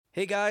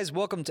Hey guys,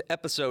 welcome to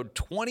episode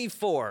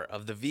 24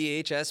 of the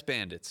VHS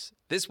Bandits.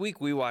 This week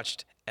we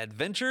watched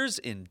Adventures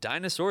in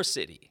Dinosaur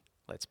City.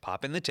 Let's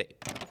pop in the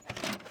tape.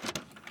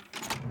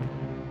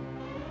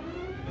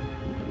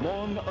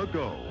 Long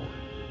ago,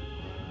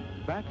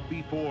 back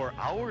before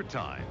our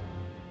time,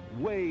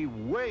 way,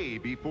 way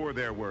before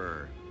there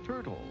were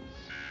turtles,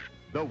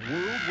 the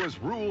world was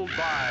ruled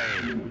by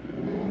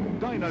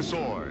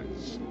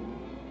dinosaurs.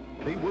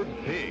 They were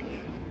big.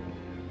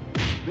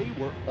 They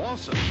were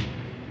awesome.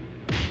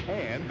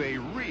 And they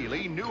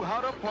really knew how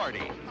to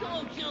party.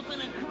 Go jump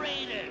in a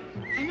crater!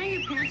 I know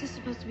your parents are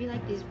supposed to be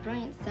like these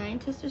brilliant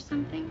scientists or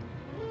something,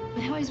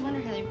 but I always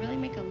wonder how they really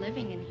make a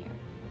living in here.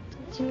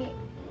 Jimmy,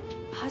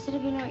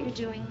 positive you know what you're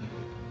doing?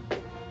 Do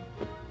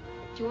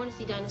you want to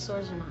see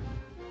dinosaurs or not?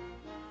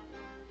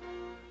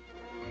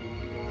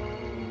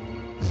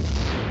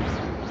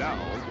 Now,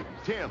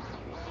 Tim,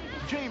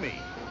 Jamie,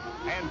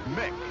 and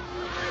Mick.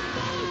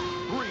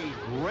 Three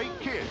great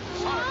kids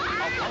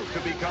about to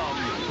become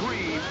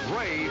three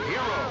brave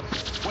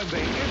heroes when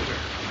they enter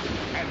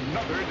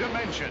another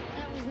dimension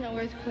That was no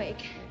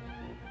earthquake.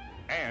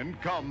 and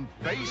come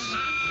face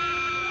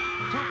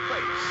to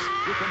face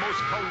with the most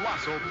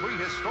colossal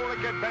prehistoric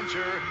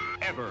adventure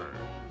ever.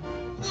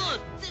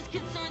 Look, this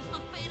concerns the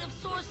fate of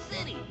Source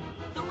City.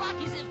 The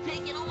Rockies have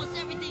taken almost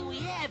everything we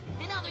have,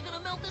 and now they're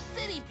gonna melt the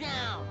city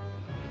down.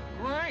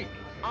 Great!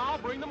 I'll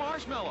bring the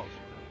marshmallows.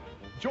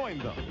 Join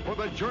them for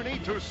the journey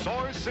to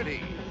Source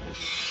City.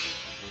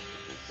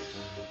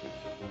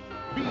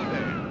 Be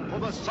there for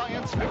the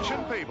science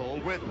fiction fable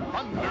with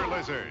Thunder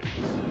Lizards.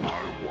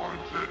 I want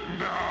it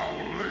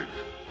now, Link.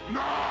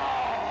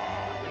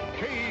 Now!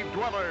 Cave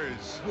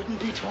Dwellers. Wouldn't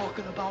be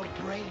talking about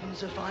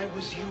brains if I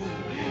was you,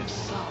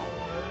 Sour.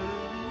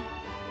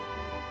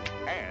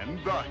 And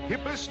the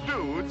hippest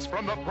dudes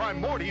from the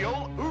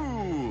primordial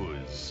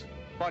ooze.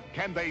 But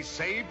can they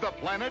save the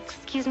planet?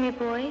 Excuse me,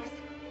 boys.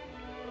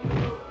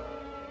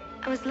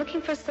 I was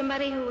looking for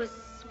somebody who was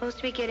supposed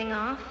to be getting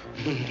off.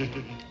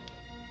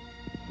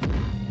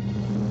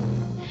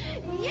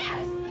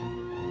 Yes!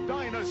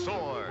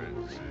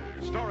 Dinosaurs.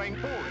 Starring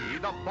Ori,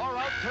 the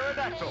far-out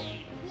pterodactyl.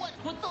 What's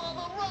with all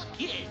the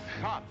Rockies?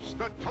 Tops,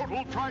 the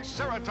total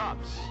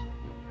triceratops.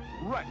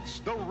 Rex,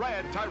 the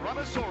rad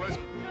tyrannosaurus.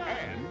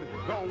 And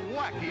the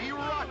wacky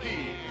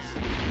Rockies.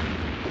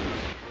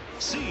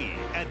 See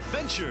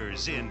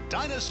Adventures in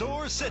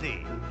Dinosaur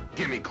City.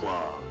 Gimme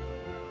Claw.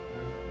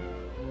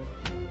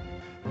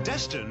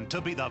 Destined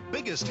to be the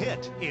biggest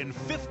hit in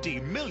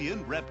 50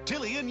 million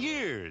reptilian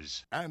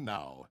years. And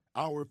now,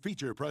 our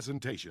feature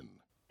presentation.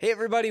 Hey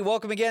everybody,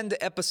 welcome again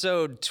to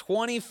episode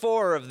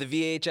 24 of the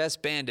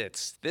VHS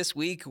Bandits. This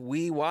week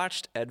we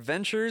watched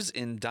Adventures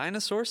in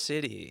Dinosaur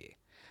City.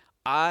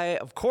 I,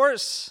 of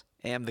course,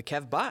 am the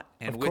KevBot,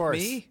 and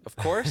me, of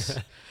course,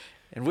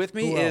 and with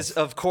me is,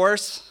 of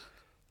course,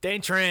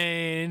 Dane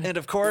Train. and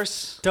of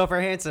course,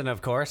 Topher Hansen,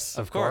 of course.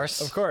 Of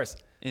course. Of course.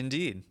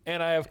 indeed.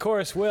 And I, of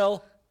course,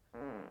 will.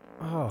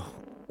 Ooh.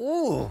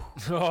 Oh,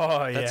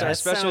 yeah. That's our That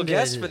special sounded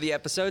guest for the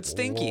episode,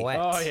 Stinky. wet.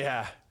 Oh,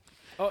 yeah.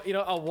 Oh, you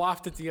know, I'll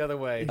waft it the other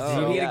way. Do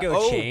you need to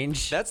go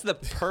change? That's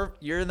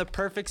you're in the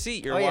perfect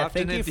seat. You're Oh, yeah,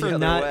 wafting thank you it the for other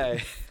not-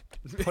 way.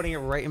 Putting it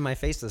right in my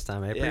face this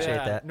time. I appreciate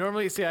Yeah. that.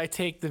 Normally, see, I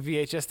take the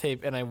VHS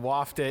tape and I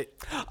waft it.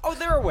 Oh,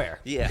 they're aware.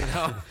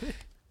 Yeah.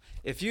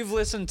 If you've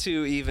listened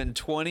to even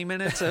 20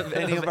 minutes of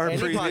any of our Any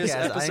previous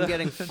podcast, episodes, I'm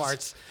getting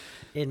farts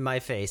in my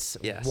face,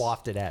 Yes.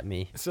 wafted at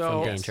me So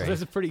from Dane Train.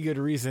 there's a pretty good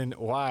reason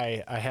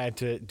why I had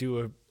to do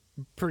a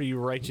pretty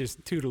righteous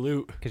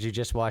toodaloot. Because you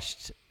just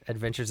watched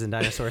Adventures in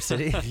Dinosaur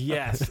City.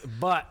 Yes,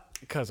 but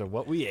because of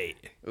what we ate.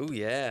 Oh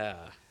yeah.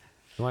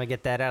 You want to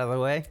get that out of the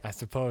way? I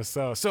suppose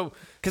so.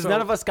 Because none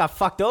of us got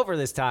fucked over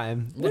this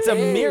time. It's a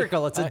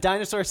miracle. It's a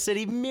Dinosaur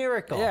City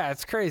miracle. Yeah,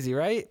 it's crazy,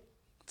 right?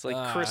 It's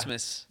like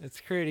Christmas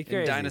It's pretty in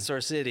crazy. Dinosaur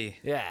City.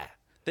 Yeah.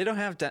 They don't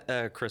have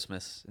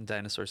Christmas in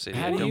Dinosaur City.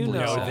 How I do don't you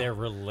believe know? so. Their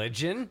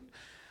religion?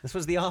 This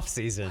was the off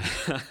season.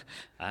 It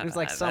was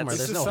like summer. This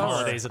There's is no summer.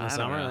 holidays in the I don't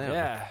summer. know. I don't know.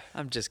 Yeah.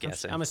 I'm just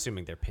guessing. I'm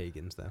assuming they're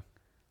pagans, though.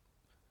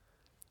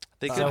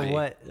 They could So be.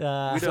 what? We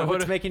So don't-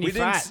 what's making you we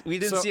didn't, fat? we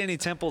didn't So- see any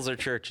temples or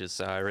churches,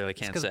 so I really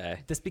can't say.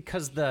 Just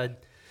because the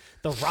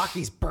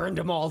Rockies burned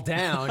them all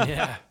down.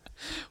 Yeah.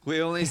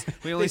 We only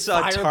They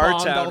saw firebombed all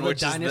Tartown, the which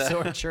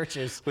dinosaur is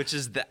churches. which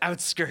is the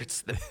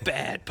outskirts, the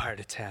bad part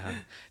of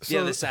town, the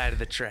So- other side of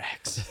the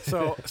tracks.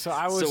 So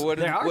I was. So what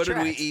there are did we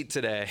tracks. eat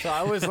today? So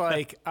I was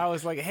like,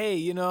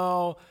 hey,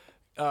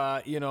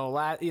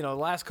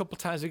 last couple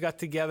times we got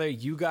together,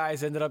 you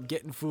guys ended up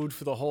getting food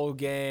for the whole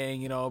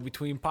gang.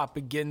 Between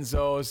Papa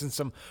Ginzo's and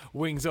some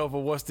Wings Over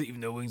Worcester, even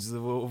though Wings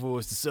Over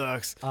Worcester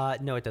sucks.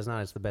 No, it does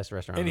not. It's the best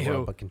restaurant in the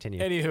world, but continue.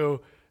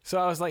 Anywho, so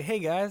I was like, hey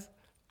guys,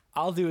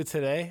 I'll do it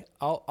today.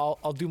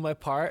 I'll do my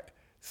part.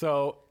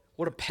 So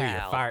What a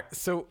pal. Fart.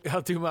 So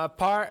I'll do my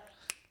part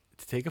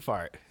to take a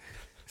fart.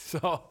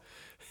 So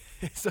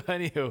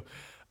anywho,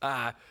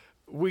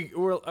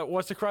 we're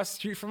what's across the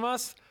street from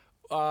us?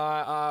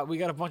 We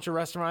got a bunch of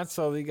restaurants,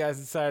 so the guys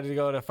decided to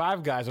go to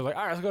Five Guys. We're like,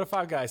 all right, let's go to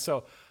Five Guys.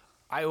 So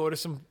I order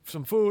some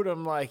food.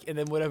 I'm like, and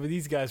then whatever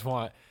these guys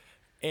want.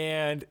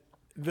 and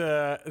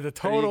the Are you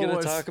total gonna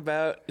was talk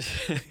about?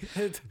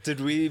 did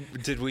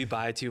we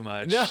buy too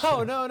much?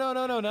 no, not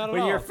at all.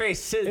 When your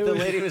face, the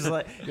lady was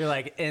like, "You're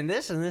like, and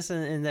this and this,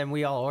 and then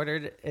we all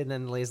ordered, and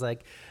then the lady's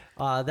like,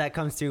 that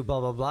comes to blah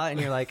blah blah," and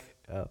you're like,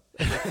 "Oh."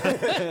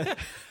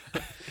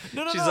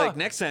 She's like,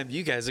 next time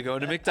you guys are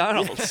going to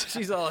McDonald's.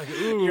 She's all like,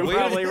 "Ooh, You're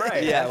probably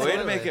right. Yeah, way to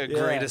Absolutely. make a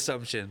great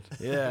assumption.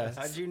 yeah."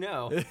 How'd you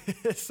know?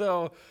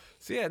 so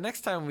yeah,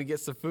 next time we get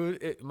some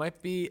food, it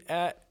might be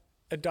at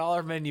a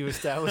dollar menu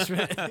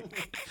establishment.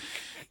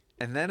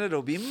 And then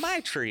it'll be my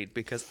treat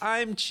because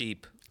I'm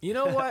cheap. You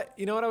know what?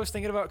 You know what I was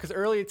thinking about? Because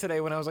earlier today,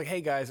 when I was like,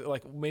 "Hey guys,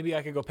 like maybe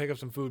I could go pick up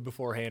some food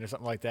beforehand or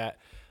something like that."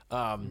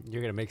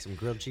 You're gonna make some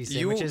grilled cheese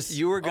You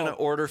sandwiches. were gonna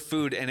order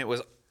food and it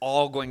was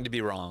all going to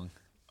be wrong.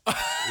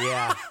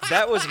 Yeah.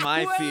 That was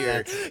my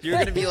fear. You're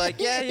gonna be like,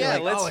 yeah,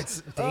 like, let's "Oh,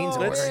 it's Dane's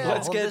ordering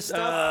let's all get this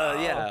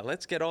stuff."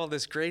 let's get all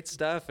this great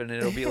stuff, and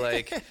it'll be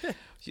like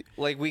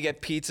we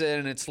get pizza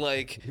and it's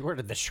like You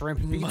ordered the shrimp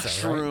pizza, right?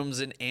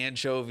 mushrooms and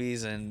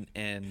anchovies and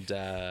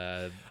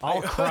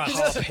All crust.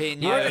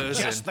 jalapenos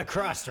Just and the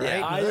crust, Yeah.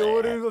 right?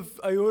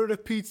 I ordered a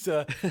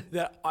pizza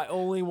that I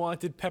only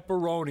wanted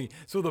pepperoni.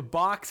 So the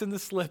box and the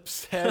slip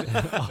said,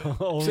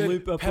 Only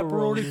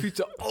pepperoni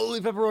pizza,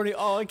 only pepperoni,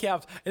 all in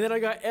caps. And then I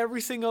got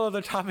every single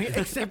other topping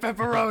except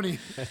pepperoni.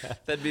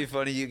 that'd be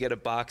funny. You get a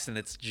box and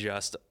it's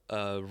just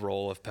a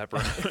roll of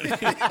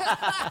pepperoni.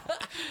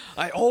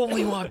 I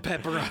only want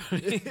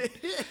pepperoni.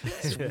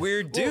 This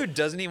weird dude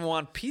doesn't even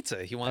want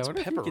pizza. He I wants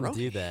wonder if you can pepperoni.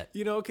 do that.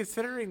 You know,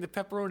 considering the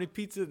pepperoni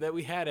pizza that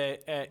we had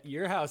at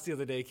your house the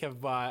other day, Kev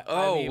bought.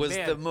 Oh, I mean, was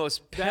man, the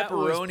most that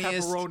was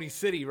pepperoniest pepperoni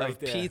city right of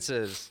there.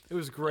 pizzas. It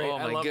was great. Oh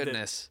I my loved it.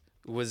 goodness,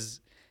 it was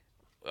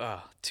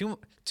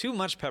too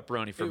much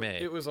pepperoni for me.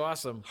 It was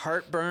awesome.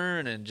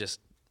 Heartburn and just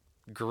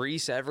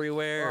grease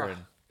everywhere. Oh,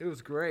 And it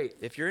was great.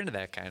 if you're into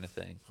that kind of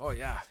thing, Oh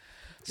yeah.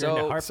 You're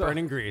into so heartburn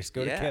and grease.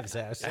 Go yeah, to Kev's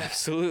house.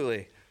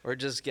 absolutely, or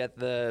just get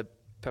the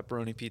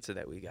pepperoni pizza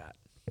that we got.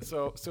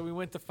 So we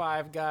went to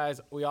Five Guys.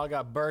 We all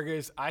got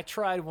burgers. I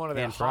tried one of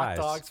their And hot fries.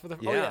 dogs for the.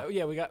 Yeah. Oh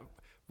yeah, we got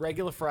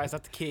regular fries,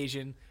 not the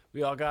Cajun.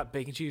 We all got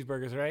bacon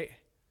cheeseburgers, right?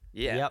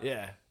 Yeah, Yep.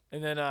 Yeah.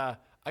 And then I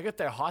got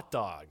their hot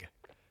dog.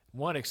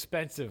 One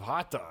expensive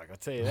hot dog, I'll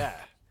tell you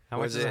that. How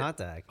much Was is a it- hot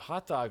dog?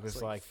 Hot dog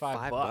was like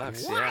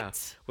 $5.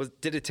 Yeah.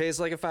 Did it taste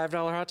like a $5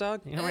 hot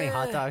dog? You know how many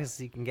hot dogs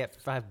you can get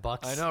for $5?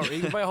 I know.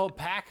 You can buy a whole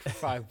pack for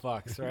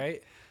 $5,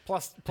 right?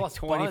 Plus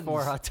 24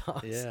 buns. hot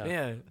dogs. Yeah.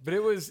 Yeah, but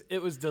it was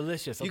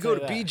delicious. I'll You tell go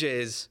to that.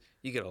 BJ's,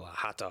 you get a lot of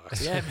hot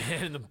dogs. Yeah,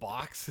 man, in the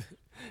box.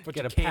 Put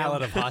Get your a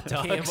pallet of hot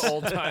dogs.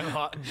 old time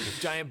hot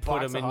giant Put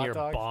box them of in hot your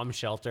dogs. bomb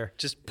shelter.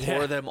 Just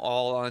pour them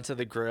all onto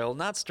the grill,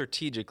 not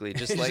strategically,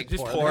 just like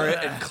Just pour it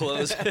and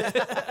close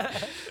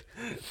it.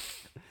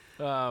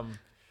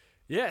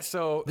 Yeah,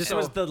 so This so-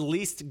 was the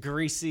least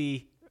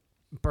greasy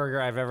burger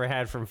I've ever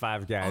had from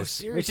Five Guys. Which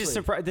seriously? is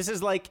surprising. This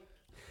is like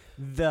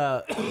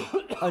the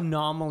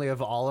anomaly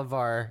of all of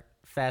our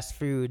fast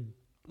food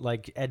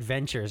like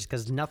adventures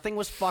because nothing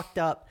was fucked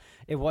up.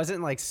 It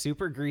wasn't like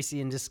super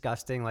greasy and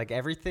disgusting. Like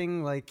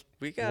everything like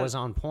was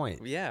on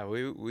point. Yeah,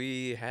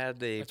 we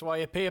had a That's why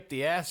you pay up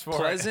the ass for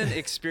pleasant it.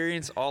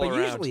 experience all But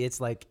around. usually it's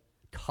like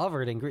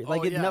covered in grease.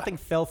 Like yeah. nothing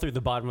fell through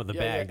the bottom of the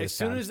Yeah, yeah. bag. As this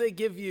soon time. as they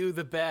give you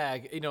the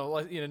bag,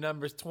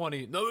 numbers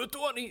 20, number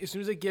 20. As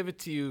soon as they give it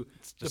to you,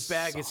 the just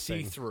bag is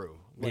something. see through.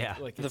 Yeah.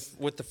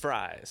 with the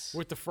fries.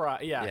 with the fry.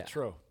 Yeah, Yeah.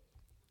 true.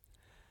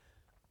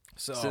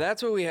 So So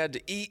that's what we had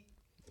to eat.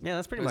 yeah,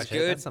 that's pretty It was much it.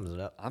 good. That sums it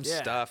up. I'm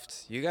Yeah.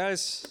 stuffed. You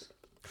guys,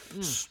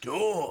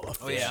 oh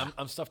yeah,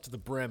 I'm stuffed to the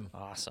brim.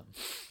 awesome.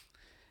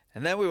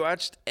 And then we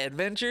watched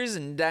Adventures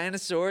in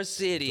Dinosaur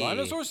City.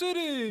 Dinosaur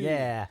City.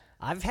 Yeah,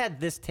 I've had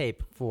this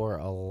tape for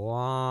a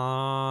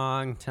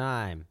long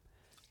time.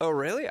 Oh,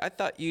 really? I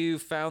thought you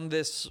found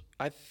this.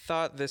 I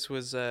thought this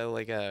was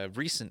like a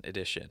recent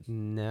edition.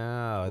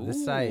 No, this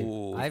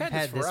Ooh. I've had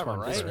had this this forever, one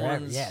right?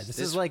 forever. This Yeah, one's- this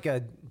this- is like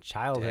a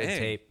childhood Dang.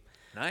 tape.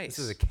 Nice. This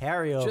is a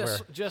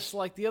carryover. Just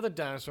like the other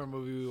dinosaur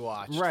movie we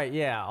watched. Right,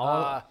 yeah. All,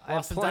 I have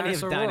Lost in plenty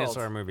Dinosaur of World.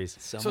 dinosaur movies.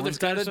 Someone's there's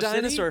got a Dinosaur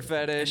City dinosaur and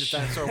fetish. the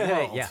Dinosaur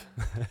World. yeah.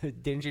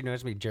 Didn't you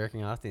notice me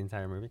jerking off the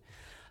entire movie?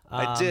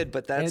 I did,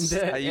 but that's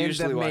I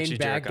usually and the watch main you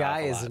bad jerk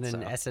guy off a is lot, in an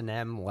so.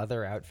 S&M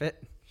leather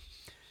outfit.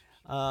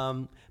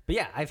 But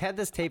yeah, I've had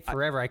this tape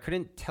forever. I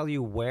couldn't tell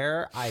you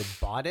where I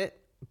bought it,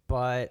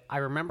 but I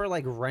remember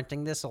like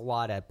renting this a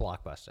lot at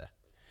Blockbuster.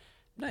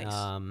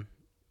 Nice.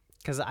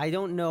 Because I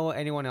don't know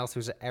anyone else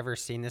who's ever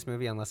seen this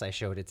movie unless I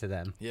showed it to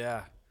them.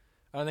 Yeah.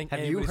 I don't think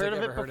Have you anybody's, heard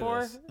like, of ever it before?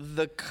 this.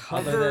 The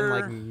Other than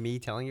like cover, me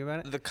telling you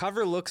about it? the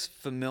cover looks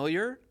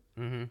familiar,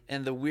 Mm-hmm.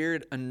 and the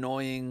weird,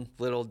 annoying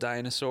little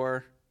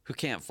dinosaur who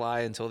can't fly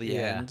until the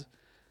Yeah. end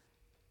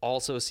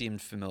also seemed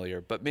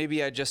familiar. But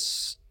maybe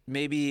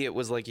maybe it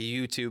was like a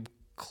YouTube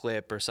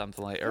clip or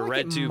something like, or like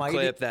it RedTube might-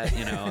 clip that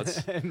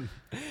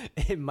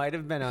it's It might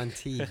have been on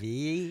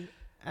TV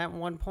at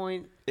one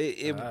point.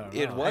 it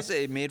was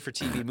a made for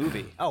TV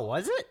movie. Oh,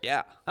 was it?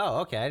 Yeah, Oh,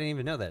 okay. I didn't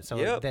even know that. So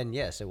Yep. then,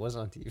 yes, it was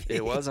on TV.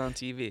 it was on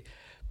TV.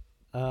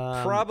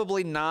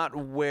 Probably not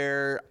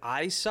where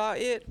I saw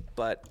it,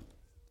 but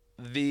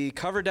the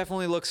cover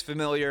definitely looks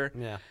familiar.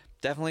 Yeah.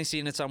 Definitely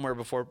seen it somewhere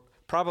before.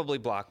 Probably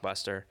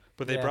Blockbuster,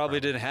 but they Yeah, probably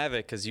didn't have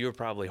it because you were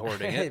probably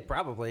hoarding it.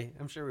 Probably.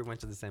 I'm sure we went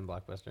to the same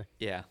Blockbuster.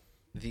 Yeah,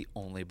 the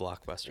only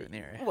Blockbuster in the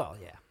area. Well,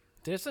 yeah.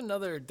 There's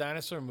another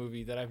dinosaur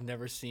movie that I've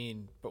never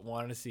seen but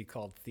wanted to see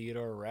called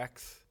Theodore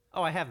Rex.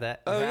 Oh, I have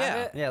that. Oh, You have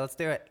yeah. it? Yeah, let's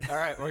do it. All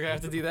right, we're gonna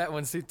have to do that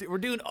one. See, we're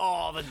doing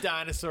all the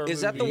dinosaur movies.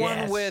 Is that the one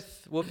Yes.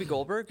 with Whoopi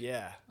Goldberg?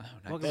 Yeah.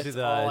 Welcome to That's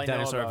the all I know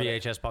Dinosaur about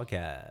it. VHS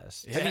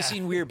podcast. Have you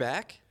seen We're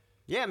Back?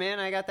 Yeah, man,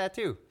 I got that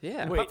too.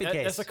 Yeah. Wait, Puppy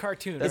case. that's a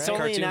cartoon, That's It's right?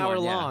 a only an cartoon hour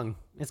one, yeah. long.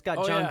 It's got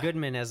Oh, John yeah.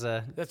 Goodman as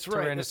a That's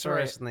right, that's Tyrannosaurus,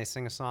 right. and they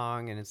sing a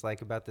song, and it's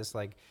like about this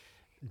like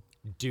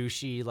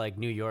douchey like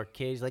New York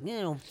kid. He's like, "Yeah,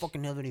 I don't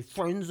fucking have any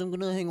friends. I'm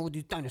gonna hang out with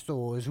these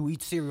dinosaurs who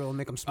eat cereal and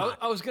make them smart."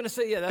 I was gonna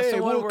say, yeah, that's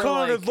the one where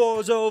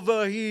over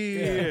like,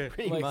 here.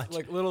 Pretty like, much.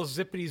 like little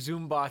zippity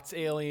zoombots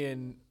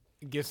alien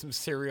gives him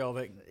cereal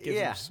that gives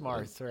Yeah. him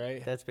smarts,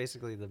 right? That's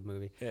basically the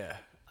movie. Yeah.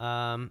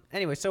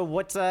 Anyway, so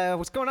what's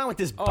going on with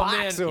this Oh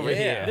box man, over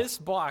here? This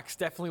box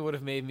definitely would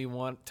have made me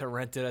want to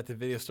rent it at the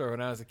video store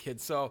when I was a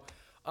kid. So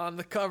on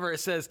the cover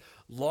it says,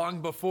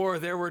 long before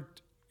there were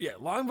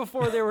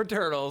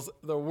turtles,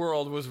 the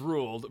world was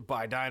ruled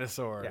by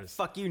dinosaurs. Yeah,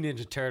 fuck you,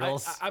 Ninja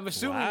Turtles. I'm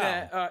assuming Wow.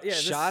 that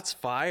this, Shots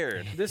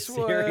fired. This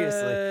Seriously.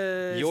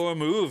 was Your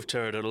move,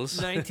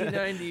 Turtles.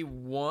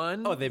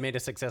 1991. Oh, they made a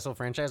successful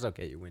franchise?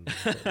 Okay, you win.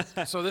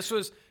 So this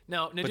was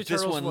now Ninja But Turtles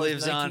this one was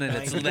lives on in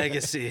its 1990.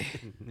 legacy.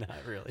 Not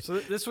really. So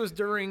this was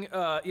during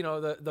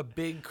the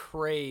big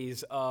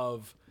craze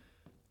of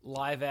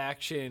live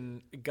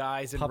action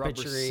guys in rubber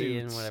Puppetry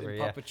suits and whatever, and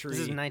yeah. puppetry. This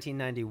is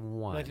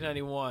 1991.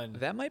 1991.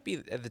 That might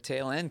be at the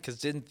tail end because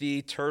didn't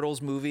the Turtles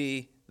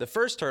movie, the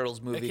first Turtles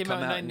It movie, came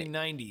come out out in in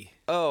 1990.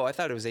 Oh, I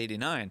thought it was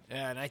 89.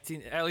 Yeah,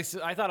 at least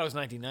I thought it was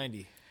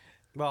 1990.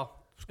 Well,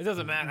 It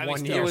doesn't matter. I mean, One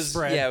still, year It was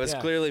spread. yeah, it was Yeah.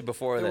 clearly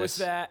before There this.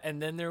 was that,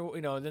 and then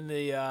then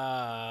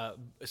the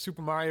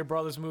Super Mario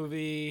Brothers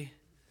movie.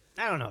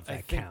 I don't know if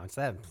that think- counts.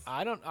 That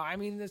I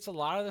mean, it's a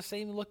lot of the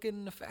same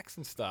looking effects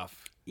and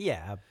stuff.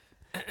 yeah,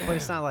 but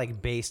it's not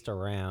like based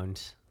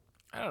around.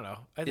 I don't know.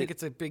 I think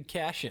it's a big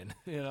cash in,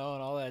 and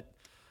all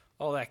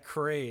that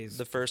craze.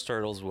 The first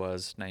Turtles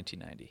was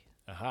 1990.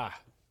 Aha.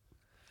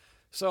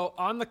 So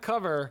on the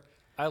cover,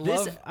 I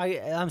This love.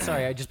 I'm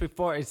sorry. I just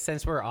before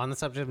since we're on the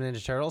subject of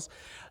Ninja Turtles,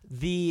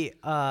 the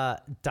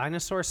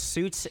dinosaur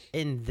suits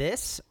in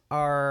this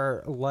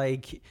are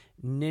like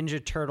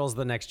Ninja Turtles: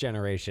 The Next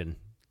Generation.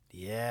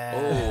 Yeah.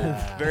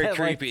 Oh, very That,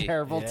 like, creepy.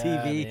 terrible Yeah,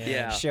 TV man.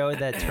 Yeah. show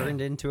that turned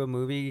into a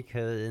movie.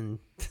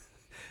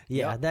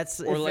 Yeah, that's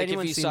Or like if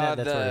anyone's you seen saw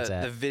that, that's where it's the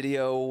at.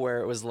 video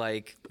where it was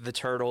like the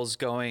Turtles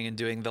going and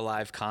doing the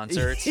live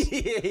concerts.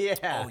 yeah.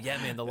 Oh yeah,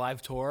 man, the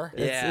live tour.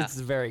 Yeah. It's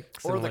very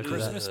Or similar the to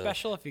Christmas that.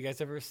 special. If you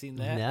guys ever seen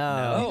that.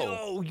 No.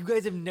 No, you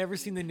guys have never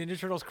seen the Ninja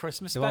Turtles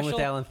Christmas The special. one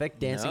with Alan Thicke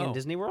dancing in No.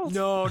 Disney World?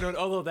 No,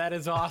 although that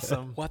is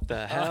awesome. What the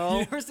You hell?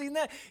 never seen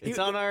that? It's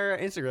on our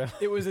Instagram.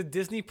 It was a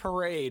Disney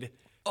parade,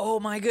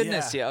 Oh my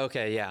goodness. Yeah. Yeah.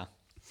 Okay. Yeah.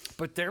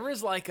 but there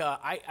was like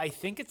I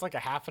think it's like a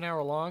half an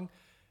hour long.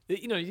 They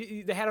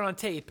had it on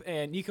tape,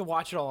 and you can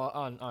watch it all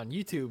on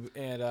YouTube.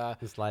 And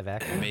It's live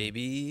action.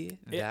 Maybe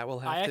that will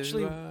I have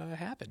actually- to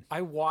happen.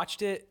 I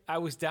watched it. I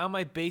was down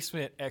my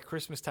basement at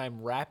Christmas time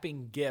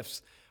wrapping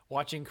gifts,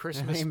 watching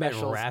Christmas He meant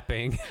specials.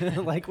 rapping,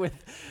 like with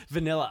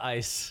Vanilla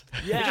Ice.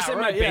 Yeah, I just in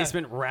right, my yeah.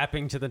 basement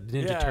rapping to the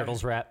Ninja Yeah.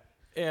 Turtles rap.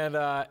 And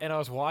I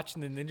was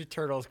watching the Ninja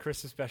Turtles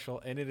Christmas special,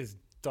 and it is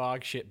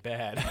dog shit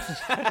bad.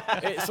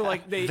 So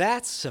like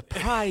That's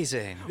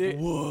surprising.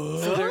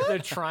 so they're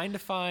trying to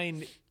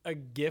find a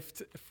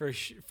gift for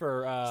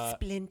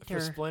Splinter.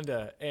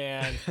 Splinter,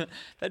 and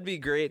That'd be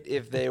great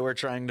if they were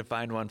trying to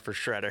find one for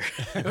Shredder.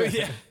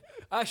 yeah,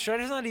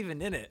 Shredder's not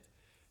even in it.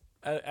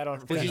 I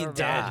don't. Well, I he don't remember.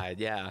 died.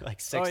 Yeah. Like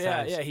six Oh yeah,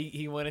 times. yeah.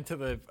 He went into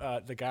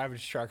the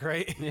garbage truck,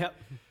 right? Yep.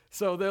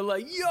 So they're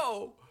like,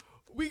 "Yo,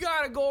 we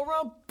gotta go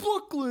around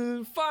Brooklyn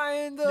and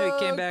find." No,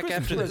 he came back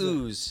Christmas after the present."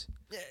 ooze.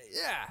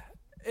 Yeah.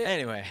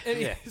 Anyway.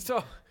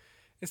 So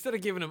instead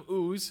of giving him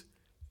ooze,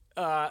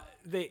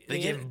 they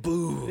give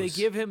booze. They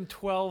give him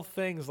 12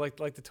 things, like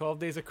the 12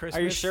 days of Christmas.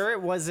 Are you sure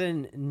it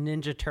wasn't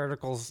Ninja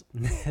Turtles?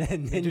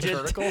 Ninja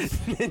Turtles?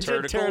 Ninja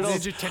Turtles? Turtles.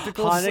 Ninja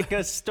Tentacles?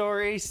 Hanukkah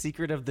story,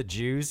 Secret of the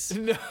Jews.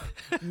 No.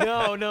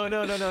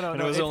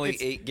 And it was only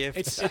 8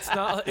 gifts. It's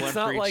not. It's One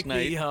not for each like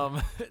night.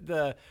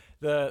 the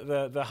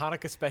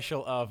Hanukkah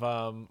special of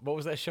what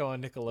was that show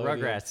on Nickelodeon?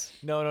 Rugrats.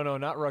 No,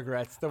 not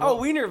Rugrats. The Oh,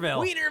 one-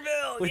 Wienerville.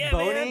 Wienerville. With yeah,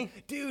 Boney?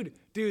 man.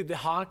 Dude, the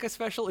Hanukkah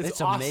special is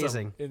It's awesome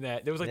amazing. in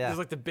that. There was like Yeah. there's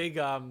like the big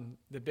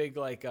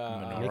like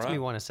Makes me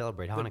want to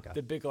celebrate Hanukkah.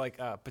 the big like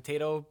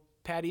potato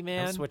patty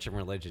man. I'm switching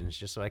religions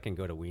just so I can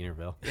go to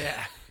Wienerville.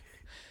 Yeah.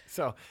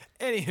 So,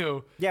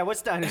 anywho, Yeah,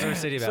 what's Dinosaur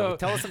City about? So-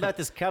 Tell us about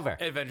this cover.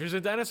 Adventures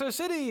in Dinosaur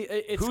City.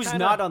 It's Who's kinda,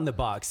 not on the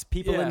box?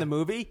 People Yeah. in the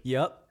movie?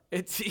 Yep.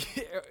 It's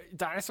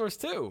dinosaurs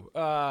too.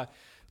 The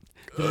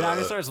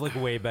dinosaurs look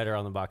way better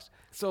on the box.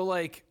 So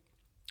like,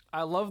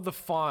 I love the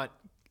font.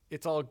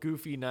 It's all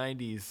goofy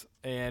 90s,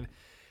 and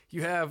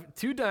you have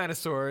two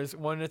dinosaurs,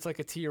 one that's like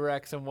a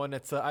T-Rex and one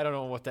that's I don't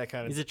know what that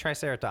kind of. He's a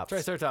Triceratops.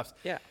 Triceratops.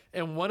 Yeah.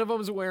 And one of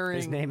them's wearing.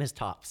 His name is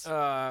Tops.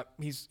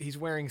 He's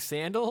wearing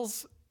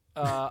sandals,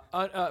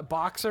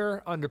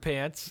 boxer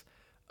underpants,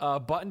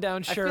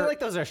 button-down shirt. I feel like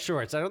those are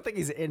shorts. I don't think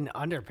he's in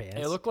underpants.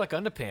 They look like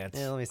underpants.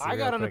 Yeah, let me see I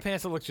got real quick.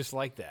 underpants that look just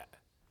like that.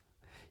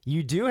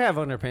 You do have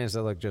underpants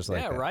that look just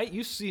like Yeah, that. right.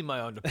 You see my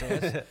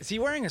underpants. Is he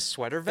wearing a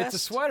sweater vest? It's a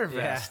sweater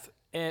vest,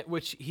 and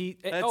which he.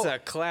 That's a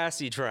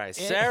classy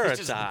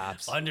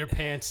Triceratops.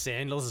 Underpants,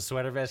 sandals, a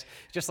sweater vest,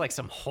 just like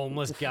some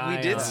homeless guy.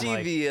 We did on, see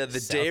like, the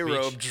South day Beach.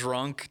 robe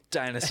drunk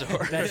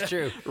dinosaur. That's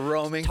true.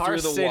 Roaming Tar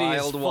through the City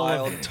is wild, full of-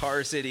 wild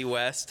Tar City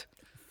West.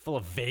 Full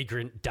of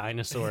vagrant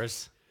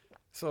dinosaurs.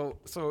 So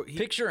he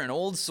Picture an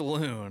old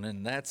saloon,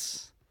 and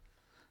that's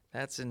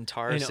in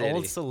Tar An City.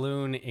 old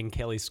saloon in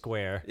Kelly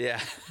Square. Yeah.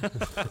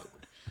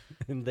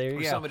 And there you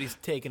where go. somebody's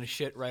taking a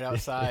shit right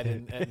outside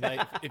and at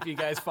night. If you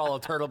guys follow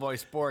Turtle Boy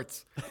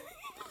Sports,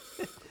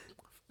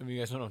 I mean, you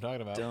guys know what I'm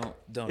talking about.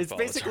 Don't. It's follow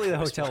basically the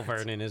Turtle Boy Hotel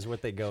Sports. Vernon is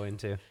what they go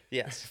into.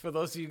 Yes. For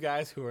those of you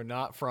guys who are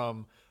not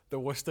from the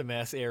Worcester,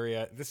 Mass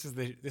area, this is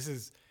the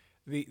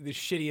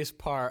shittiest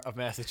part of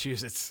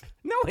Massachusetts.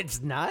 No,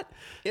 it's not.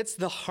 It's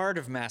the heart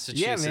of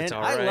Massachusetts. man,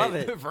 all I right? love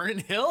it. Vernon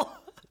Hill.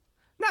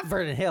 Not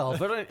Vernon Hill,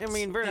 but I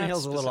mean, Vernon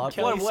Hill's a little odd.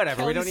 Kelly-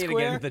 Whatever. We Kelly don't need to get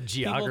Square, into the People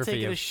geography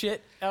taking a of.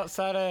 shit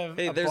outside of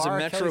Hey, a there's bar, a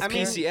Metro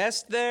Kelly Square.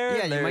 PCS there.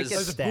 Yeah, you might there's get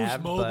There's a Boost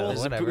stabbed, Mobile. but There's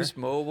a whatever. Boost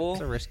Mobile.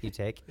 It's a risky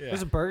take. Yeah.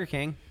 There's a Burger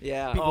King.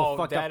 Yeah. People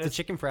fuck that up the is-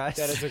 chicken fries.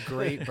 That is a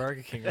great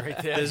Burger King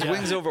right there. There's Yeah.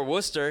 Wings Over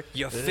Worcester.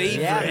 Your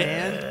favorite. Yeah,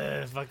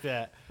 man. Fuck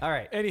that. All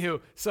right.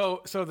 Anywho,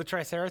 so the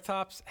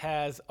Triceratops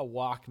has a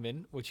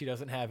Walkman, which he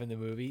doesn't have in the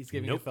movie. He's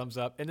giving you a thumbs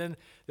up. And then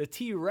the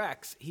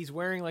T-Rex, he's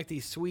wearing like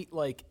these sweet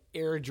like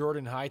Air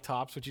Jordan high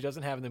tops, which he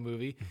doesn't have in the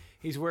movie.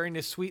 He's wearing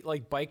this sweet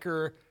like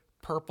biker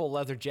purple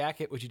leather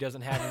jacket, which he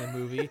doesn't have in the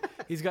movie.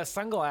 He's got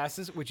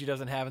sunglasses, which he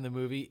doesn't have in the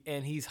movie,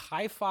 and he's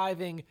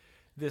high-fiving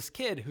this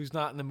kid who's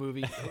not in the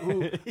movie,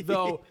 who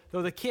though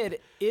the kid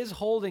is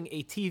holding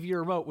a TV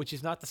remote, which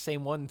is not the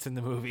same one that's in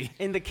the movie.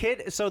 And the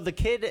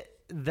kid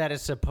that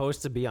is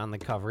supposed to be on the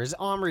cover is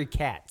Omri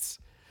Katz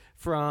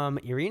from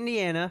Erie,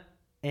 Indiana,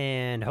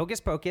 and Hocus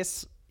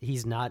Pocus.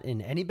 He's not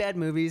in any bad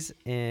movies,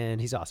 and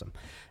he's awesome.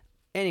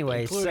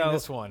 Anyway, Including so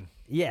this one.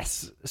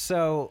 yes,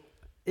 so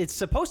it's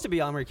supposed to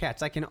be Omri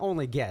Katz. I can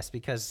only guess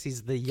because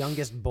he's the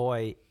youngest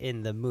boy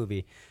in the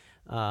movie,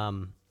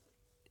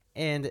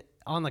 and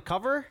on the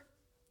cover,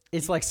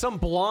 it's like some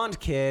blonde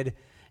kid.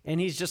 And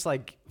he's just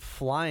like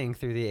flying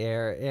through the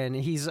air, and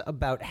he's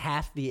about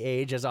half the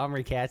age as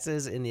Omri Katz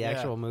is in the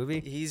actual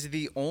movie. He's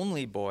the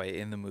only boy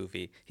in the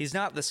movie. He's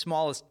not the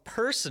smallest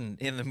person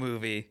in the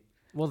movie.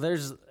 Well, are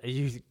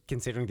you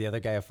considering the other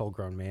guy a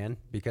full-grown man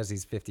because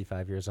he's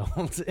 55 years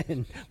old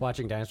and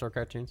watching dinosaur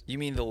cartoons? You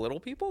mean the little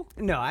people?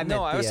 No, I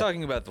meant I was the,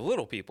 talking about the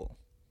little people.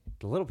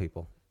 the little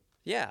people.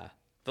 Yeah.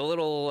 The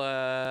little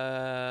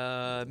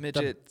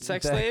midget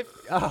sex slave.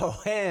 Oh,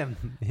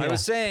 him. I Yeah.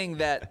 was saying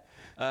that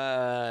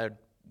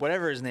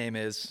whatever his name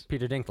is.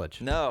 Peter Dinklage.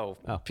 No,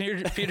 Oh. Peter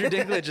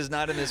Dinklage is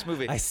not in this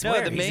movie. I swear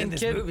no, the he's main in this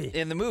kid movie.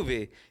 in the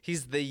movie.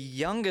 He's the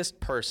youngest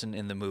person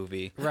in the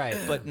movie, Right.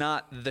 But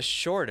not the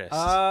shortest.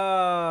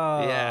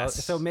 Oh.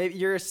 Yes. So maybe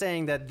you're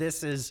saying that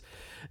this is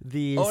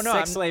the Oh no,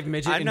 sex I'm, slave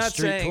midget I'm in not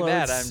street saying clothes?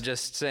 that. I'm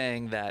just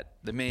saying that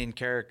the main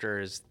character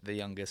is the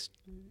youngest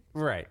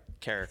Right.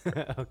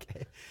 character.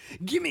 Okay.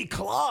 Give me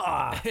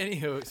claw.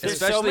 Anywho, so There's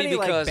so Especially many,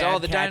 like, because all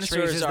bad the catchphrases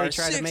dinosaurs they are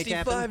try to make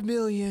happen. 65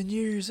 million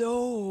years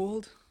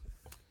old.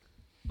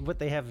 But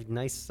they have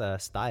nice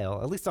style,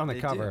 at least on the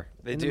They cover.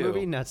 do. They in do. the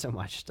movie, not so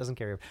much. Doesn't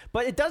carry over.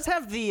 But it does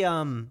have the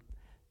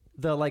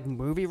like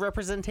movie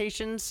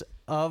representations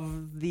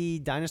of the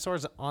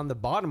dinosaurs on the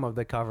bottom of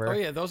the cover. oh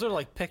yeah, those are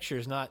like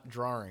pictures, not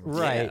drawings.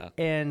 Right. Yeah.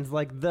 And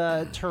like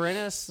the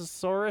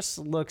Tyrannosaurus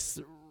looks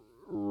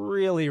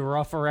really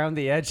rough around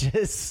the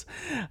edges.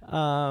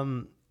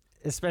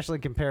 Especially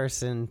in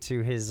comparison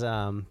to his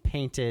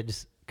painted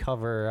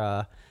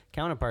cover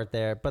counterpart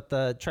there. But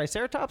the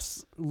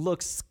Triceratops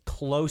looks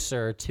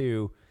closer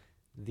to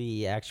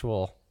the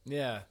actual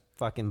Yeah.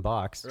 fucking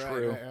box. Right,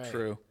 True, right, right.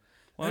 true.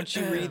 Why don't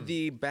you read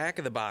the back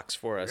of the box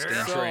for us,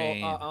 Dan So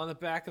Train? on the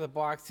back of the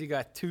box, you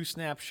got 2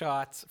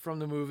 snapshots from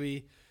the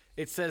movie.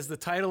 It says the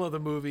title of the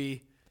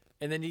movie,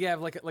 and then you have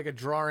like a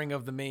drawing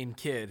of the main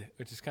kid,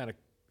 which is kind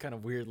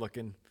of weird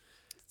looking.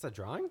 It's a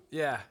drawing?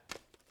 Yeah,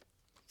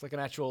 it's like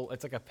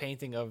it's like a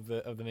painting of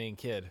the main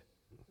kid.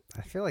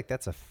 I feel like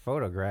that's a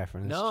photograph.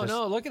 And it's No, just,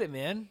 no, look at it,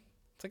 man.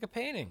 It's like a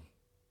painting.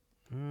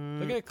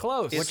 Look at it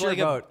close. It's your like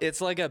vote?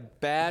 it's like a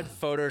bad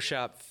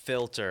Photoshop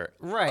filter.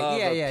 Right, of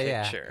yeah, a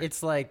yeah, picture. yeah.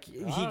 It's like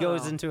he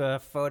goes into a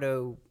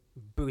photo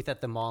booth at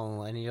the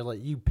mall and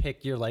you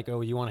pick, you're like, oh,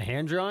 you want a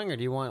hand drawing or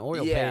do you want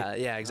oil yeah, paint?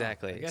 yeah,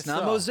 exactly. guess It's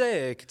not so.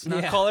 mosaic. It's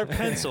not Yeah. color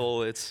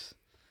pencil. It's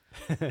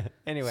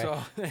Anyway.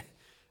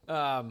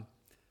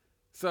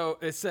 So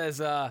it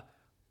says,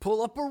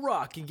 pull up a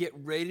rock and get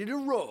ready to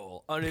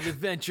roll on an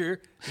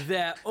adventure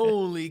that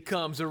only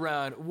comes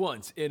around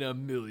once in a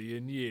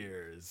million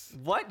years.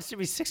 What? It should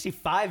be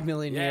 65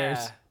 million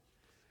years.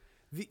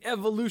 The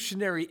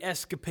evolutionary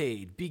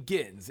escapade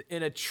begins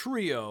in a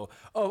trio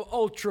of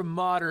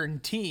ultra-modern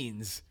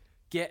teens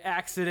get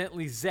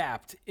accidentally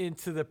zapped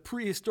into the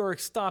prehistoric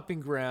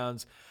stomping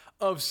grounds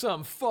of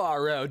some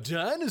far-out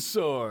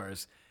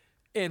dinosaurs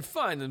and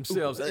find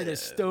themselves in a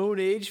Stone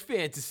Age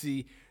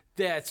fantasy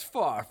that's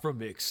far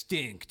from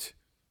extinct.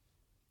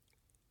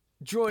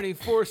 Joining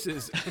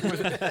forces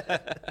with...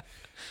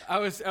 I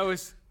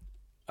was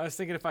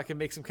thinking if I could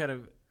make some kind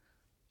of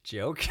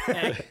Joke.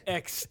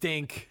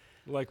 extinct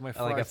like my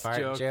like a farts fart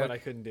joke, joke? but I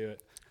couldn't do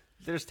it.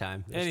 There's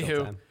time. There's still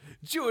Anywho, time.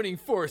 joining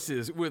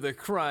forces with a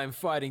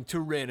crime-fighting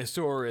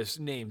Tyrannosaurus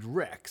named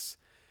Rex.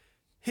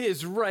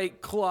 His right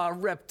claw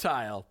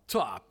reptile,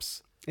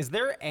 Tops. Is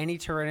there any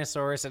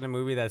Tyrannosaurus in a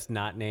movie that's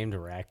not named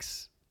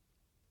Rex?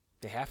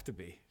 They have to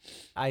be.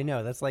 I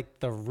know, that's like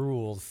the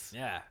rules.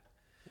 Yeah.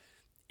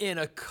 And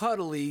a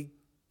cuddly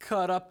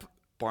cut-up...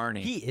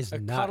 Barney. He is A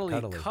not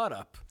cuddly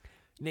cut-up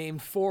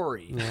named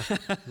Forey.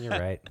 Yeah, you're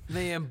right.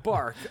 They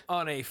embark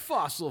on a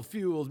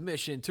fossil-fueled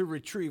mission to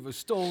retrieve a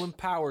stolen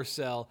power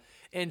cell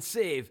and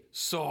save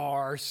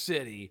Sar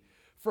City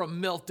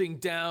from melting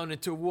down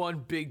into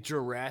one big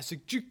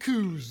Jurassic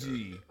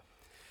jacuzzi.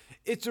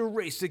 It's a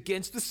race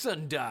against the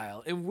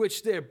sundial in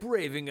which they're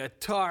braving a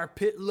tar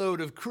pit load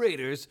of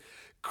craters,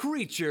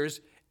 creatures,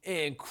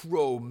 and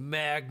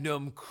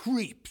Cro-Magnon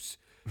creeps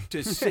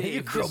to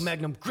save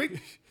Cro-Magnon creep.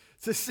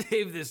 to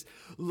save this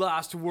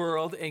lost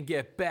world and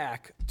get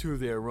back to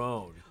their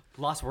own.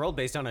 Lost World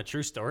based on a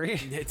true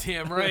story. Yeah,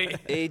 damn right.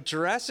 A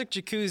Jurassic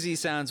jacuzzi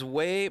sounds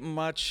way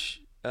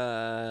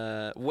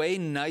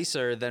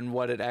nicer than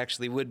what it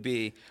actually would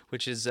be,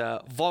 which is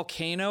a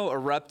volcano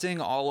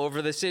erupting all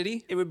over the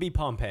city. It would be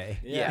Pompeii.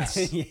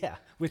 Yes. Yeah,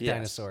 with Yes.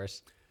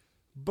 dinosaurs.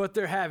 But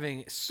they're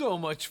having so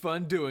much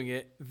fun doing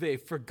it,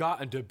 they've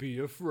forgotten to be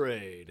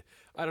afraid.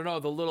 I don't know,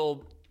 the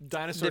little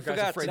dinosaur They guy's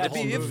forgot afraid to the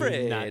whole be movie.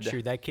 afraid. Not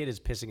true. That kid is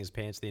pissing his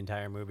pants the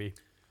entire movie.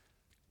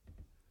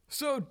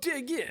 So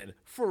dig in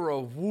for a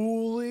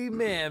woolly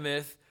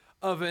mammoth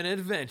of an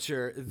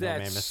adventure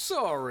that's mammoth.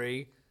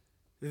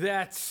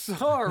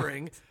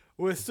 soaring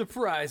with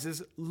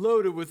surprises,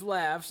 loaded with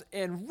laughs,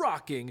 and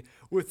rocking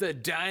with a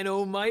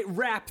dynamite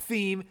rap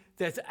theme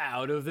that's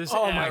out of this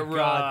Oh era. my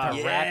god,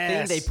 the rap thing,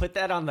 Yes. they put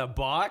that on the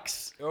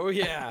box? Oh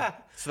yeah.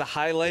 It's the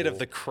highlight of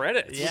the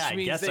credits. Yeah, I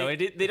means guess so. they-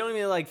 They don't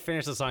even like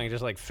finish the song, it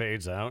just like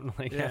fades out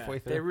like Yeah, halfway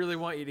they through. really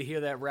want you to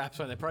hear that rap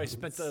song. They probably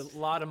spent a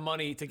lot of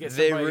money to get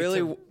They somebody really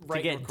to w- To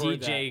write get and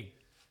record DJ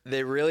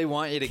They really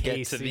want you to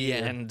get to the KC.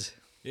 end. that.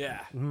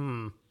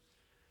 Yeah.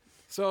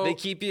 So They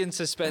keep you in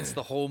suspense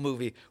the whole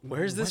movie.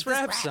 Where's this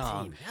rap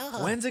song?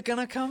 When's it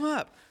gonna come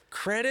up?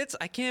 Credits?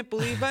 I can't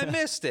believe I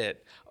missed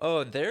it.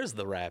 Oh, there's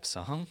the rap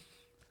song.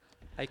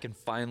 I can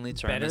finally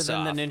turn Better this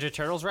than off. the Ninja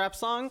Turtles rap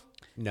song?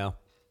 No.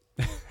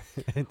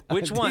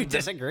 Which Do one? you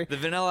disagree? The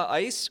Vanilla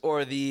Ice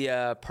or the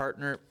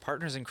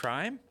Partners in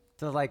Crime?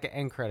 The like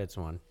end credits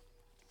one.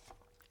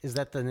 Is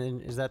that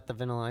the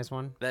Vanilla Ice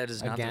one? That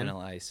is not Again? the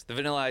Vanilla Ice. The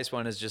Vanilla Ice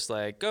one is just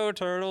like "Go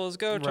Turtles,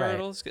 go Right.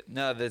 Turtles."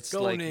 No, that's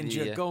Go like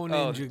Ninja, the, go oh,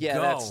 Ninja, yeah,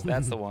 go.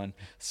 that's the one.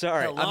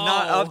 Sorry, I'm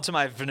not Hello? up to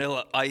my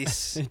Vanilla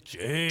Ice come on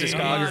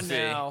discography.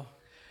 now.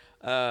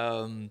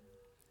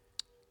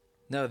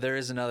 No, there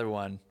is another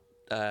one.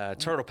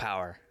 Turtle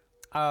Power.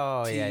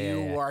 Oh, yeah.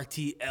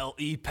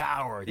 T-U-R-T-L-E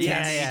power.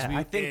 Yeah, Teenage yeah. I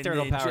Mutant think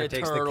Turtle Power Ninja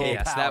takes the Turtle cake.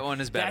 Yes, Power. that one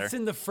is better. That's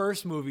in the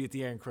first movie at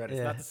the end credits,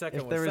 Yeah. not the second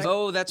If one. there was- Second-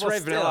 Oh, that's Well,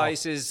 right. Vanilla still.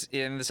 Ice is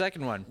in the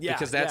second one Yeah,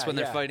 because that's yeah, when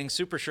they're yeah. fighting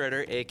Super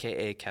Shredder,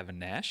 aka Kevin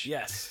Nash.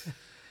 Yes.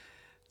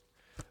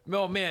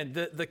 No, man,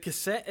 the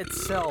cassette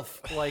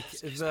itself, like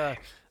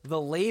the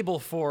label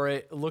for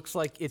it looks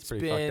like it's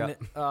pretty been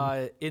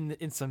fucked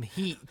in some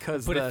heat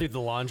because Put it through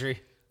the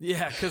laundry.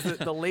 yeah, because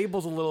the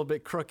label's a little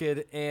bit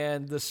crooked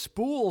and the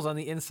spools on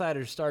the inside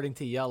are starting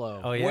to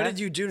yellow. Oh, yeah? What did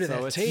you do to So that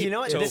it's- tape? You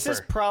know what? This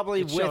is Topher?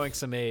 probably It's showing with,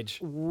 some age.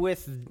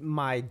 with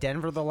my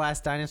Denver the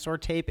Last Dinosaur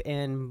tape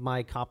and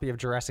my copy of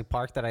Jurassic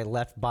Park that I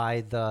left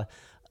by the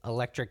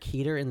electric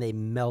heater and they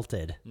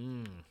melted.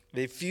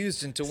 They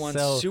fused into one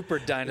So- super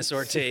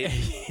dinosaur tape.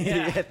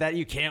 That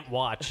you can't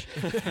watch.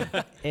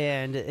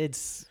 And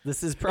this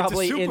is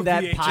probably super in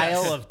that VHS.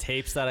 pile of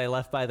tapes that I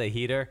left by the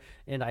heater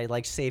and I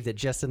like saved it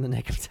just in the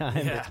nick of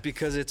time. Yeah.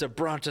 Because it's a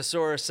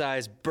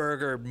brontosaurus-sized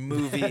burger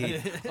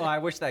movie. Oh, I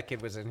wish that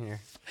kid was in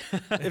here.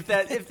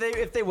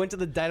 If they went to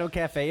the Dino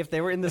Cafe, if they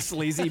were in the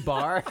sleazy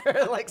bar,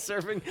 like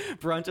serving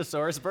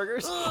Brontosaurus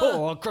burgers.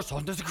 Oh, a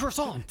croissant! There's a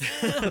croissant.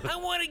 I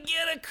want to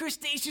get a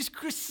crustaceous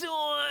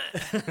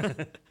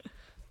croissant.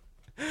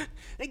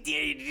 I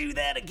dare you to do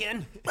that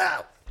again.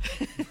 Wow.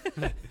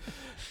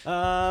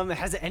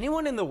 Has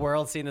anyone in the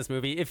world seen this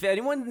movie? If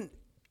anyone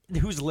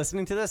who's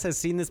listening to this has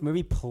seen this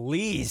movie,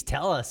 please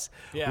tell us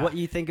Yeah. what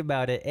you think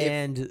about it.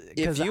 And If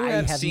because you I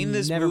have have seen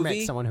this never movie,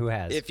 met someone who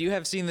has. If you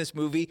have seen this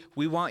movie,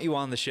 we want you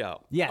on the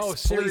show. yes, Oh, please,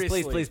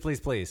 seriously.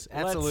 please,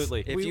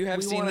 absolutely. If We- you have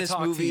we seen wanna this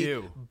talk to movie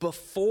you.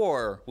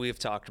 before we have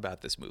talked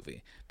about this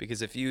movie,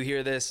 because if you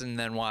hear this and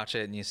then watch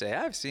it and you say,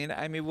 I've seen it,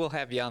 I mean, we'll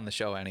have you on the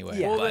show anyway.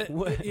 Yeah,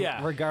 But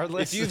yeah.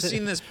 regardless. if you've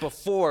seen this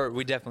before,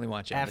 we definitely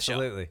want you on the show.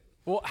 absolutely.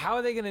 Well, how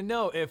are they going to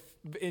know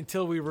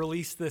until we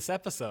release this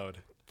episode?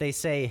 They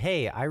say,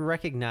 "Hey, I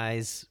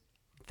recognize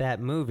that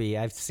movie.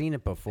 I've seen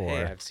it before."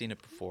 Hey, I've seen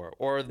it before.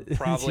 Or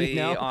probably You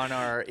know? on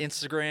our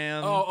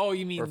Instagram. Oh,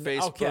 you mean or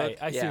Facebook. Okay,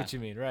 I see Yeah. what you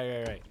mean.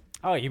 Right.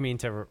 Oh, you mean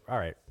to? All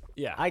right.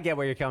 Yeah. I get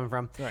where you're coming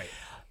from. Right.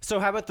 So,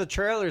 how about the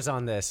trailers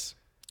on this?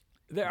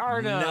 There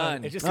are none.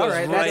 None. It just All goes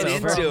right, right that's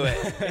into over.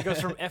 it. It goes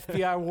from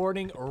FBI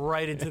warning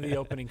right into the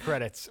opening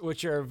credits,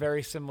 which are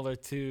very similar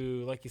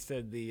to, like you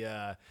said,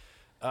 the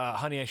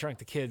Honey, I Shrunk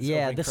the Kids.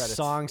 Yeah, opening the credits.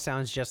 song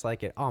sounds just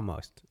like it,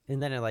 almost,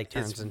 and then it like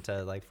turns It's-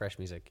 into like fresh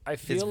music. I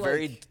It's feel like,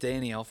 very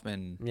Danny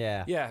Elfman.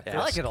 Yeah, Yeah, I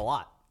like it a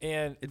lot.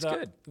 and It's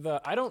the,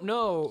 good. I don't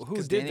know who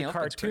 'Cause did Danny the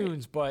Elfman's great.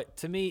 cartoons, but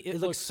to me It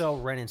looks so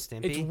Ren and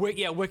Stimpy. it's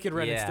Wicked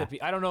Ren Yeah. and Stimpy.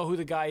 I don't know who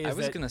the guy is. I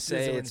was that going to is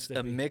say Ren it's and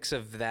a Stimpy. mix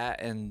of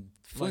that and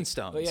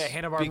Flintstones. yeah,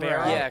 Hanna-Barbera.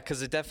 Be- Yeah,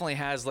 because it definitely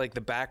has like the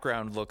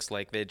background looks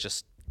like they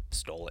just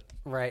stole it.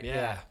 right.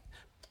 Yeah.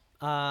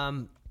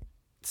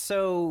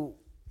 So,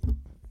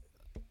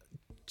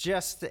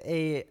 just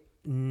a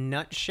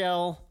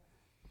nutshell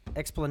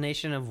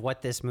explanation of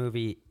what this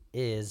movie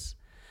is.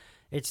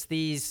 It's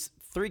these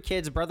three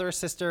kids, brother or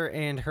sister,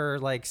 and her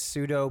like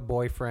pseudo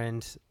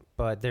boyfriend,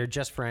 but they're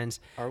just friends.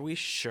 Are we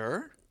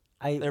sure?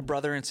 I They're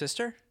brother and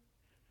sister?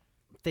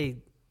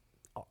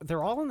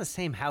 they're all in the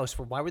same house.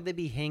 Why would they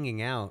be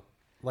hanging out?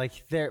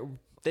 Like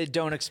They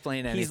don't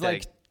explain anything. he's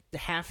like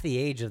half the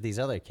age of these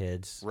other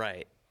kids.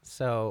 right.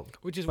 So,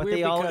 Which is but weird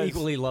they all because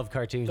equally love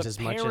cartoons the as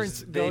much parents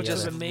as go They to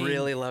just the main-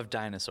 really love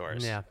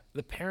dinosaurs. yeah.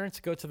 The parents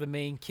go to the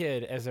main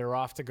kid as they're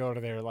off to go to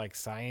their like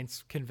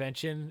science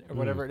convention or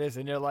whatever it is,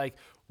 and they're like,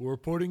 "We're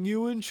putting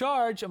you in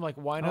charge." I'm like,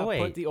 "Why not wait,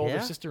 put the older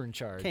yeah? sister in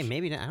charge?" Okay,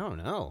 maybe not, I don't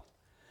know.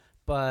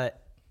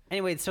 But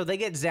anyway, so they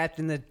get zapped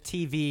in the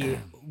TV,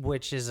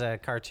 which is a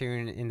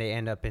cartoon, and they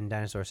end up in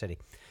Dinosaur City.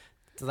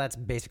 So that's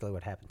basically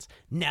what happens.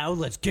 Now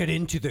let's get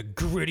into the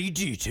gritty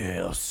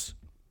details.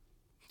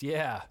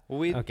 Yeah,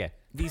 We Okay.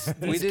 these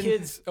didn't-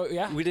 kids. Oh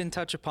yeah, we didn't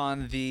touch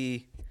upon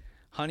the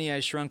Honey I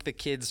Shrunk the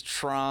Kids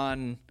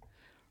Tron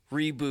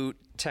reboot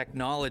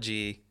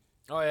technology.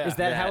 oh yeah. Is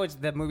that how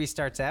that- the movie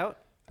starts out?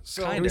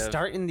 So Do kind we of.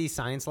 start in the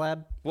science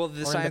lab? Well, Or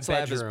the in science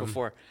lab is bedroom?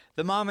 before.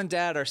 The mom and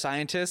dad are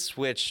scientists,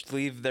 which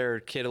leave their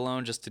kid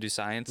alone just to do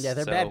science. Yeah,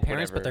 they're so bad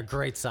parents, but whatever. they're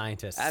great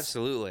scientists.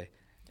 Absolutely.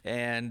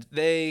 And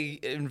they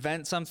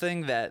invent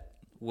something that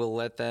will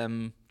let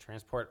them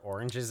Transport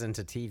oranges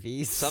into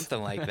TVs. something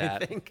like I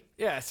that. think.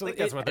 Yeah, so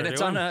that's what and they're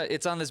it's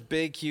doing. on this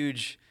big,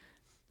 huge,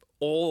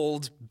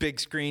 old big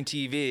screen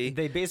TV.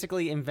 They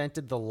basically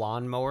invented the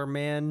Lawnmower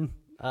Man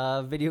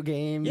video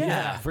game,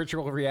 Yeah.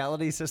 virtual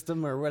reality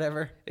system or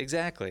whatever.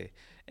 Exactly.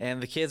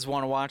 And the kids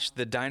want to watch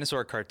the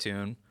dinosaur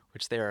cartoon,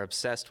 which they are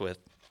obsessed with,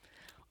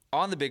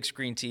 on the big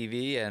screen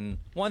TV. And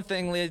one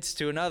thing leads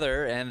to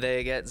another, and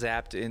they get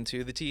zapped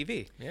into the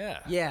TV. yeah.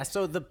 Yeah,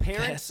 so the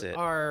parents That's it.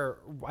 are,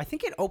 I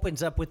think it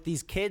opens up with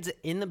these kids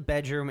in the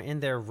bedroom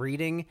and they're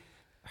reading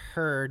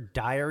her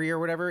diary or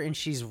whatever, and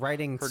she's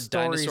writing Her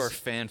stories. dinosaur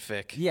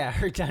fanfic. Yeah,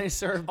 her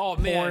dinosaur Oh,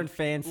 porn man,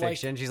 fan like,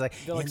 fiction. She's like,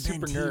 they're like and then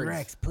super nerds."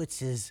 T-Rex puts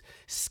his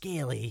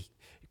scaly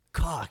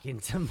cock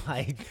into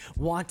my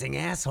wanting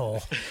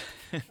asshole.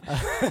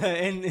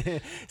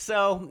 And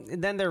so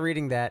then they're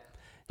reading that.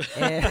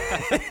 And,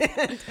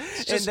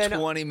 It's just and then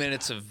 20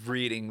 minutes of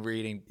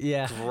reading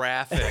Yeah.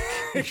 graphic.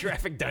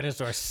 graphic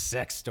dinosaur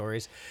sex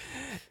stories.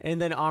 And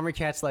then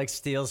Omri-Cat's like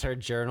steals her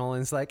journal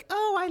and is like,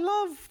 "Oh, I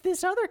love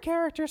this other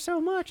character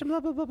so much," and blah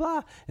blah blah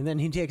blah. And then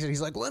he takes it,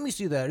 he's like, "Let me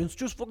see that. It's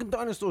just fucking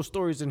dinosaur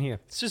stories in here."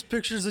 It's just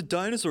pictures of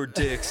dinosaur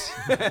dicks.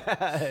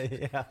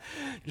 Yeah.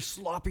 Just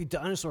sloppy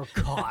dinosaur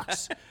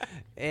cocks.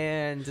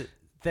 And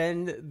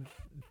then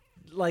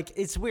like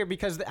it's weird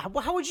because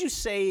how would you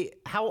say,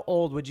 how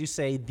old would you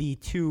say the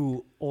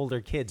two older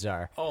kids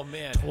are? Oh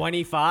man.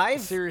 25?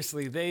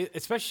 Seriously, they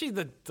especially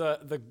the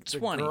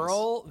 20s.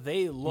 girl,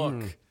 they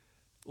look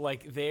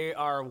like they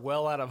are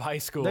well out of high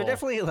school. They're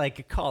definitely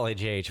like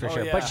college age for Oh,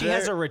 sure. yeah. But she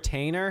has a They're-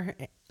 retainer,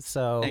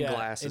 so And Yeah,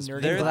 glasses. and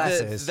nerdy They're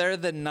glasses. they're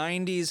the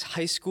 90s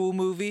high school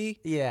movie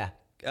yeah.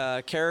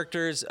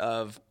 characters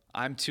of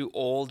I'm too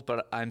old,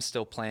 but I'm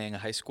still playing a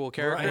high school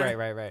character.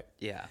 Right.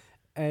 Yeah.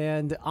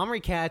 And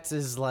Omri-Cat's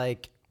is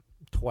like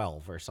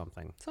 12 or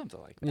something.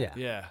 Something like that. Yeah.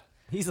 Yeah.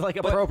 He's like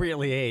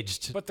appropriately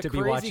aged But the to be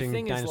crazy watching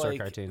thing is, dinosaur like,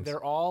 cartoons.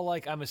 they're all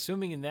like, I'm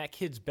assuming in that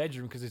kid's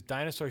bedroom because there's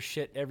dinosaur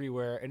shit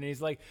everywhere. And he's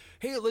like,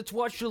 "Hey, let's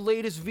watch the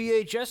latest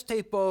VHS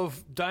tape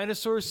of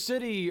Dinosaur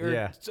City or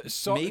Yeah.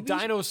 Maybe-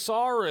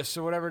 Dinosaurus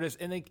or whatever it is."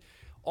 And they,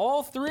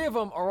 all three of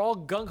them are all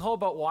gung ho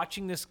about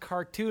watching this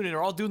cartoon, and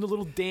they're all doing the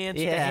little dance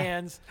with the Yeah.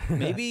 hands.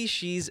 Maybe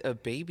she's a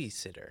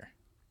babysitter.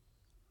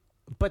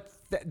 But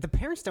the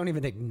parents don't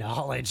even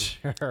acknowledge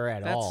her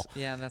at all.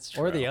 Yeah, that's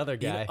Or true. the other You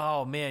guy.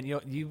 know- oh man,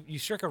 you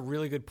struck a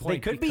really good They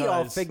point. could be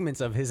all because-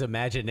 figments of his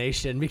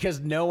imagination because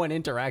no one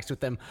interacts with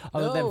them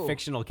other than No.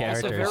 fictional At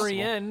characters. the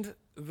very end,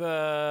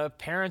 the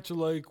parents are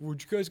like,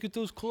 "Where'd you guys get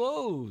those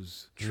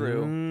clothes?"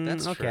 True.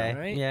 That's true. okay.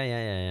 right?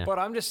 Yeah. But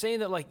I'm just saying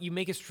that, like, you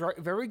make a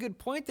very good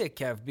point there,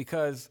 Kev,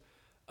 because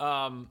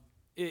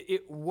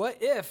what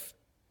if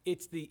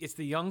it's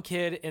the young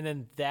kid and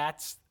then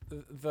that's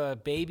the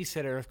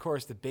babysitter, of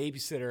course, the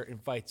babysitter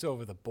invites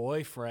over the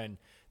boyfriend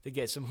to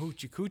get some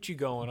hoochie coochie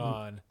going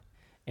on.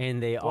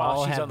 And they While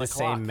all she's have on the the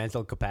clock. same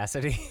mental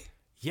capacity.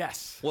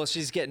 Yes. Well,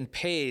 she's getting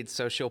paid,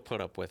 so she'll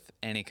put up with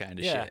any kind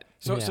of Yeah. shit.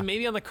 So Yeah. so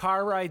maybe on the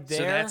car ride there.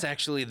 So that's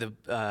actually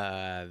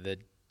the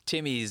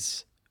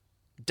Timmy's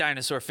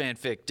dinosaur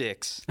fanfic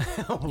dicks.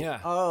 yeah.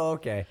 Oh,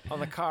 okay. On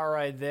the car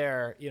ride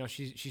there,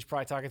 she's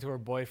probably talking to her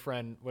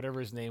boyfriend, whatever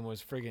his name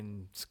was,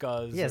 friggin'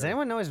 Scuzz. Yeah, does or-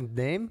 anyone know his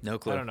name? No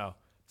clue. I don't know.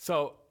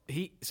 So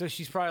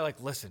she's probably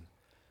like, listen,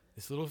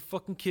 this little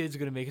fucking kid's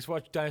gonna make us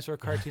watch dinosaur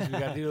cartoons. We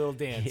gotta do a little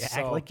dance. Yeah, so,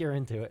 act like you're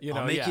into it. you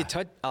know, I'll make yeah. you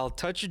touch. I'll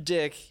touch your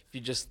dick if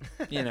you just,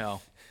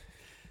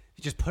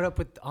 You just put up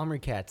with Omri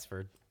cats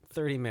for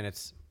 30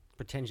 minutes.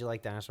 Pretend you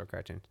like dinosaur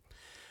cartoons.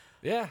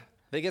 Yeah.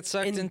 They get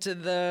sucked into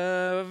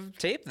the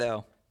tape,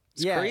 though.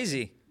 It's Yeah.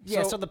 crazy.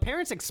 Yeah, so the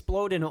parents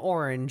explode in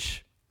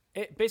orange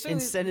It basically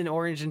and send an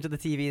orange into the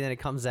TV, then it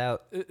comes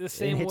out the and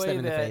same hits way them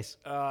in that the face.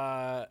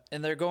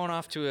 And they're going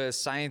off to a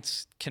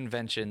science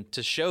convention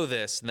to show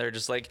this, and they're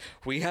just like,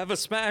 "We have a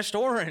smashed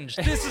orange.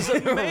 This is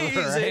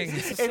amazing."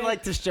 Right? And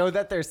like to show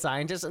that they're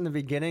scientists in the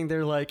beginning,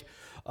 they're like,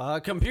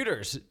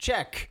 computers,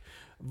 check.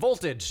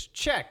 Voltage,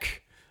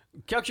 check.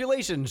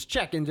 Calculations,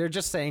 check. And they're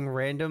just saying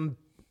random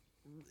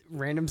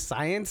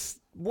science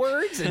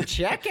words and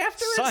check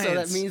after it. So that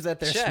Science, means that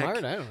they're check. smart.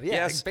 I don't know. Yeah,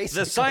 yes,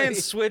 basically. the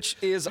science switch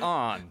is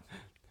on.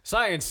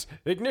 Science,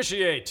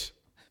 initiate.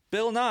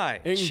 Bill Nye,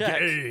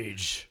 check.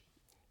 Engage.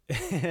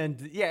 And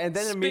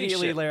then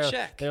immediately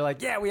Spaceship, they're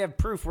like, yeah, we have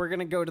proof. We're going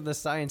to go to the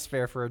science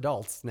fair for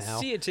adults now.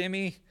 See you,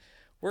 Timmy.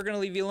 We're gonna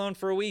leave you alone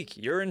for a week.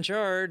 You're in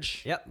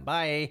charge. Yep,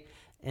 bye.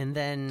 And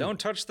then Don't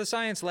touch the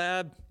science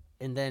lab.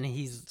 And then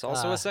he's It's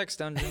also a sex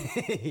dungeon.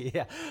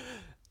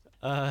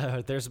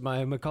 yeah. There's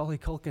my Macaulay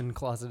Culkin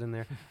closet in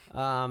there.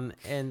 And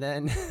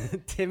then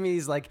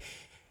Timmy's like,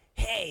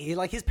 hey,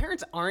 like his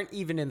parents aren't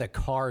even in the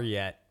car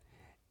yet.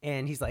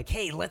 And he's like,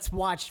 hey, let's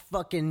watch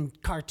fucking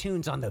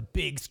cartoons on the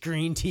big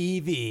screen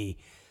TV.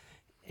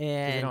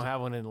 And they don't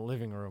have one in the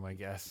living room, I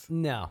guess.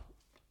 no,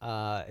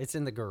 it's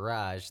in the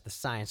garage, the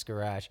science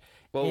garage.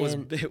 Well,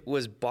 And- it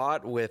was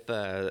bought with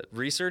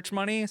research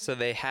money, so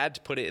they had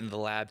to put it in the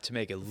lab to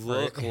make it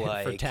look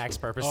like for tax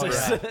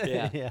purposes.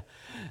 yeah. yeah.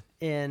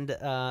 And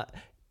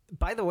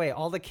by the way,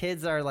 all the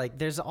kids are like,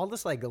 there's all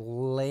this like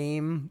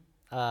lame,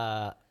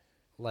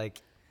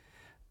 like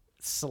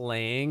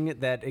slang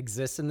that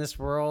exists in this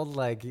world.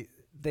 Like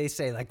they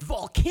say like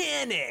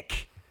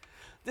volcanic.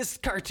 This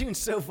cartoon's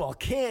so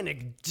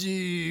volcanic,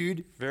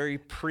 dude. Very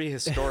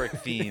prehistoric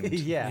themed.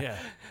 Yeah.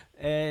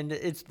 And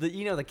it's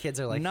the kids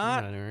are like,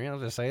 Not- not real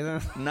to say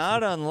that.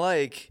 Not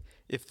unlike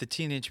if the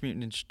Teenage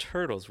Mutant Ninja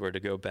Turtles were to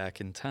go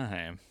back in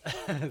time.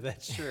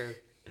 That's true.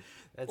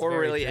 That's Or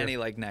very really true. any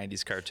like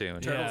 90s cartoon.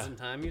 Turtles in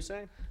time, you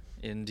say?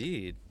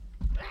 Indeed.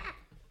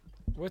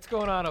 What's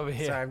going on over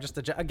here? Sorry, I'm just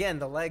again,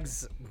 the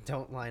legs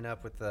don't line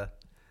up with the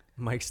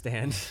mic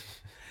stand.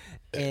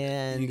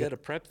 And You got to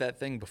prep that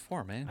thing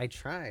before, man. I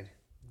tried.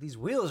 These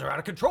wheels are out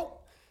of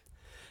control.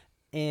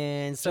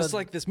 And so Just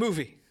like this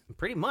movie.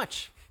 pretty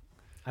much.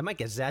 I might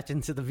get zapped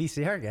into the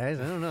VCR, guys.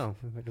 I don't know.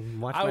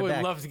 Watch I my would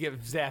back. love to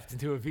get zapped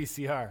into a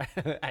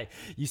VCR.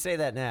 You say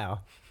that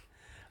now.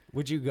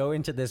 Would you go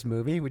into this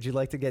movie? Would you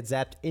like to get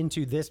zapped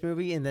into this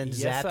movie and then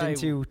Yes, zapped I-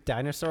 into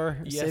Dinosaur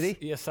City?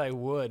 Yes, I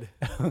would.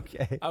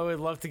 Okay. I would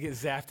love to get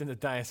zapped into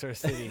Dinosaur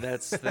City.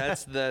 That's the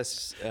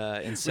With all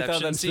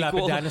Inception them slapping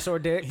sequel. dinosaur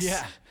dicks?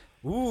 Yeah.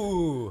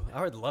 Ooh,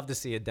 I would love to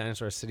see a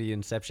Dinosaur City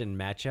Inception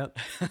matchup.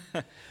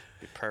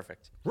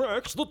 Perfect.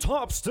 Rex, the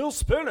top's still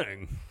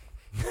spinning.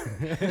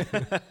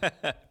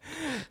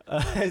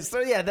 So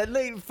yeah, then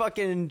they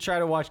fucking try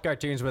to watch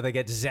cartoons where they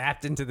get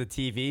zapped into the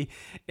TV,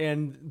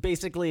 and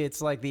basically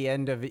it's like the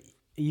end of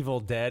Evil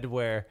Dead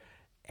where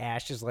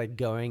Ash is like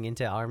going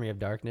into Army of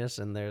Darkness,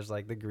 and there's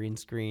like the green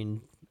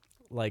screen,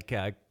 like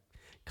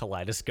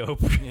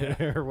kaleidoscope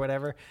or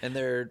whatever. And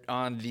they're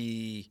on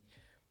the,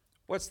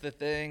 what's the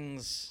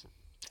things?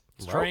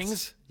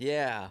 Strings?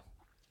 Yeah.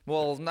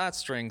 Well, not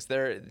strings.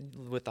 They're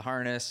with the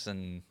harness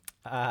and.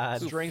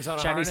 Strings on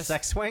a Chinese harness?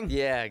 sex swing.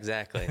 Yeah,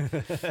 exactly.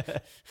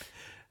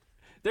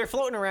 They're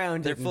floating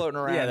around. They're floating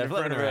around. Yeah, they're in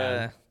front floating of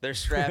around. they're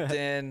strapped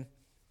in.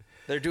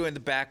 They're doing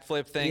the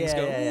backflip things. Yeah,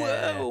 Go, yeah,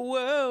 yeah, whoa,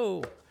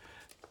 whoa.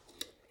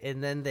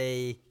 And then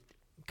they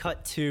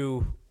cut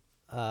to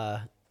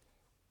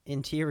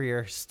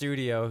interior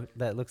studio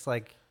that looks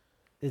like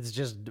it's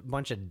just a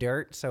bunch of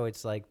dirt, so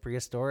it's like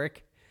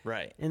prehistoric.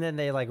 Right. And then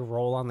they like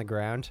roll on the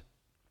ground,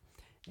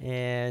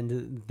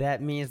 and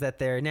that means that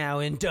they're now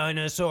in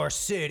Dinosaur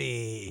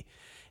City.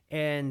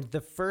 And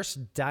the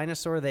first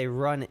dinosaur they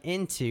run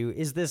into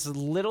is this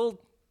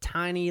little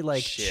tiny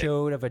like Shit.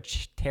 chode of a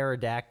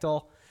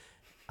pterodactyl.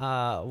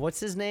 What's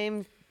his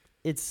name?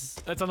 It's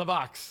That's on the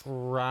box.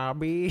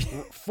 Robbie.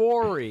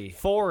 Forey.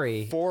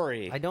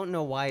 Forey. I don't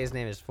know why his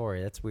name is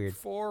Forey. That's weird.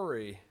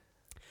 Forey.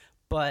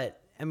 But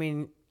I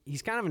mean,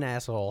 he's kind of an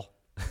asshole.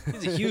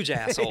 He's a huge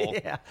asshole.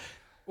 Yeah.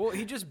 Well,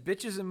 he just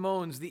bitches and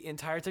moans the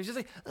entire time. He's just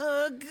like,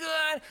 oh,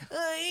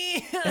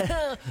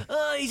 God.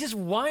 He's just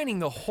whining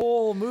the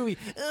whole movie.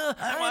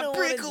 I want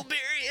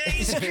Brickleberry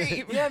ice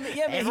cream.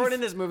 Everyone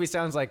in this movie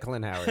sounds like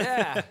Clint Howard.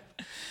 Yeah.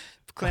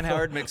 Clint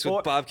Howard mixed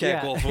with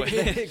Bobcat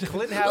Goldthwait.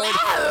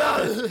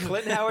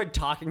 Clint Howard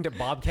talking to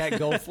Bobcat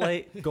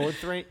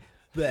Goldthwait.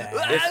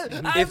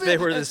 if they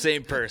were the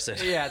same person.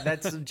 Yeah,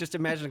 that's just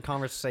imagine a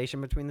conversation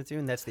between the two,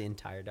 and that's the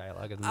entire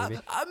dialogue of the movie.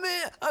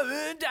 I'm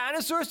in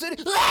Dinosaur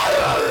City.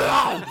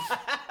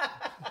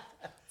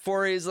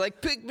 Forey's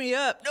like, pick me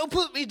up. No,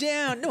 put me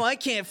down. No, I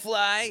can't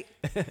fly.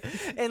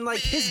 And like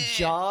his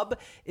job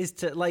is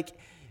to like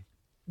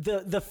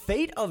the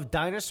fate of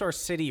Dinosaur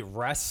City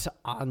rests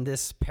on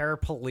this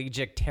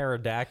paraplegic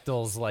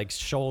pterodactyl's like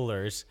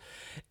shoulders,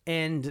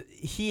 and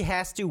he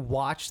has to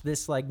watch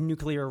this like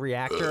nuclear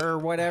reactor or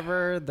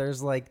whatever.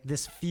 There's like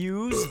this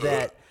fuse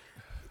that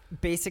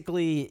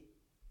basically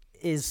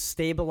is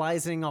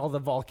stabilizing all the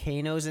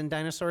volcanoes in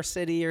Dinosaur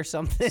City or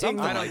something. Something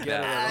like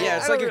that. Yeah,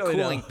 it's like a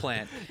cooling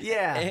plant.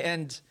 Yeah.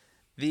 And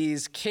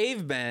these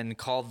cavemen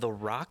called the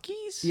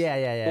Rockies?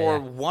 Yeah. Or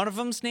one of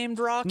them's named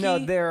Rocky? No,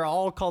 they're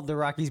all called the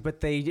Rockies,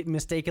 but they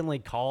mistakenly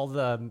call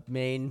the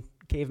main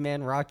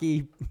caveman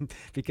Rocky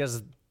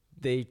because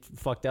they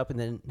fucked up and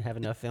didn't have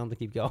enough film to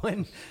keep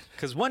going.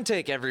 Because one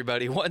take,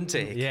 everybody, one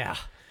take. Yeah.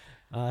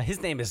 His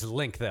name is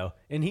Link, though,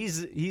 and he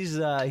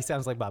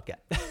sounds like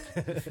Bobcat.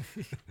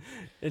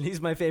 And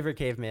he's my favorite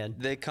caveman.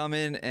 They come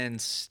in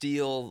and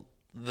steal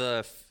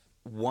the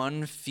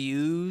one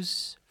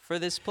fuse for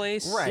this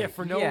place. Right. Yeah,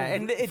 for no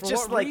and it's for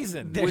just what like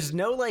reason? there's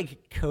no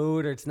like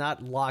code or it's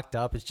not locked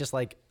up. It's just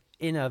like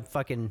in a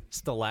fucking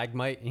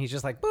stalagmite, and he's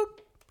just like boop,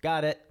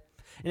 got it.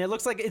 And it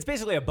looks like it's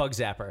basically a bug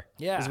zapper.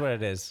 Yeah. Is what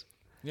it is.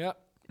 Yep.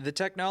 The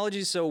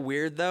technology's so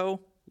weird, though,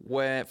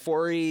 when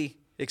Forey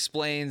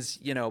explains,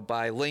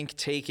 by Link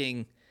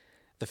taking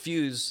the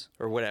fuse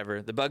or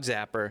whatever, the bug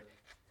zapper,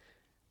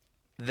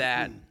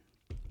 that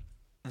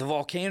the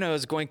volcano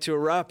is going to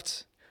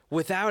erupt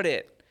without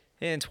it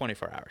in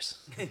 24 hours.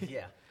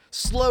 Yeah.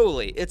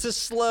 Slowly. It's a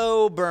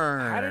slow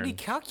burn. How did he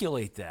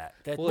calculate that?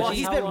 Well,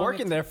 he's how been long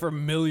working there for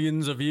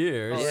millions of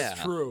years. Oh, Yeah.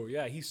 that's true.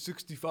 Yeah, he's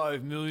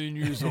 65 million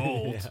years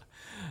old.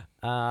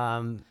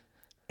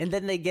 And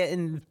then they get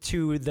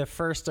into the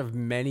first of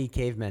many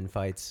cavemen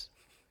fights.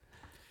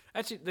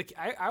 Actually,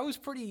 I was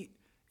pretty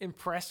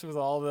impressed with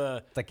all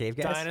the cave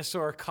guys?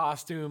 dinosaur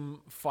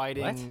costume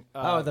fighting.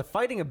 The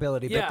fighting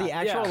ability, yeah, but the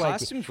actual yeah. like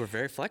Costumes were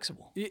very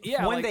flexible.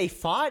 Yeah, when like, they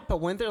fought,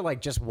 but when they're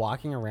like just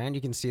walking around,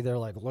 you can see they're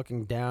like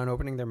looking down,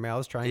 opening their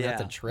mouths, trying not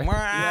to trip. all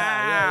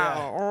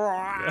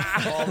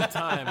the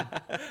time.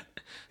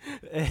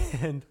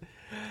 And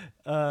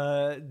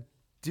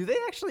do they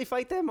actually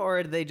fight them,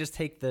 or do they just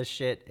take the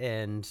shit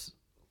and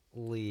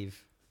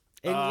leave?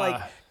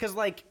 And because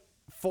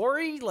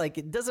Forey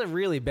it does a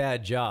really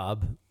bad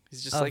job.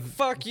 He's just like,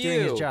 fuck you.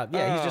 Doing his job.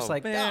 Yeah, he's just Oh,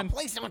 like, man.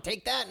 please someone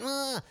take that.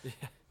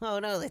 Oh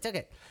no, they took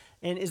it.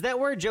 And is that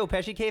where Joe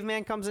Pesci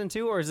Caveman comes in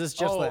too, or is this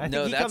just? I think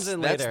no, he comes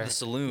in that's later. the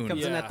saloon. He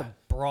comes in at the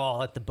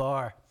brawl at the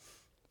bar.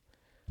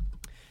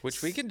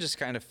 Which we can just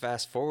kind of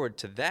fast forward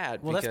to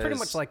that. Well, that's pretty because-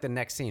 much like the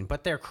next scene,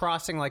 but they're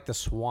crossing the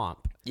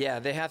swamp. Yeah,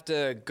 they have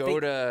to go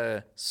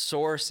to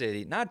Soar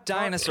City, not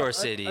Dinosaur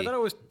City. I thought it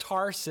was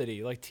Tar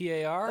City, like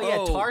TAR. Oh,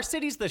 yeah, Tar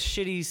City's the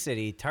shitty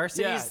city. Tar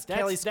City's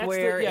Kelly that's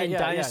Square, and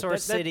Dinosaur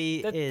That- City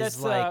is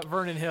that's like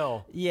Vernon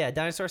Hill. Yeah,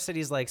 Dinosaur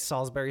City's like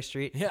Salisbury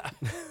Street. Yeah.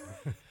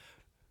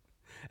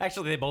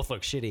 Actually, they both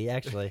look shitty.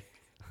 Actually,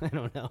 I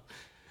don't know.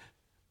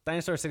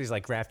 Dinosaur City's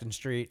like Grafton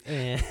Street,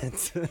 and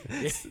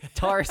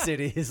Tar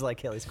City is like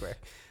Kelly Square.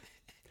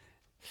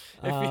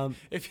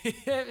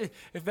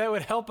 If that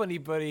would help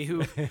anybody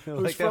who's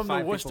Like from the 5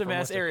 people Worcester, from Mass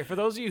Worcester. area. For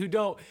those of you who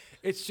don't,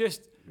 it's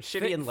just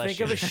Shitty and less think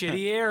of a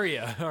shitty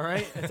area. All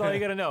right, that's all you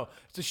got to know.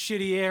 It's a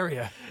shitty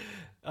area.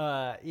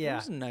 Yeah,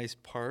 There's nice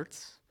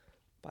parts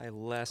by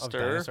Leicester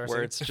Dinosaur where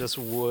City? it's just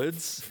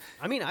woods.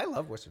 I mean, I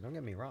love Worcester. Don't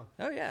get me wrong.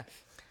 Oh, yeah.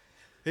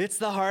 It's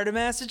the heart of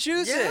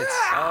Massachusetts.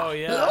 Oh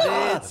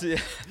yeah. It's it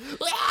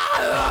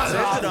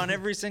says it on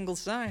every single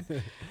sign.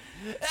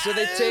 So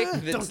they take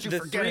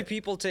the three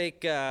people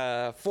take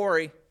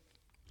Forey,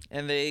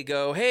 and they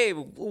go, "Hey,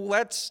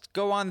 let's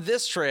go on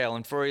this trail."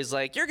 And Forey's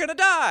like, "You're gonna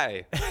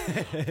die.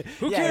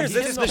 Who Yeah, cares? he's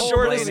This in is the the whole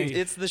shortest. movie.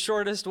 It's the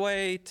shortest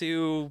way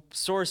to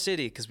Soar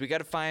City because we got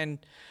to find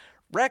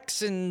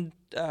Rex and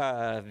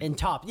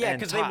Top, yeah, and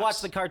because they Tops. watch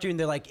the cartoon.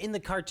 They're like, in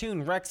the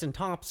cartoon, Rex and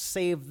Tops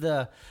save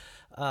the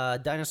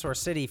Dinosaur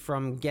City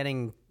from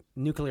getting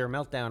nuclear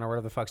meltdown or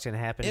whatever the fuck's gonna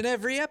happen. in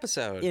every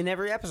episode. In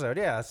every episode,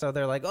 yeah. So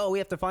they're like, oh, we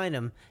have to find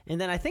him.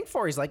 And then I think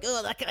Forey's like,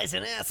 oh, that guy's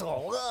an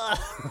asshole. Ugh.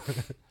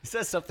 He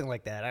says something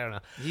like that. I don't know.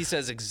 He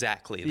says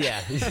exactly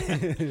that.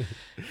 Yeah.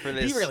 For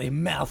this He really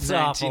mouths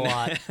off a 19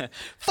 lot.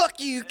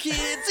 Fuck you,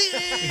 kids!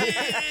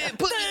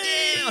 Put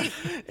me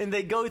down. And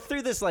they go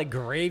through this like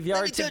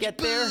graveyard Let me to touch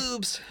get your there.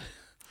 boobs.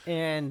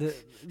 And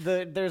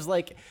there's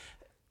like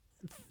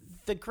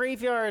the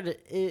graveyard.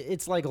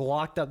 It's like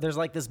locked up. There's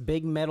like this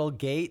big metal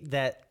gate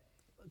that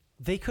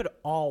they could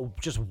all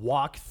just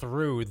walk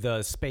through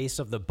the space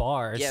of the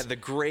bars. Yeah, the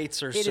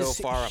grates are It so is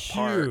far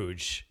apart.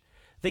 huge.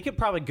 They could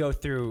probably go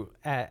through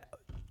at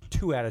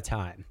 2 at a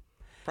time.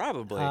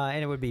 Probably.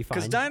 And it would be fine.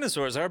 Because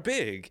dinosaurs are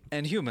big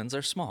and humans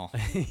are small.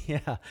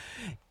 Yeah.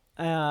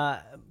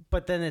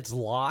 But then it's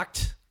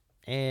locked,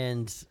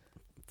 and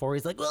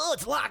Forey's like, well,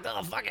 it's locked.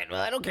 Oh, fuck it.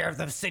 Well, I don't care if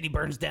the city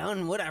burns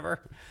down,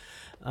 whatever.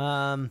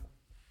 And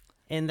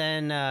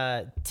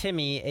then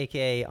Timmy,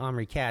 a.k.a.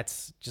 Omri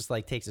Katz, just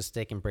like takes a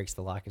stick and breaks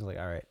the lock. He's like,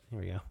 all right, here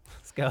we go.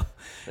 Let's go.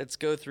 Let's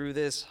go through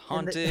this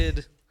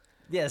haunted...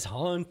 Yes,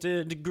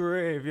 haunted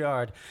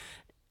graveyard.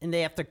 And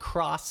they have to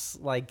cross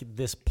like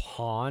this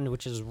pond,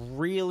 which is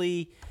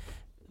really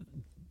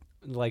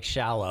like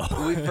shallow.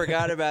 We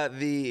forgot about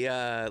the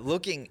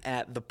looking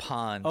at the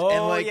pond Oh,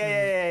 and like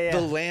yeah.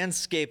 the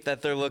landscape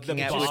that they're looking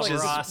at, Bob which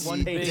is Ross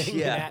one big painting.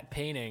 Yeah. matte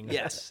painting.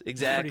 Yes,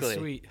 exactly. Pretty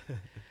sweet.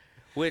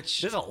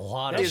 Which There's a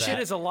lot That of shit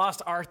that. is a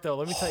lost art, though.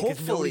 Let me tell you, because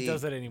Hopefully- nobody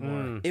does that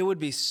anymore. it would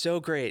be so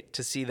great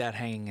to see that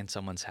hanging in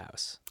someone's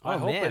house. Oh, I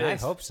hope man, it I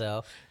is. hope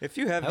so. If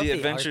you have I hope the the art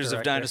Adventures of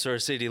director- Dinosaur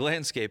City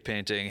landscape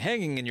painting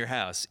hanging in your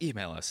house,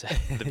 email us at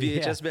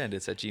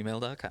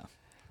thevhsbandits@gmail.com.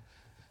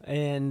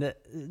 And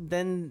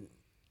then,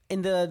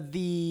 and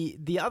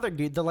the other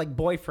dude, the like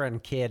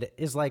boyfriend kid,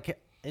 is like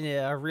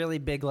a really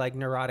big like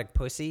neurotic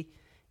pussy,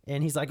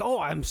 and he's like, "Oh,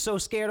 I'm so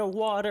scared of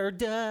water."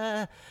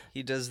 Duh.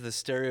 He does the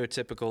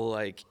stereotypical,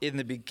 like, in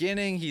the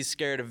beginning, he's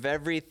scared of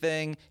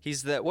everything.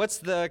 He's what's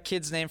the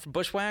kid's name from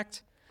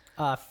Bushwhacked?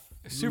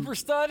 Super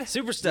stud?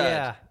 Super Stud.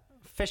 Yeah,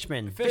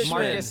 Fishman.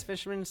 Marcus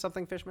Fishman,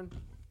 something Fishman.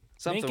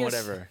 Something, Minkus?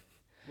 whatever.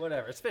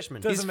 Whatever, it's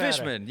Fishman. Doesn't He's matter.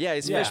 Fishman. Yeah,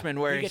 he's Yeah. Fishman,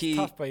 where He gets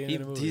tough by the end of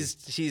the movie.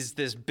 he's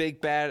this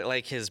big bad,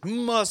 like his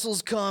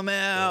muscles come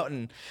out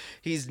and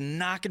he's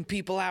knocking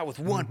people out with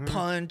one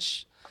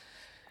punch.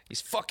 He's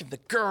fucking the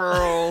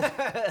girl.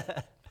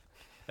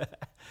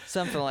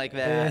 Something like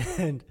that.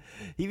 And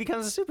he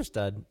becomes a super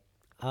stud.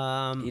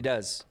 He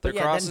does. But They're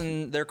yeah,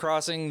 crossing. They're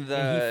crossing and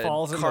the he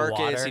falls in the carcass.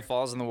 water. He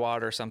falls in the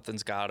water.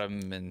 Something's got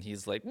him, and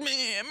he's like,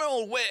 "Man, I'm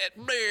all wet."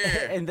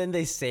 bleh." And then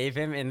they save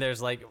him, and there's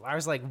like, I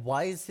was like,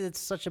 why is it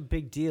such a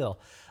big deal?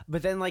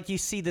 But then like you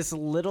see this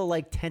little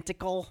like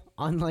tentacle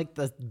on like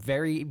the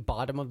very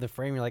bottom of the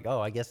frame. You're like, oh,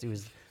 I guess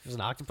there's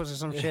an octopus or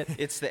some shit.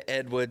 It's the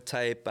Ed Wood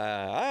type.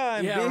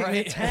 I'm Yeah, being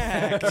right.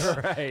 attacked.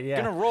 Right,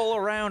 yeah. Gonna roll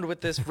around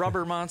with this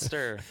rubber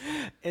monster.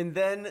 And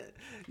then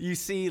you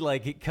see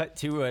like it cut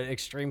to an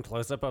extreme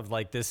close up of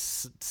like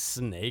this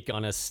snake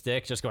on a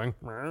stick just going,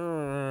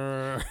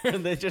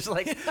 and they just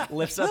like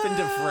lifts up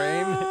into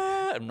frame.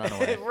 And run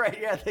away. Right,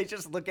 yeah, they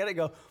just look at it and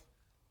go,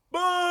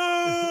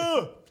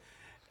 boo!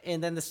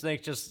 And then the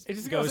snake just, It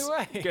just goes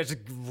away. Goes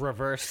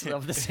reverse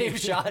of the same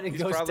shot and He's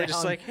goes probably down.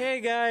 just like,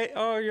 "Hey, guy.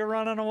 Oh, you're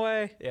running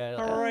away. Yeah,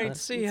 All right.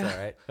 See ya." It's all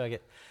right. Fuck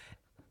it.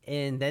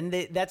 And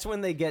then that's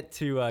when they get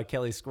to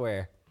Kelly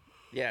Square.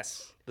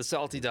 Yes, the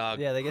salty dog.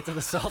 Yeah, they get to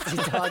the salty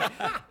dog.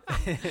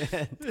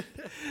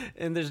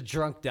 and there's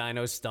drunk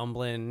dinos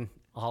stumbling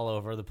all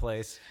over the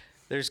place.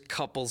 There's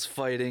couples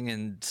fighting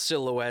and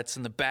silhouettes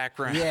in the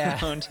background. Yeah.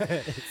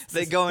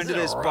 They go into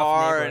this this is a rough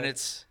bar and neighborhood.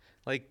 it's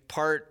like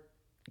part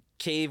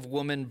cave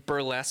woman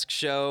burlesque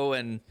show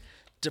and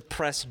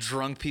depressed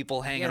drunk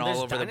people hanging Yeah, all there's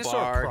over the dinosaur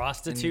bar.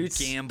 prostitutes.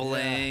 And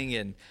gambling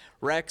and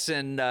Rex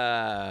and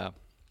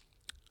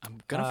I'm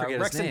gonna forget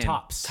Rex his and name.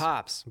 Tops.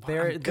 Tops.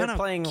 They're I'm gonna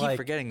playing keep like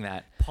forgetting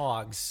that.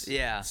 Pogs.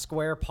 Yeah.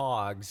 Square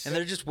Pogs. And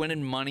they're just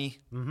winning money.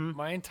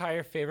 My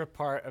entire favorite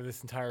part of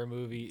this entire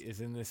movie is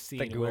in this scene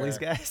the Ghoulies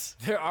where guys.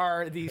 there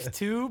are these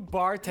two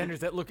bartenders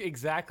that look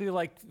exactly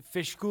like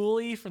Fish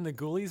Ghoulie from the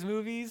Ghoulies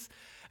movies.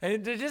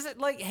 And they're just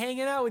like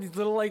hanging out with these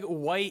little like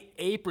white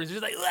aprons,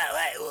 just like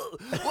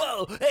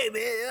whoa, hey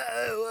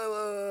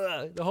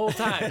man, the whole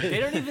time. They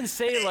don't even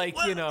say like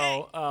hey,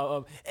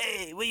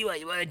 what do you want?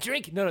 You want a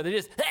drink? No, they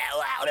just the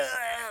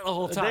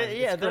whole time.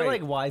 Yeah, It's they're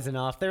great. like wise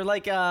enough. They're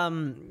like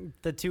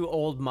the two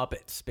old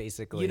Muppets,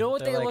 basically. You know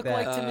what They're they look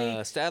that. like to me?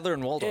 Stadler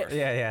and Waldorf.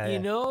 Yeah. You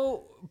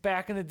know,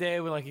 back in the day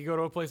when like you go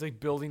to a place like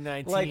Building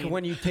 19, Like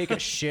when you take a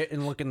shit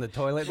and look in the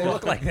toilet, they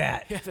look like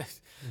that.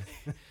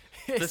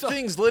 The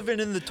thing's living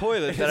in the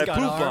toilet that I It's got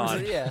poop arms,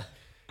 on. Yeah.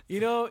 You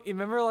know, you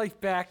remember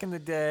like back in the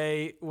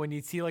day when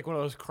you'd see like one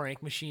of those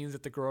crank machines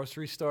at the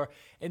grocery store,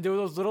 and there were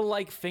those little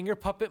like finger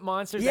puppet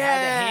monsters that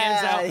had the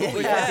hands out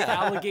with like, the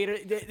alligator.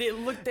 They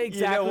looked exactly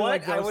You know what?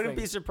 like those I wouldn't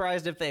be things.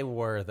 surprised if they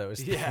were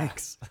those Yeah.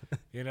 things.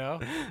 You know?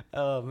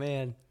 Oh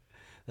man,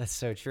 that's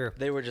so true.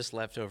 They were just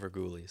leftover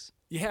ghoulies.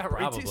 Yeah, right.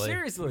 Probably.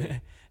 Seriously.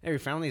 Hey, we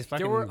found these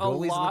fucking There were a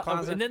ghoulies lot in the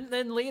of, closet. and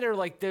then later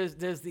like there's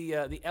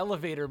the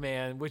elevator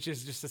man, which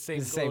is just the same,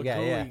 The same little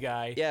guy, yeah. ghoulie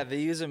guy. Yeah, they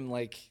use him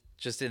like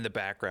just in the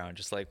background,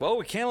 just like, well,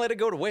 we can't let it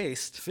go to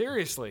waste.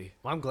 Seriously.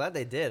 Well, I'm glad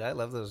they did. I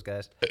love those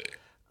guys.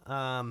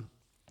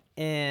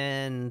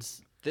 And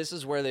This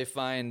is where they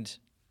find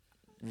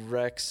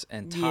Rex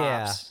and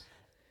Yeah. Tops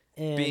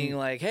and being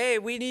like, hey,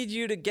 we need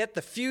you to get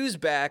the fuse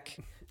back.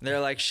 And they're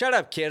like, shut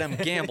up, kid, I'm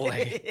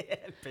gambling.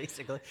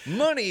 basically.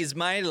 Money's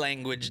my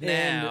language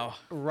now.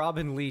 And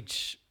Robin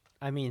Leach,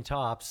 I mean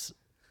Tops,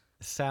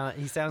 he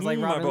sounds like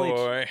My Robin Leach.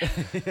 boy.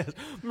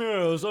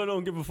 Yes, I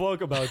don't give a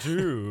fuck about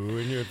you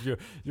and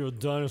your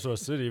dinosaur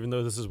city, even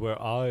though this is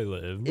where I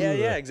live.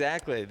 Yeah,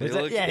 exactly. They Is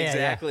that- look yeah, yeah, yeah.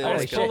 exactly I I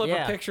like just shit, pulled up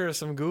yeah. a picture of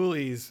some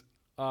ghoulies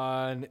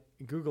on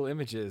Google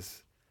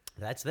Images.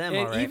 That's them,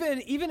 And all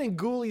right. even in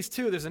Ghoulies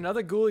too, there's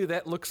another Ghoulie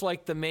that looks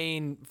like the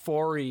main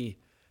Forey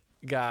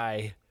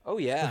guy. Oh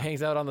Who yeah.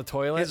 hangs out on the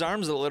toilet. His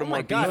arm's a little Oh more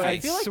my God, beefy. I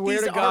feel like swear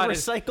these to God, are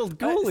it's- recycled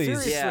Ghoulies.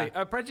 Seriously, Yeah.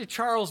 I bet you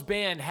Charles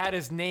Band had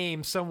his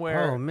name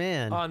somewhere Oh,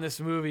 man. on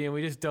this movie, and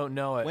we just don't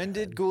know it. When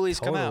did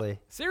Ghoulies come out? Totally.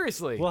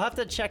 Seriously. We'll have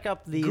to check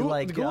up the Ghoul-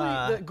 like the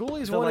Ghoulie- the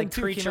Ghoulies the 1 like and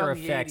 2 came creature out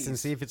in the effects and 80s.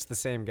 see if it's the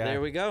same guy.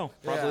 There we go.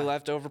 Probably Yeah.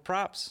 leftover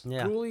props.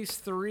 Yeah. Ghoulies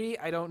 3,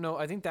 I don't know.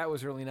 I think that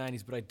was early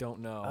 90s, but I don't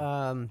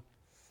know.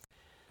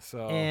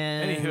 So,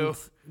 And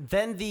anywho.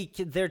 then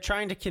they're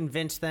trying to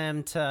convince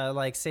them to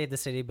like save the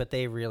city, but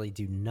they really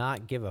do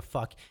not give a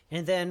fuck.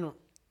 And then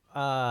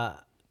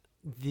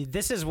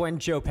this is when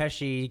Joe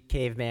Pesci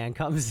caveman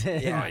comes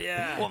in. Yeah. Oh,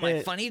 yeah. What, am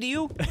I funny to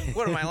you?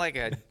 What am I, like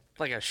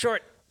a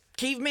short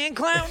caveman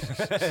clown?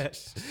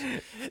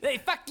 Hey,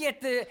 fuck you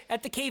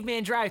at the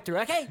caveman drive-thru,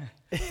 okay?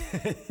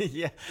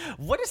 Yeah.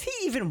 What does he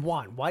even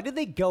want? Why did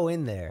they go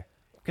in there?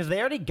 Because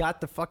they already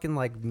got the fucking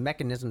like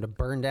mechanism to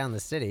burn down the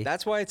city.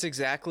 That's why it's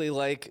exactly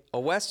like a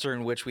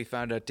Western, which we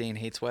found out Dane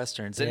hates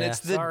Westerns. And Yeah. it's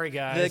the, Sorry,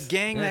 guys. the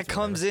gang That's that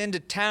comes into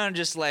town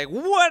just like,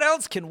 what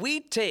else can we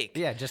take?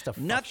 Yeah, just to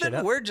fuck Nothing. shit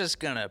up. We're just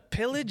going to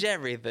pillage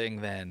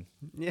everything then.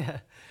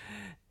 Yeah.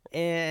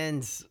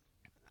 And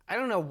I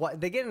don't know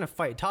what they get in a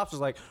fight. Tops is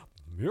like,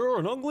 "You're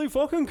an ugly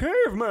fucking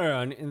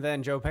caveman," and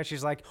then Joe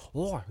Pesci's like,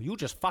 "Oh, you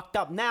just fucked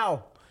up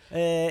now."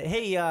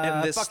 Hey,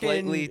 And this fucking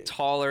slightly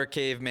taller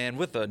caveman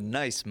with a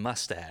nice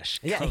mustache.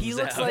 yeah, he comes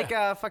looks out.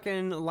 like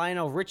fucking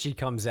Lionel Richie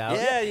comes out.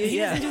 Yeah, He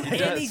yeah. doesn't do he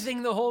does.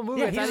 anything the whole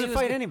movie. Yeah, I he thought doesn't was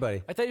fight gonna-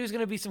 anybody. I thought he was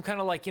going to be some kind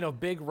of like,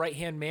 big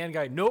right-hand man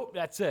guy. Nope,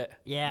 that's it.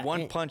 yeah.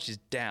 One and- punch is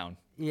down.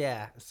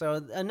 Yeah.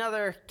 So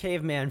another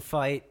caveman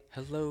fight,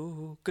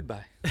 Hello,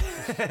 goodbye.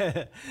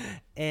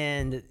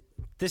 and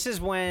this is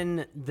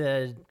when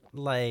the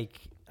like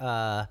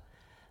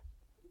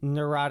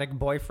neurotic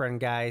boyfriend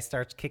guy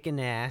starts kicking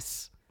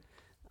ass.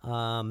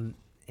 And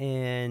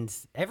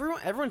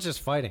everyone's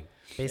just fighting.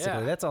 Basically,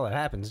 Yeah. that's all that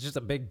happens. It's just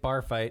a big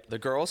bar fight. The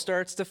girl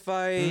starts to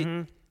fight.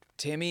 Mm-hmm.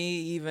 Timmy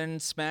even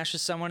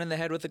smashes someone in the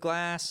head with a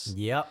glass.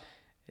 Yep.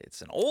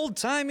 It's an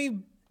old-timey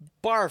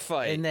bar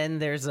fight. And then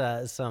there's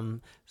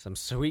some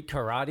sweet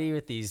karate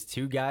with these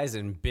two guys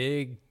in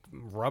big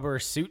rubber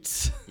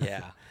suits.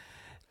 yeah.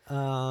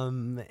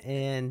 And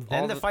then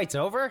All the the- fight's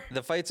over.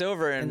 The fight's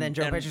over, and And then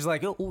Joe Pesci's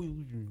like, "Oh,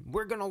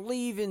 we're gonna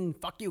leave and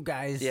fuck you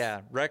guys."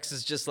 yeah, Rex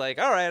is just like,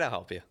 all right, I'll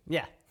help you.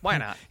 Yeah. Why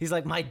not? He's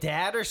like, "My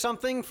dad or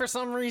something for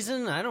some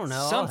reason. I don't know.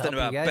 I'll Something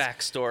help you about guys."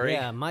 backstory.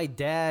 Yeah, my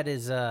dad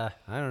is I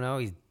don't know.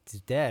 He's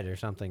dead or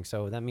something.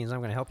 So that means I'm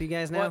gonna help you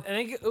guys now. Well, I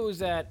think it was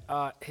that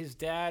his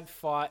dad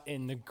fought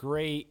in the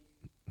Great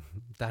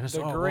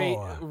Dinosaur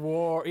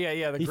War.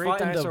 Yeah, the He Great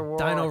fought in the Dinosaur War.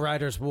 Dino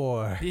Riders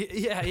War.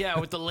 Yeah,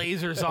 with the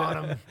lasers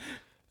on him.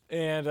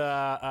 And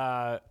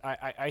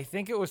I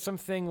think it was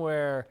something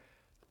where.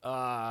 Do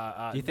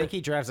you think he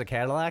drives a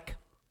Cadillac?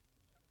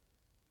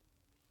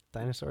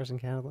 Dinosaurs and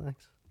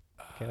Cadillacs?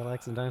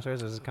 Cadillacs and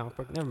dinosaurs is a comic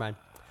book? Never mind.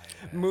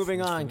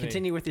 Moving on. me.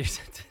 Continue with your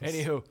sentence.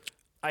 Anywho,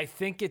 I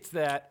think it's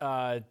that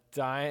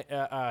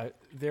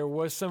there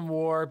was some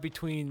war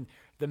between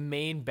the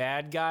main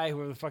bad guy,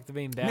 whoever the fuck the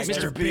main bad guy,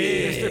 Mr.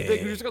 Big. Mr. Big,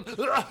 who just goes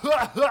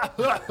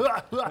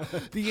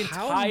the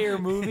entire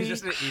movie.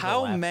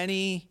 How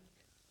many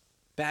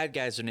bad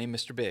guys are named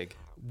Mr. Big?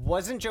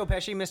 Wasn't Joe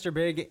Pesci Mr.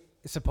 Big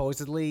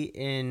supposedly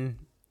in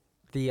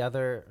the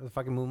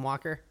fucking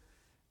Moonwalker?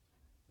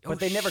 But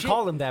they never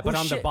called him that, but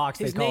on the box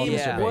his they called him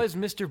name Mr. Big. was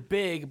Mr.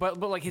 Big, but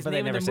like his But they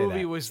name in never the say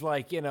movie that. was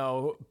like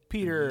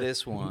Peter.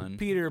 This one.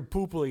 Peter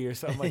Pooply or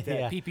something like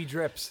that. Yeah. Pee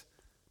Drips.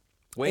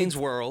 Wayne's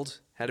World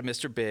had a a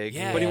Mr. Big,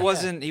 Yeah, but he yeah.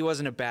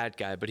 wasn't a bad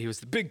guy, but he was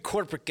the big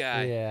corporate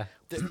guy. Yeah.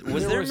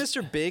 Was there a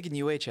Mr. Big in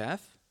UHF?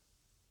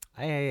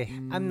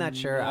 I'm not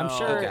sure. I'm No.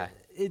 sure Okay.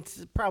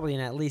 it's probably in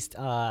at least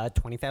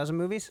 20,000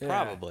 movies.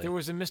 Probably. There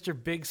was a Mr.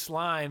 Big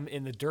Slime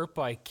in the Dirt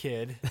Bike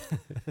Kid.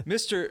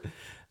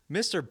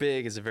 Mr.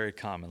 Big is a very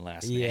common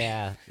last name.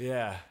 Yeah.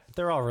 Yeah.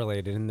 They're all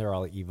related and they're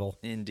all evil.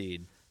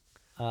 Indeed.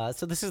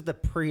 So this is the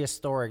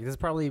prehistoric. This is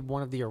probably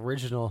one of the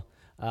original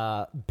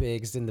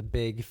Bigs in the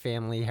Big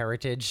family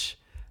heritage,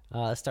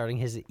 starting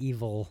his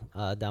evil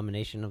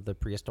domination of the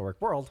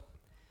prehistoric world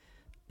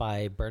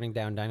by burning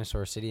down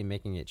Dinosaur City and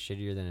making it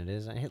shittier than it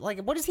is. Like,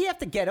 what does he have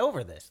to get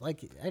over this?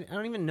 Like, I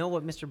don't even know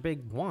what Mr.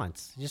 Big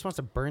wants. He just wants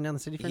to burn down the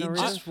city for He no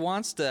reason. just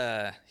wants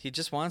to. He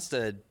just wants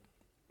to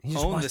He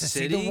just own wants the to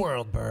city. see the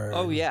world burn.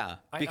 Oh yeah,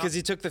 because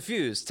he took the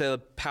fuse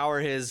to power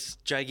his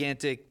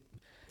gigantic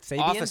Sabian?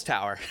 office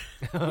tower.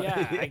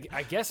 Yeah,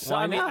 I guess so.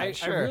 Why I mean, not? I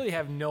Sure. really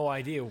have no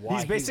idea why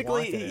He's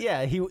basically, he wanted it.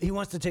 yeah, he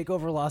wants to take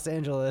over Los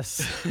Angeles.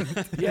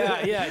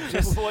 Yeah,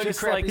 just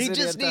crappy like He city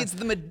just at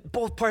the- needs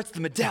both parts of the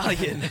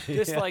medallion.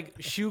 just like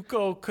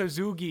Shuko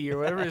Kazugi or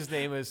whatever his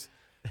name is.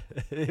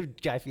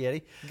 Guy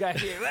Fieri. Guy.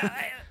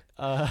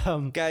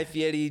 Guy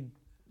Fieri.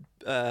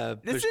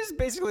 This is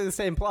basically the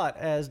same plot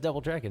as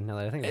Double Dragon, now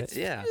that I think of it.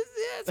 Yeah.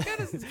 It's kind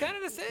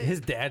of the same. His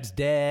dad's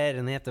dead,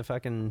 and they have to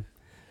fucking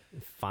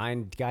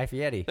find Guy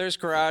Fieri. There's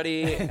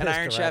karate, and There's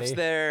Iron Chef's karate.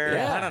 there.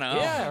 Yeah, I don't know.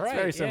 yeah, right.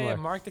 very Yeah, similar.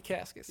 Mark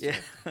Dacascos. Yeah.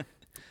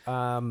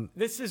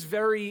 This is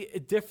very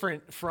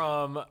different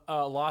from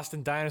Lost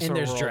in Dinosaur And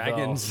there's World,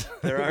 dragons.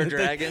 There are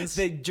dragons.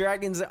 The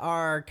dragons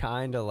are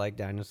kind of like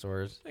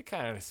dinosaurs. They're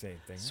kind of the same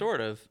thing.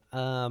 Sort of.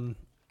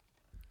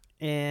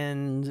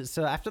 And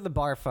so after the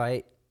bar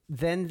fight,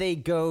 then they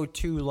go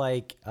to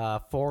like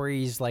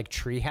Forey's like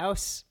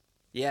treehouse.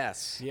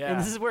 Yes. Yeah. And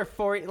this is where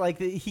Forey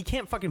he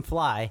can't fucking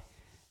fly.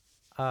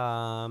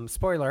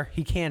 Spoiler,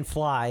 he can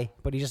fly,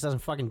 but he just doesn't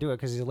fucking do it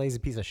because he's a lazy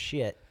piece of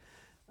shit.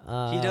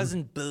 He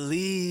doesn't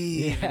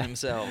believe in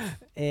himself.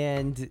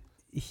 And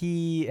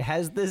he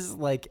has this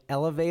like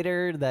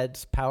elevator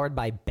that's powered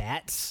by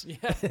bats.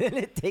 Yeah. And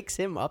it takes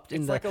him up in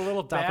It's the like a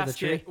little top of the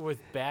tree. basket with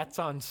bats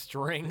on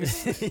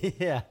strings.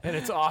 Yeah. And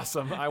it's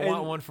awesome. I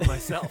want one for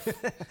myself.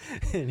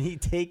 And he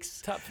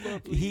takes Top floor,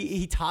 please.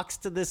 he talks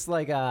to this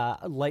like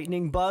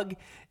lightning bug,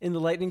 and the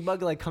lightning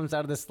bug like comes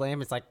out of the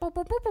slam. It's like boop,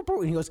 boop, boop, boop, boop,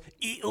 and he goes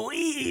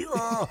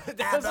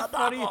That's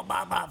funny.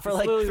 for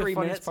like Literally 3 the funniest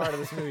minutes. part of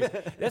this movie.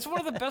 That's one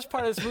of the best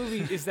part of this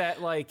movie is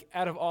that like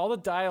out of all the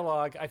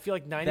dialogue, I feel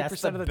like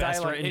 90% of the best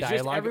dialogue written is just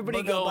dialogue.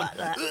 everybody going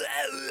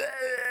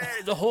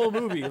the whole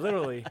movie,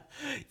 literally.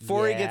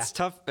 Forey Yeah. gets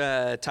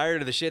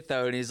tired of the shit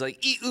though, and he's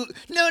like,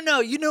 "No,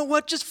 you know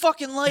what? Just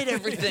fucking light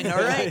everything, all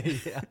right?"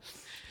 Yeah.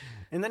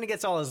 And then he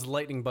gets all his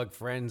lightning bug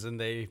friends, and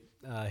they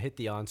hit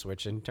the on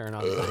switch and turn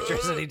on the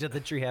electricity to the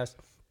treehouse.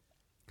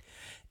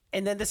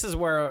 And then this is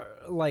where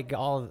like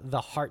all the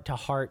heart to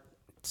heart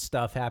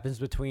stuff happens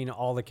between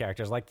all the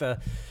characters, like the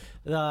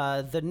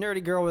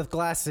nerdy girl with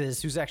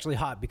glasses who's actually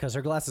hot because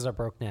her glasses are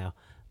broke now.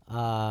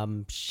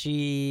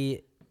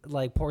 She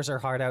like pours her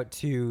heart out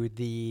to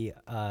the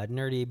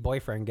nerdy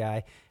boyfriend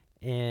guy,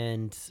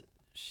 and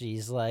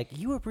she's like,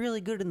 "You were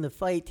really good in the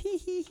fight. Hee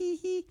hee hee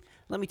hee.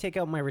 Let me take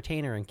out my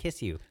retainer and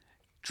kiss you."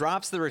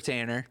 Drops the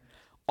retainer.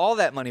 All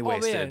that money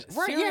wasted. man.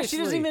 Right? Yeah, she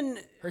doesn't Seriously. even.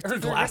 Her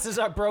glasses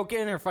are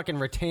broken. Her fucking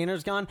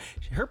retainer's gone.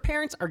 Her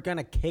parents are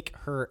gonna kick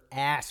her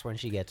ass when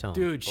she gets home.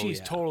 Dude,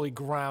 she's totally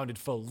grounded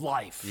for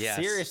life. Yes.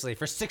 Seriously,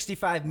 for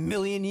 65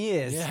 million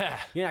years. Yeah.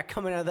 You're not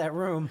coming out of that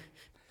room.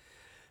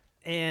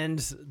 And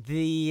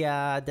the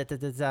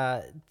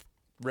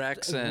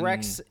Rex and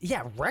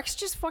Rex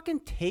just fucking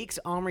takes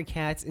Omri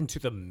Katz into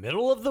the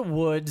middle of the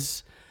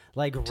woods,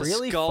 like to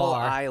really Skull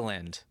far.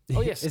 Island.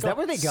 Oh yeah, Is that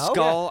where they go?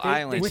 Skull They-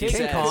 Island. with he King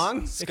says. Kong?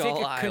 They Skull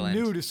take a Island.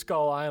 canoe to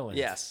Skull Island.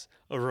 Yes,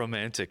 a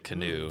romantic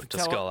canoe to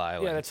Tell- Skull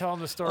Island. Yeah, to tell him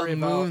the story a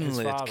about his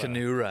moonlit father.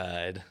 canoe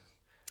ride.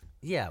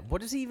 Yeah,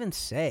 what does he even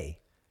say?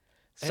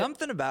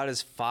 Something about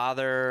his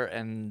father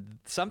and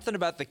something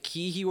about the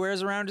key he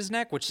wears around his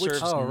neck, which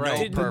serves oh, right.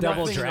 no Did purpose.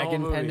 double nothing the whole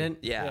dragon movie. pendant?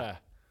 Yeah.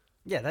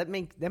 Yeah, that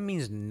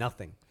means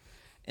nothing.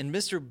 And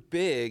Mr.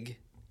 Big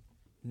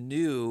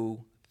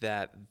knew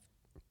that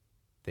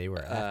They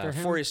were after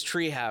him. Forey's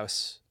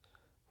treehouse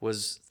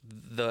was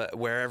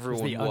where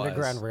everyone the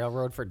Underground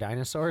Railroad for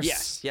dinosaurs.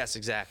 Yes,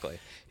 exactly.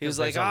 He was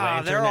There's like, a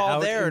lantern they're all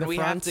out there, in and the we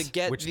front," have to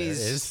get which there these.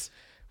 is.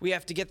 We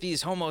have to get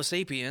these Homo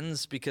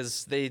sapiens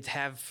because they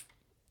have.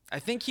 I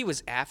think he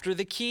was after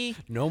the key,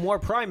 No more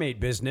primate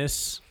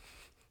business.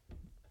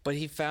 but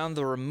he found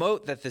the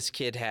remote that this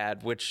kid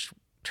had, which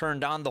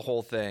turned on the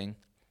whole thing,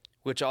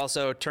 which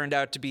also turned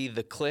out to be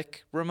the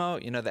Click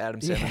remote. You know, the Adam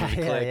Sandler Yeah,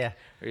 movie yeah, Click, yeah.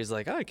 where he's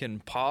like, I can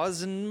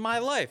pause in my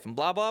life and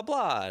blah blah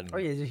blah. And Oh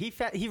yeah,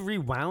 he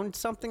rewound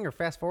something or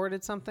fast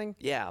forwarded something,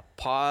 yeah,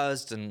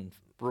 paused and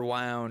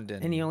rewound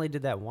and he only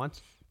did that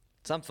once.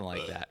 something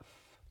like that.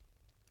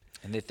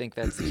 And they think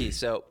that's the key.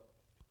 So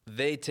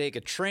they take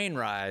a train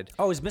ride.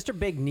 Oh, does Mr.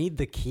 Big need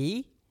the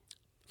key?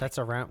 That's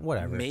around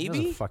whatever. It Maybe?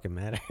 doesn't fucking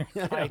matter.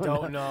 I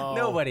don't know.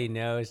 Nobody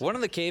knows. One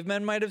of the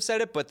cavemen might have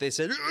said it, but they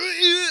said.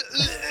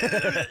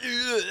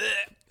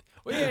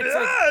 Well, yeah,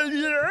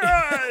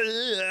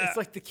 it's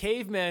like the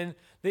cavemen.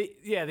 They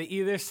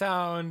either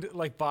sound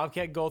like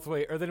Bobcat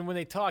Goldthwait, or then when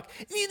they talk,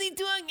 really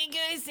talk, you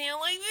guys sound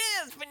like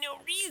this for no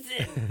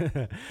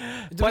reason.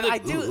 But I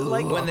do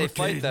like when they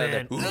fight, though.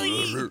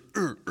 caveman.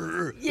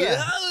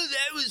 Yeah. Oh,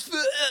 that was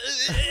fun.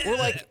 Or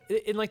like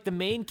in like the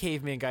main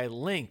caveman guy,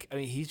 Link. I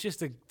mean, he's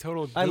just a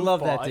total. I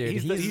love that goofball. dude.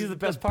 He's He's the the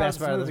best part best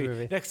of this movie.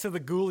 movie. Next to the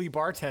ghouly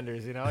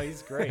bartenders, you know,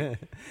 he's great.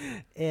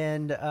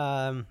 And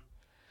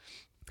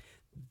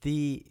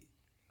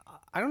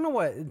I don't know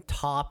what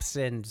Tops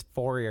and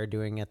Forey are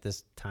doing at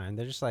this time.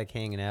 They're just like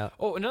hanging out.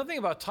 Oh, another thing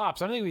about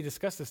Tops. I don't think we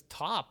discussed this.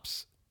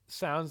 Tops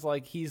sounds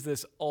like he's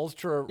this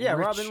ultra Yeah,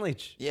 rich Robin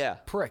Leach. Yeah,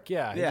 prick.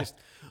 Yeah, Yeah. He just,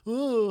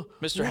 oh,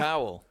 Mr.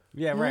 Howell.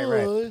 Yeah,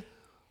 right.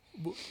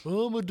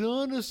 I'm a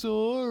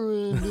dinosaur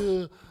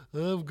and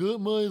I've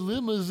got my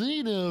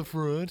limousine out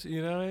front.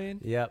 You know what I mean?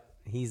 Yep,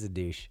 he's a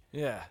douche.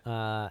 Yeah.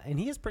 And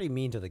he is pretty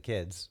mean to the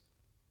kids.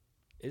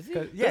 Is he?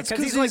 Yeah, because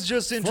he's like,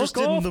 just "Fuck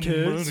off,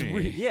 kids."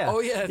 Yeah. Oh,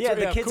 yeah, that's Yeah, right.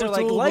 the Of kids are course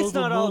like, all life's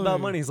about not the all about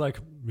money. money. He's like,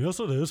 yes,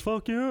 it is.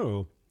 Fuck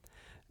you.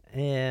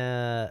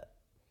 And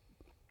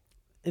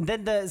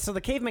then the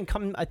cavemen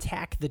come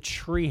attack the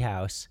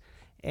treehouse,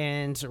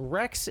 and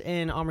Rex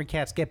and Omri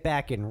Katz get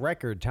back in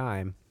record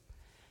time.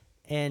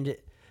 And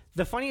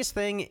the funniest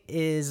thing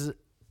is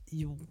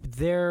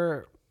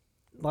they're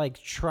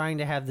like trying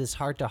to have this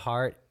heart to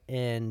heart,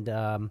 and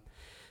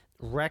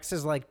Rex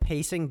is like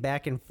pacing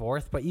back and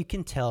forth, but you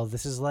can tell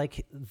this is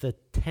like the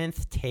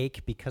 10th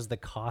take because the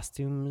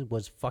costume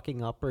was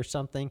fucking up or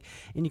something.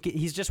 And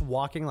he's just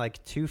walking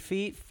like 2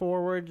 feet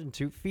forward and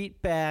 2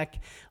 feet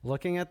back,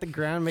 looking at the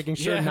ground, making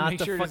sure not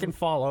to fucking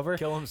fall over.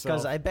 Kill himself.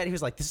 Because I bet he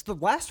was like, this is the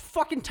last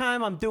fucking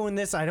time I'm doing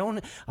this. I'm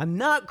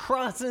not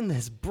crossing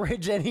this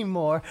bridge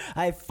anymore.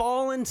 I've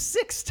fallen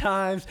 6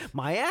 times.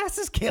 My ass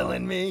is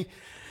killing me.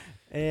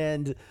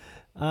 And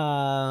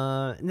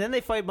then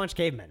they fight a bunch of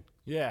cavemen.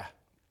 Yeah.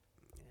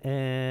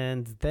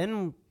 And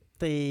then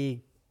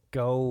they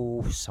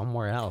go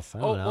somewhere else. I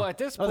don't know. Well, at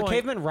this point, the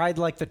cavemen ride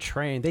like the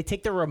train. They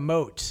take the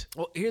remote.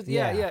 Well, here's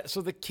yeah.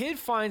 So the kid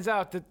finds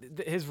out that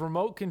his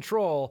remote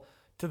control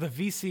to the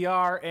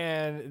VCR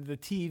and the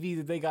TV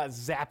that they got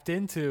zapped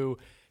into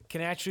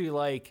can actually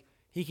like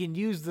he can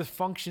use the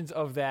functions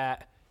of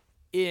that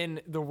in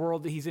the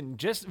world that he's in.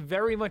 Just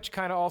very much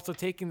kind of also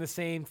taking the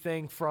same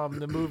thing from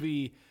the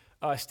movie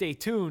Stay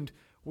Tuned,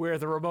 where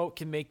the remote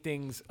can make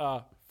things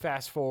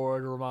fast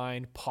forward,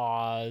 rewind,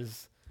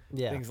 pause,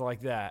 things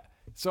like that.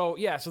 So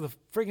so the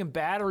friggin'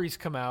 batteries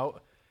come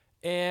out,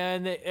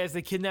 and as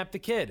they kidnap the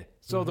kid,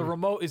 so the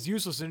remote is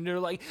useless, and they're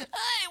like,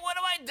 "Hey, what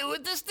do I do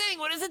with this thing?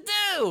 What does it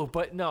do?"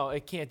 But no,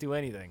 it can't do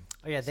anything.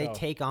 Oh yeah, they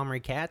take Omri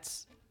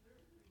Katz.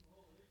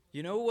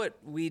 You know what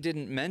we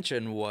didn't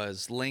mention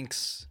was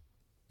Link's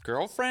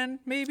girlfriend,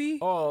 maybe?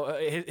 Oh,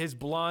 his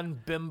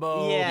blonde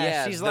bimbo.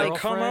 Yeah, she's like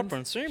come up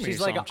and see me.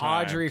 She's like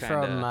sometime, Audrey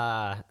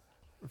kinda.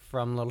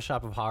 from Little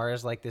Shop of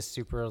Horrors, like this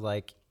super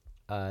like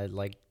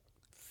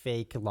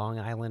fake Long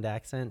Island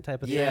accent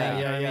type of thing.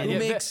 Yeah. Who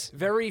makes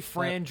very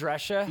Fran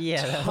Drescher.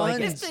 Yeah, tons.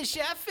 Mr.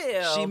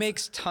 Sheffield. She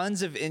makes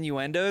tons of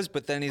innuendos,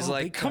 but then he's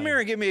like, big "Come time. here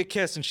and give me a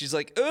kiss," and she's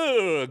like,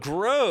 "Ugh,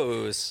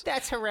 gross."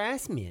 that's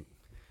harassment.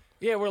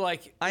 Yeah, we're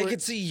like, I could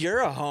see you're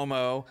a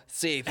Homo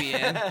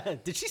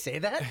sapien. Did she say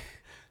that?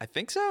 I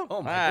think so.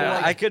 Oh my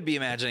God. I could be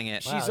imagining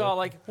it. she's all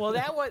like, well,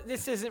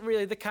 this isn't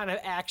really the kind of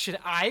action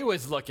I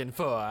was looking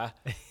for,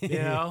 you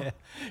know?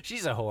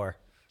 She's a whore.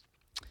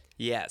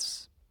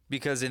 Yes,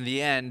 because in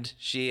the end,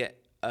 she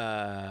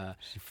fucks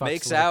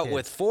makes little out kids.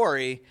 with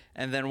Forey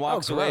and then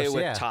walks gross, away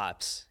with yeah.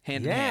 Tops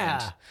hand in Yeah.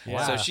 hand.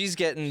 Wow. So she's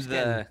getting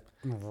the.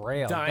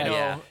 Rail. Dino.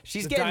 Yeah.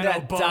 She's the getting dino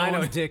that bone.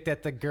 dino dick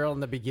that the girl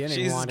in the beginning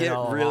She's wanted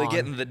all really along.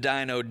 getting the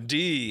Dino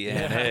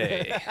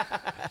DNA.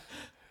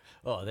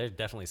 Oh, they're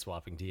definitely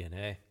swapping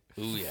DNA.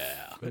 Ooh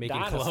yeah. Making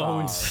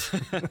dinosaurs. clones.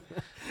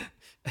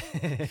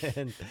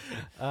 And,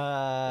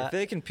 If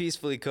they can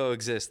peacefully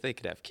coexist, they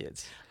could have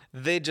kids.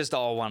 They just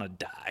all want to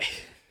die.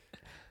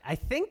 I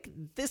think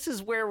this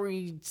is where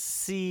we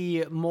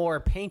see more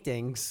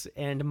paintings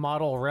and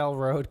model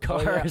railroad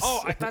cars.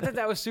 I thought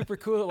that was super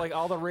cool. That, like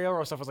all the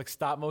railroad stuff was like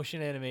stop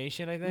motion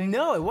animation. I think.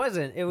 No, it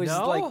wasn't. It was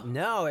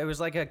No? it was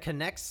like a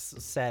Connects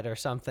set or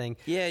something.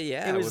 Yeah.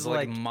 It It was was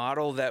like like- a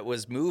model that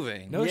was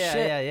moving. No Yeah,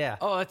 shit. yeah.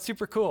 Oh, that's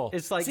super cool.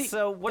 It's like, See,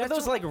 so what are that's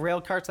those like rail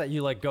carts that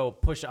you like go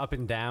push up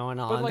and down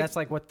on? like- That's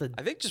like what the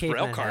I think just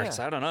cavemen rail carts.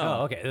 had. I don't know.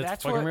 Oh, okay.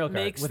 That's fucking what rail cart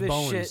makes with this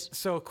bones. shit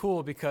so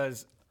cool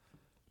because,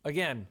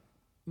 again,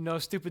 no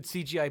stupid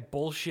CGI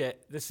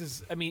bullshit. This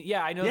is, I mean,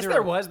 yeah, I know Yes,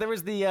 there was. There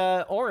was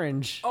the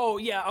orange. Oh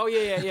yeah.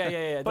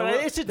 But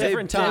it's a They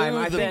different do time.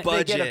 I the think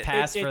they get a budget.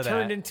 pass it for that.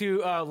 turned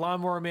into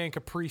Lawnmower Man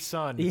Capri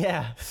Sun.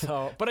 Yeah.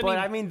 So, but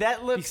I mean,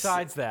 that looks.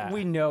 besides that,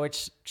 we know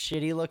it's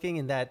shitty looking,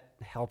 and that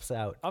helps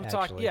out. I'm actually.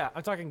 talking. Yeah,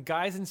 I'm talking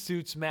guys in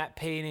suits, matte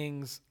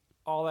paintings,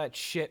 all that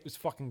shit was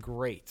fucking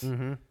great.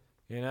 Mm-hmm.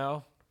 You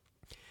know.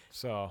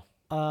 So.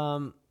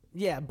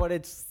 Yeah, but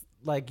it's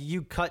like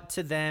you cut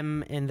to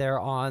them, and they're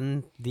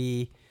on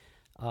the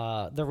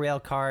rail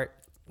cart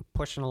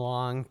pushing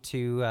along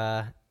to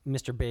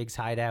Mr. Big's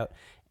hideout,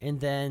 and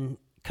then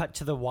cut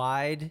to the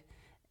wide,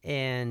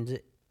 and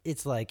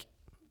it's like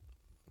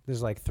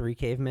there's like 3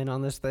 cavemen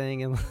on this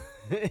thing, and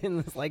and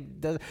it's like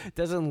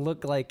doesn't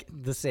look like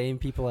the same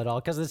people at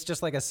all because it's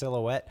just like a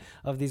silhouette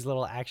of these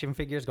little action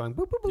figures going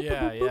boop boop boop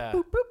Yeah, boop boop yeah.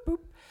 boop boop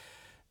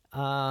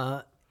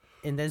boop.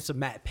 And then some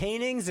matte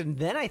paintings, and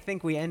then I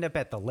think we end up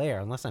at the lair,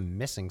 unless I'm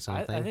missing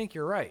something. I think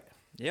you're right.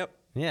 Yep.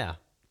 Yeah.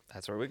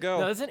 That's where we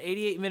go. No, this is an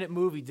 88-minute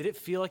movie. Did it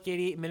feel like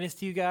 88 minutes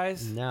to you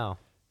guys? No.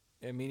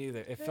 Yeah, me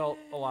neither. It felt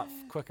a lot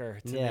quicker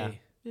to Yeah.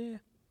 me. Yeah.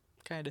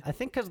 Kind of. I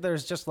think because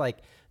there's just like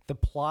the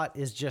plot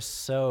is just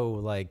so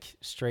like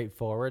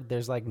straightforward.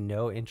 There's like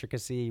no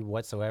intricacy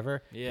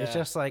whatsoever. Yeah. It's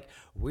just like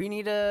we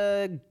need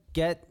to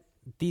get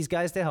these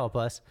guys to help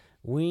us.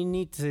 We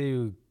need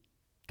to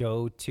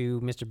go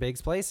to Mr.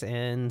 Big's place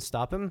and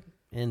stop him.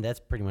 And that's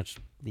pretty much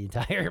the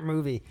entire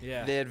movie.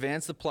 Yeah. They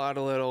advance the plot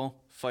a little,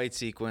 fight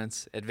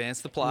sequence,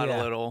 advance the plot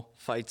Yeah. a little,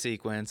 fight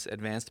sequence,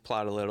 advance the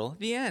plot a little,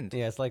 the end.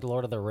 Yeah, it's like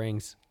Lord of the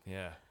Rings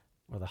Yeah.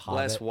 or the Hobbit.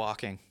 Less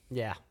walking.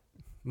 Yeah.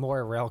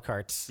 More rail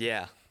carts.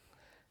 Yeah.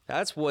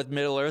 That's what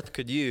Middle Earth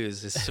could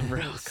use is some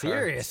real carts.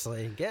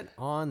 Seriously, get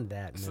on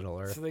that Middle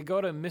Earth. So they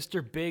go to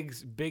Mr.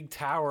 Big's big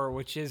tower,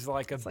 which is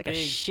like a It's like big a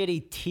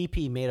shitty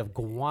teepee made of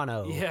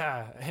guano.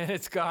 Yeah, and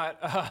it's got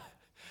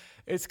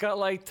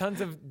like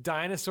tons of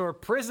dinosaur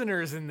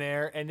prisoners in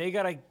there, and they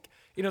gotta,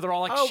 they're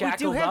all like Oh, we do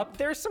shackled have. up.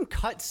 There's some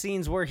cut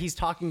scenes where he's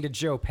talking to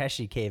Joe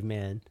Pesci,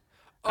 caveman.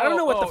 I don't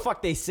know what the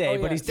fuck they say,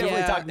 but he's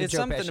definitely talking to it's Joe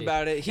something Pesci.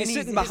 about it. He's And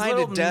sitting his behind a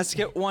little desk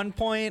at one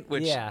point,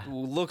 which Yeah.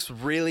 looks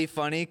really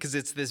funny because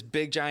it's this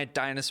big giant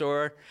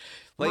dinosaur.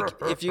 Like,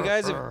 if you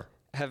guys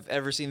have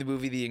ever seen the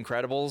movie The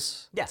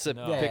Incredibles, Yeah. it's a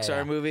No. Yeah, Pixar yeah,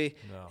 yeah. movie,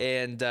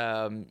 and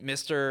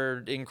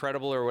Mr.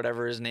 Incredible or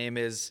whatever his name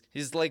is,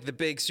 he's like the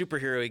big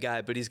superhero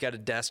guy, but he's got a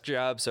desk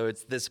job, so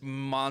it's this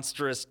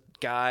monstrous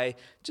guy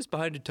just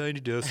behind a tiny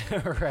desk.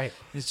 Right.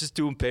 He's just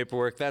doing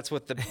paperwork. That's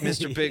what the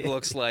Mr. Big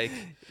looks like.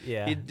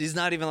 Yeah. He's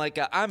not even like,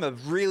 I'm a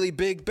really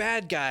big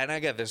bad guy, and I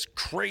got this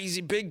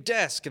crazy big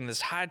desk and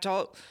this high,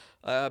 tall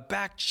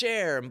back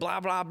chair and blah,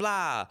 blah,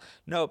 blah.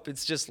 Nope,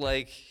 it's just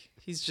like,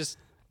 he's just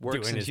works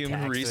Doing in his human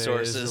taxes,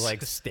 resources.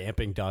 like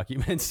stamping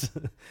documents,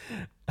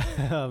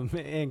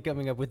 and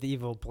coming up with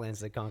evil plans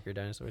to conquer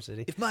Dinosaur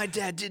City. If my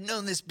dad didn't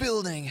own this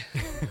building.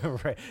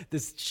 Right,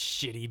 this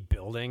shitty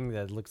building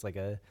that looks like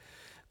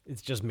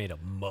it's just made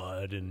of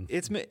mud and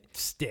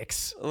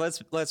sticks.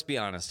 Let's be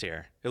honest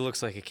here. It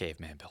looks like a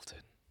caveman built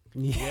it.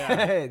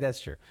 Yeah,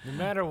 that's true. No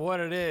matter what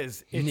it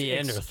is, it's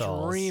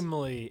Neanderthals.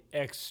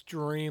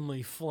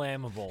 extremely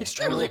flammable.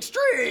 Extremely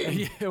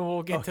extreme. Yeah,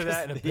 we'll get to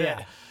that in a bit.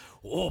 Yeah.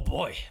 Oh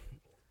boy,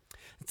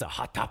 it's a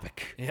hot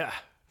topic. Yeah.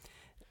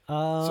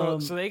 So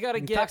they got to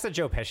he get. talks to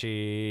Joe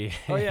Pesci.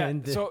 Oh yeah.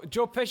 and, So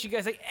Joe Pesci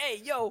guy's like, "Hey,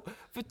 yo,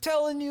 for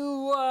telling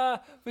you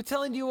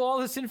all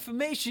this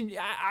information,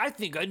 I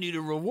think I need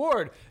a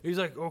reward." He's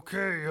like,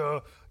 "Okay,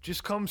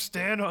 just come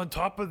stand on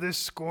top of this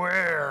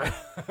square."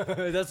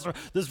 that's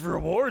this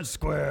reward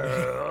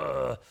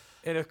square.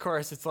 And of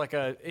course, it's like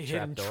a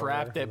hidden door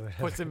trap that or whatever.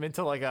 puts him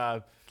into like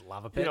a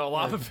lava pit.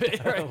 lava pit,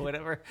 right?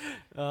 Whatever.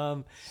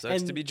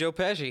 Sucks to be Joe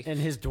Pesci. And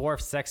his dwarf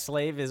sex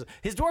slave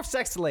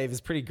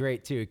is pretty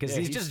great too, because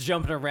he's just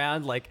jumping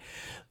around like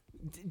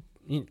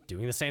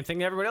doing the same thing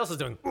that everybody else is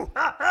doing.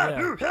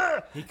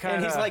 Yeah.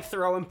 And he's like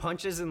throwing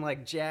punches and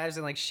like jabs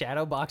and like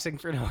shadow boxing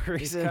for no He's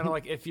reason. kind of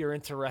like, if you're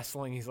into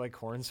wrestling, he's like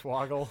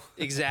Hornswoggle.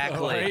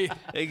 Exactly. Right?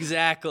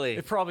 Exactly.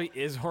 It probably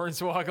is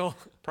Hornswoggle.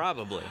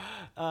 Probably.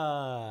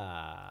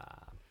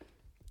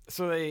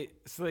 So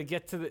they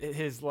get to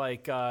his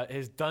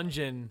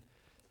dungeon,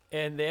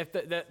 and they have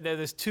to.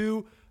 There's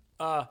two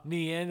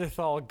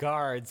Neanderthal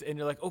guards, and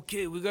they're like,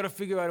 okay, we got to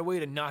figure out a way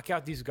to knock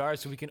out these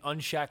guards so we can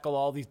unshackle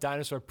all these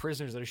dinosaur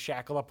prisoners that are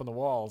shackled up on the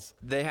walls.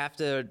 They have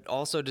to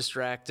also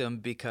distract them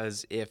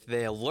because if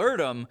they alert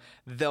them,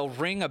 they'll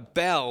ring a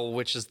bell,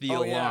 which is the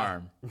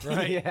alarm.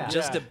 Right? Yeah.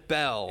 Just a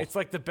bell. It's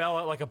like the bell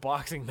at like a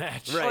boxing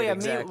match. Right. Oh yeah,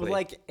 exactly.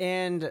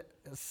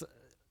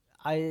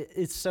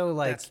 it's so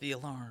like That's the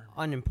alarm.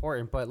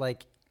 unimportant, but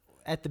like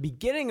at the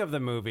beginning of the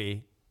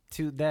movie,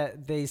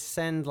 they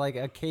send like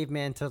a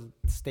caveman to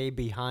stay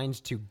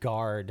behind to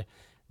guard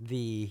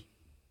the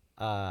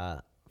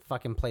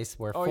fucking place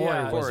where Oh Ford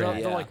yeah, was the,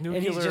 at. the like And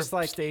nuclear he's just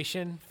like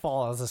station.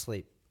 falls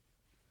asleep.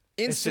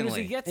 As soon as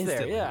Instantly. he gets there,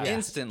 Instantly, yeah. yeah.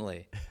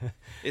 Instantly.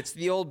 It's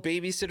the old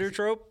babysitter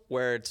trope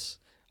where it's,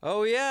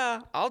 oh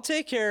yeah, I'll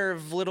take care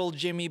of little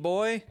Jimmy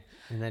boy.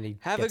 And then he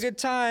Have a gets good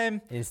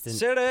time. instant-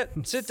 Sit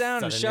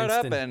down and sudden shut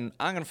up, instant- and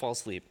I'm gonna fall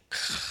asleep.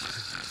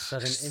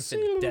 sudden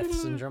infant death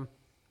syndrome.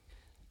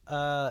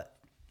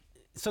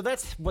 So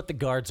that's what the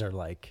guards are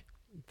like.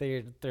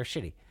 They're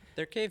shitty.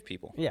 They're cave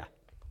people. Yeah.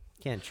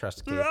 Can't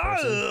trust a cave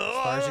person as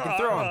far as you can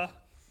throw them.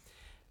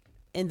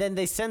 And then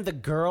they send the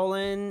girl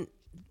in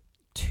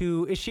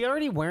to... Is she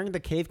already wearing the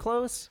cave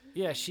clothes?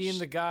 Yeah, she and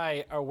the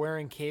guy are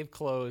wearing cave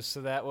clothes,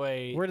 so that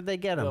way Where did they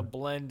get they'll them?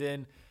 blend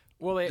in.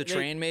 Well, The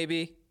train,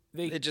 maybe.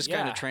 It just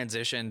kind of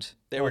transitioned.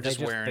 They were just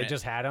wearing They it.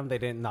 just had them. They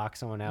didn't knock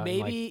someone out. Maybe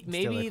and, like,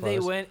 steal maybe their they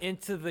clothes? went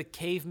into the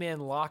caveman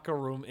locker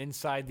room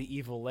inside the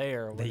evil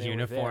lair. When The they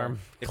uniform. Were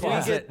If we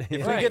closet.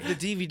 get Right. the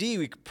DVD,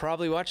 we could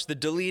probably watch the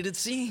deleted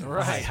scene. there.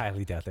 I Right.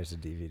 highly doubt there's a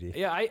DVD.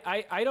 Yeah,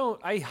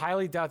 I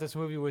highly doubt this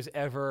movie was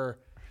ever.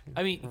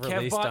 I mean,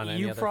 Released on Kevbot, any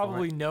you other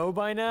probably format. know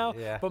by now.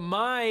 Yeah. But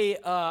my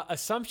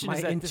assumption My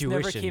is that this never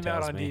intuition came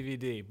out tells on me.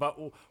 DVD. But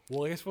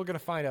well, I guess we're gonna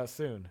find out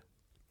soon.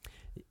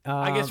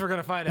 I guess we're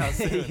gonna find out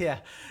soon.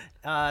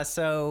 Yeah.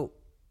 So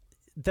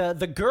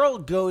the girl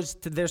goes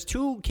to... There's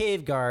two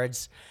cave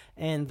guards,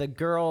 and the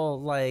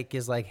girl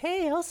is like,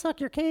 hey, I'll suck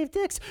your cave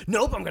dicks.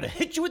 Nope, I'm going to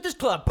hit you with this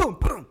club. Boom,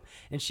 boom.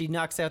 And she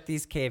knocks out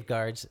these cave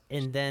guards,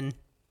 and then...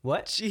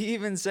 What? She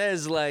even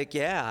says, like,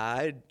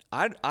 yeah,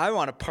 I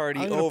want to party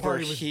I'm gonna over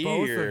party with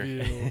both here. of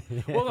you.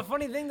 Well, the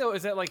funny thing though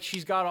is that like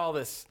she's got all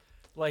this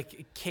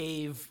like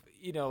cave,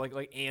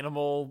 like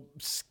animal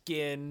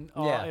skin,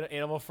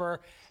 animal fur,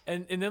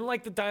 and then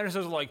like the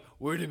dinosaurs are like,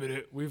 wait a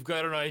minute, we've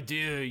got an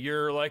idea.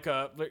 You're like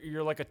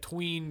a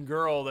tween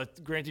girl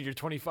that, granted you're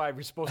 25,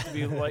 you're supposed to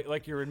be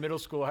like you're in middle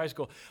school or high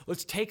school.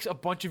 Let's take a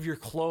bunch of your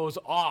clothes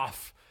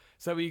off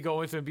so that way you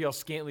go into and be all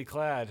scantily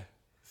clad.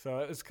 So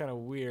it was kind of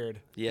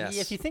weird. Yes.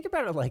 If you think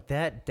about it like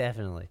that,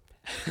 definitely.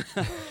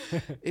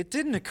 It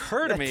didn't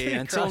occur to me didn't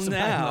until cross my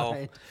now.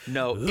 mind.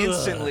 No,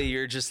 instantly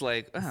you're just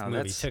like, oh, movie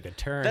that's took a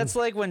turn. That's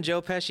like when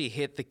Joe Pesci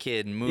hit the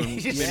kid and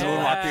moonwalked.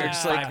 Yeah. You're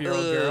just like,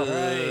 5-year-old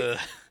girl. ugh.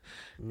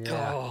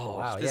 Yeah. Oh,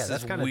 wow, this yeah,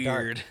 that's is kind of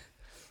weird. dark.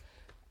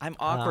 I'm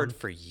awkward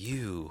for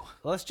you.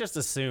 Let's just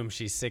assume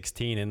she's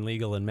 16 and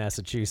legal in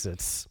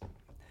Massachusetts.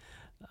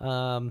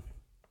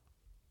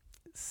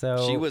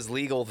 So She was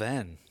legal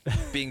then,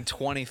 being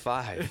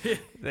 25.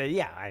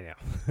 yeah, I know.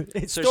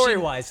 It's So story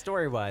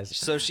wise.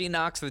 So she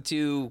knocks the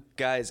two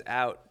guys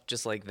out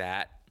just like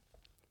that,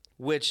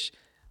 which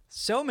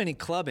so many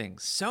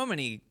clubbings, so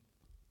many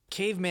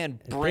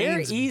caveman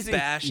brains They're easy.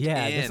 bashed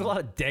yeah, in. there's a lot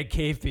of dead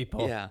cave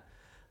people. Yeah.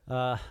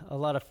 A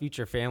lot of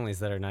future families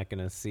that are not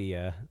going to see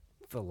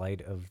the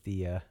light of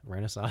the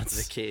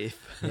Renaissance. The cave.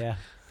 Yeah.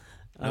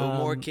 No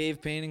more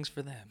cave paintings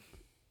for them.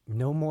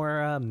 No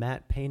more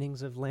matte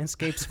paintings of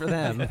landscapes for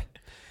them.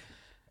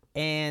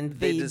 And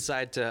They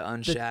decide to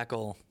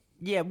unshackle.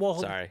 Yeah, well,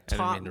 Sorry, I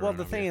didn't mean to well, run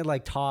the over thing you. is,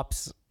 like,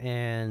 Tops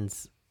and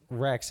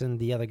Rex and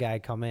the other guy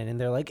come in, and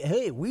they're like,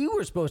 "Hey, we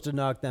were supposed to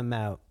knock them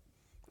out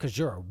because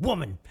you're a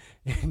woman,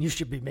 and you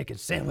should be making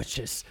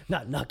sandwiches,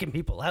 not knocking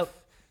people out.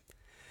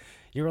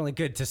 You're only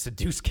good to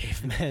seduce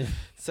cavemen."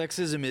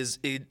 Sexism is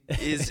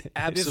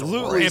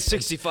absolutely rampant.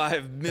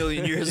 65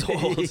 million years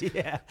old.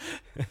 Yeah,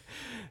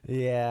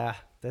 yeah,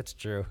 that's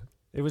true.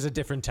 It was a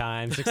different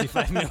time,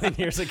 65 million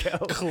years ago.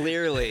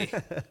 Clearly.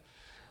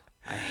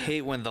 I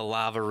hate when the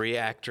lava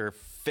reactor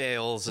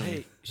fails. And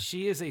Hey,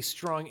 she is a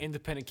strong,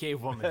 independent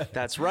cave woman.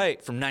 that's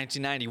right, from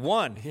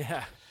 1991.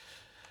 Yeah.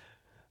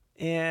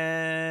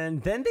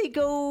 And then they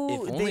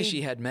go. If only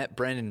she had met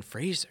Brendan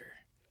Fraser.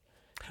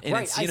 in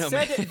Right, I Encino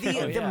said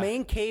Man. the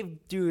main cave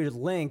dude,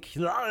 Link. He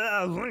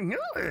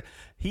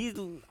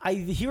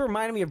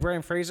reminded me of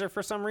Brandon Fraser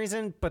for some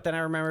reason, but then I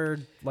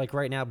remembered, like,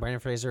 right now Brandon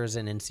Fraser is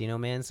in Encino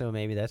Man, so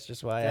maybe that's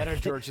just why. That or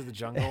George of the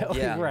Jungle.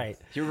 Yeah, right.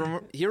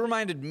 He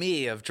reminded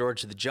me of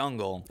George of the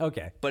Jungle.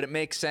 Okay, but it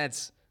makes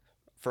sense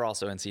for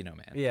also Encino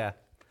Man. Yeah.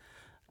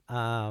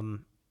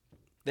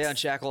 They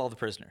unshackle all the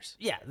prisoners.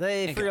 Yeah,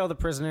 they And free go. all the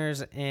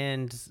prisoners,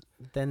 and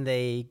then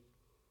they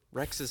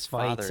Rex's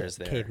fight father is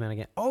there. cavemen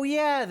again. Oh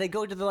yeah, they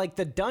go to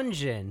the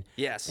dungeon.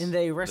 Yes, and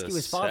they rescue the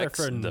his father sex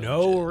for dungeon.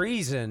 no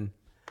reason.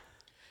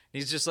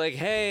 He's just like,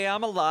 "Hey,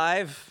 I'm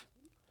alive.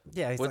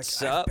 Yeah, he's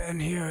What's like, up? I've been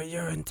here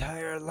your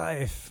entire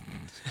life.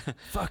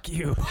 Fuck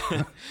you."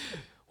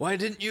 Why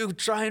didn't you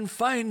try and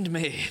find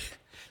me?"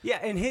 Yeah,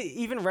 and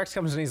even Rex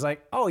comes in and he's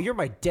like, "Oh, you're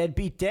my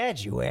deadbeat dad,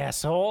 you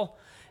asshole."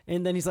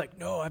 And then he's like,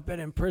 "No, I've been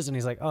in prison."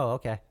 He's like, "Oh,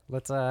 okay.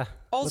 Let's talk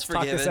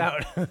this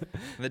out." And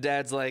the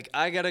dad's like,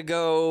 "I gotta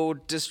go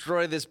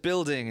destroy this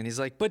building." And he's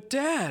like, "But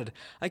Dad,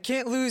 I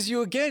can't lose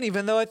you again,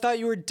 even though I thought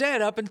you were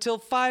dead up until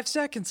 5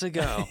 seconds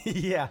ago."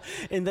 Yeah.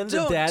 And then the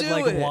Don't dad do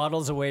like it.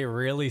 waddles away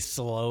really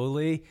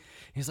slowly.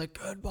 He's like,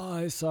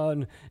 "Goodbye,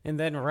 son." And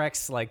then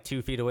Rex, like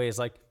 2 feet away, is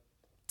like,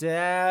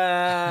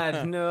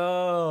 "Dad,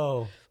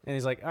 no." And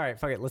he's like, "All right,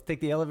 fuck it. Let's take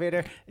the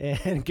elevator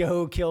and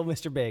go kill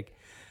Mr. Big."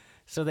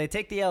 So they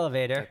take the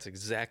elevator. That's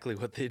exactly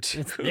what they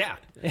do. Yeah.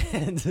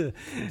 And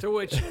To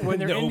which, when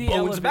they're No in the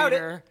bones about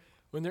it. elevator,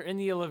 when they're in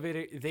the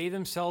elevator, they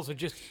themselves are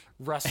just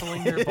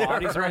wrestling their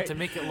bodies around to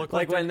make it look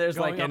like when they're there's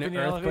like going an up in the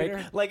earthquake,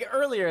 elevator. like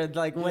earlier,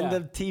 like when Yeah.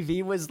 the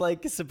TV was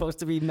like supposed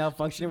to be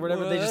malfunctioning or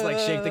whatever, they just like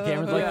shake the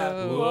cameras like,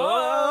 Yeah. whoa,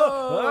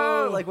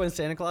 whoa, like when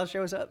Santa Claus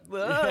shows up,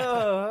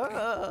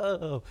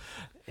 whoa,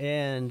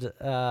 and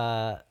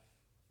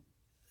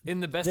In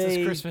the bestest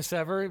They- Christmas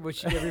ever,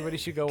 which everybody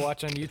should go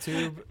watch on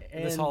YouTube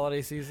this And-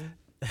 holiday season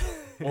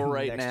Or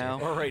right Next year. now.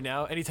 or right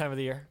now, any time of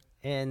the year.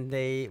 and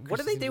they, what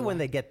do they do when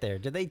they get there?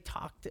 Do they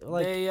talk to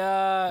like? They They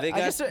I got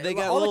guess, they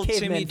got all the little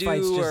Timmy caveman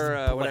fights Doo just or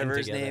blend whatever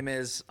his together. name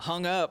is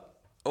hung up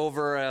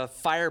over a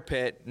fire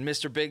pit. And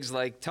Mr. Big's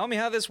like, "Tell me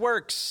how this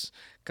works,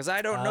 because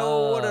I don't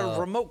know what a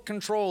remote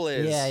control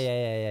is."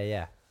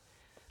 Yeah.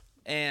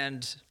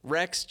 And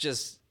Rex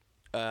just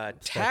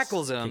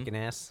tackles him, kicking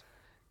ass.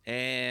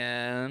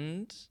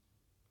 and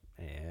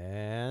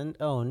And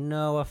oh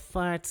no, a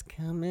fart's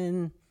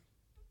coming.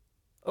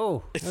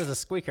 Oh, there's a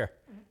squeaker.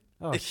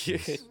 Oh,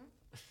 jeez.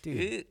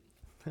 Dude.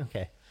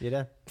 Okay, you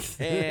done?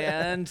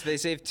 and they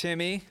save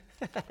Timmy,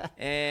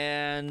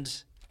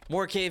 and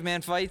more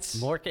caveman fights.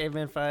 More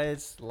caveman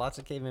fights. Lots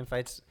of caveman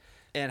fights.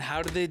 And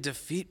how do they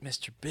defeat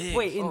Mr. Big?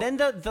 Wait, and then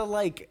the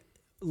like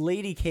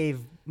lady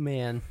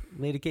caveman,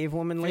 lady cave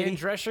woman, lady.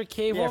 Fran Drescher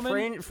cave yeah,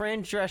 woman.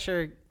 Fran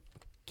Drescher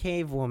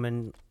cave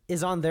woman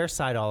is on their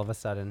side all of a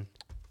sudden,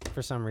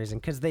 for some reason,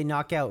 because they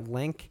knock out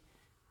Link.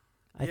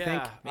 I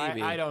think.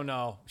 maybe. I don't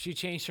know. She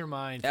changed her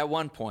mind. At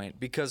one point,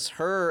 because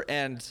her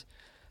and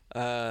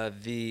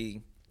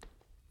the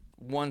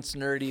once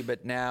nerdy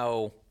but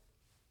now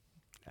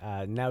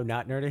Now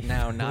not nerdy.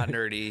 not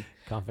nerdy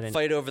Confident.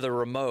 fight over the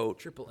remote.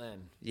 Triple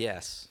N.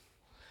 Yes,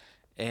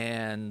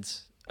 and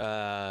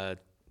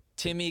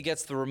Timmy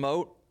gets the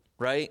remote,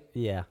 right?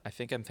 Yeah. I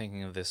think I'm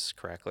thinking of this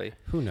correctly.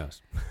 Who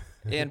knows?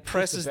 And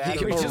presses the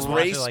battery. We just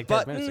watched it erase like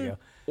 10 minutes button ago.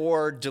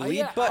 or delete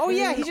yeah. button Oh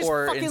yeah, he just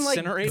or fucking like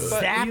incinerate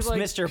button. zaps He,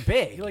 like- Mr.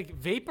 Big. He like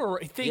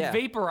Yeah.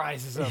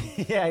 vaporizes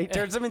him. Yeah, he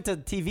turns him into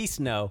TV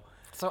snow.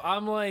 So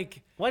I'm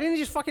like, Why didn't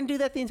he just fucking do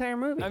that the entire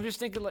movie? I'm just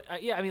thinking, like,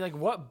 yeah. I mean, like,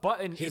 what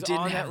button He is didn't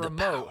on have that the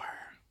remote? power.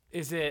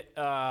 Is it?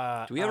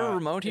 Do we have a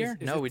remote here?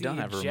 Is No, it we the don't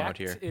have a remote eject?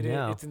 here. It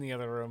No. is. It's in the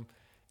other room.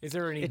 Is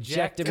there an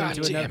eject him God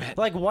into damn another? it.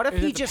 Like, what if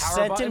Is he it the just power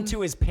sent button? him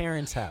to his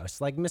parents' house?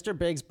 Like, Mr.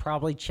 Big's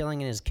probably chilling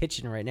in his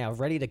kitchen right now,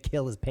 ready to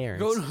kill his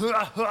parents.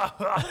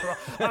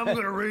 I'm going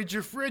to raid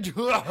your fridge.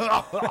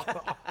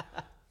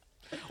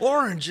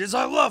 Oranges,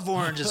 I love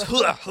oranges.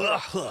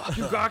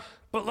 You got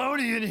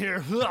bologna in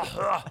here.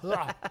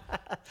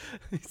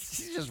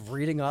 He's just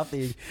reading off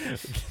the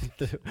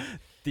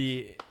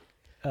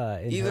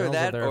Either internals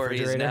that of the or he's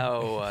refrigerator.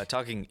 now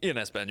talking in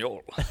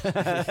Espanol.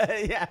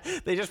 Yeah,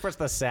 they just press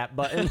the sap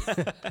button.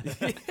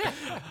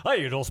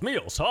 Hey, dos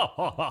míos. Ha,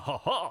 ha, ha, ha,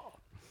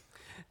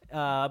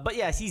 ha. But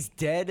yes, he's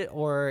dead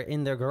or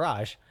in their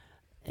garage.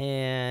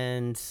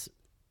 And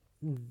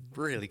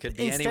Really could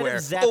be Instead of anywhere.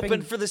 zapping-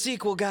 Open for the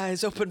sequel,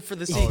 guys. Open for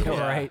the sequel.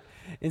 right,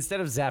 instead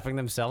of zapping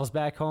themselves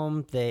back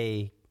home,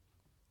 they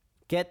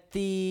get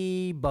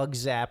the bug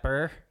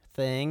zapper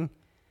thing.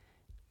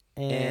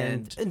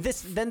 And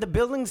then the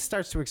building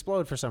starts to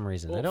explode for some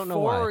reason. I don't know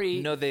why.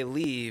 No, they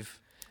leave.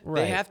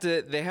 Right. They have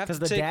to 'Cause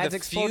the take dad's the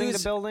exploding the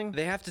fuse. building?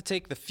 They have to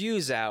take the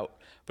fuse out.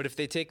 But if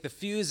they take the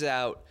fuse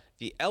out,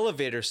 the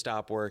elevators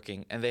stop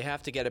working, and they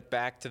have to get it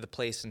back to the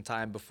place in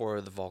time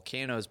before the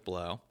volcanoes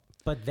blow.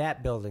 But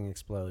that building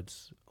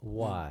explodes.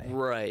 Why?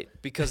 Right,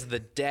 because of the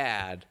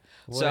dad.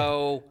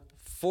 So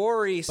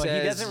Forey But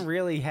says he doesn't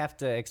really have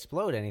to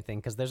explode anything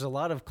because there's a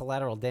lot of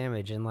collateral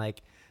damage and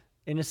like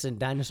innocent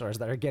dinosaurs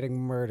that are getting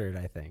murdered,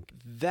 I think.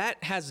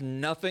 that has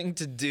nothing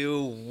to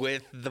do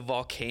with the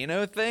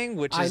volcano thing,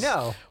 which I is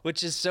know.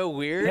 which is so It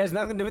weird. has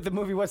nothing to do with the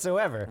movie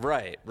whatsoever.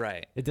 Right,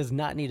 right. It does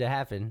not need to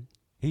happen.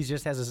 He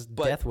just has a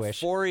But death wish.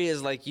 Forey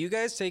is like, you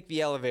guys take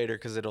the elevator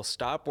because it'll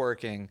stop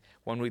working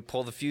when we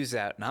pull the fuse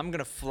out, and I'm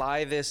gonna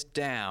fly this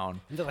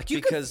down. They're like, you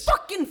because can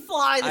fucking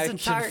fly this I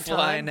entire can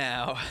fly time.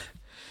 now.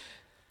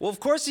 Well, of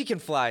course he can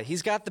fly.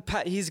 He's got the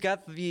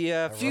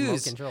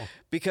fuse control.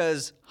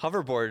 because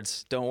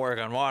hoverboards don't work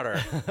on water,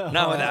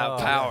 not without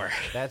power.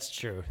 That's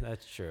true.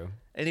 That's true.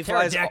 And he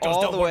flies Pterodactyls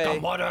all don't the work way.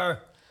 on water.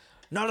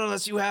 Not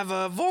unless you have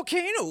a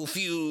volcano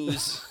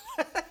fuse.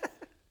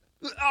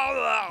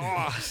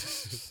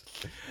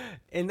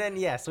 And then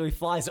so he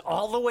flies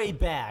all the way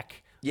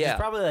back. Which Yeah. is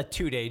probably a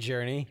 2-day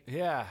journey.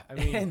 Yeah, I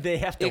mean, And they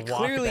have to It walk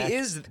clearly back.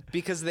 is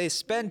because they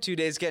spend 2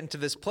 days getting to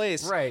this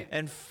place. Right.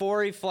 And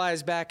Forey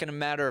flies back in a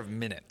matter of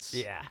minutes.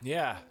 Yeah.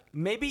 yeah.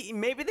 Maybe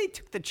they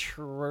took the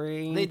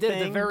train. They did at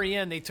the thing. very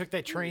end. They took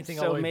that train thing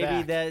all So the way maybe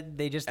back. that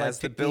they just As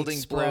like the took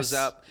building blows express-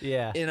 up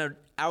Yeah. in an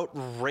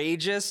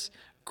outrageous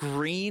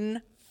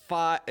green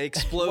like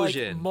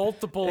explosion.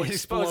 multiple It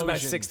explodes about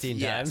explosions. 16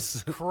 Yes.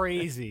 times.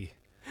 Crazy.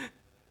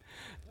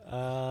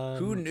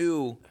 Who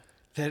knew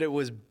that it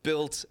was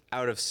built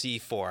out of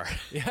C4?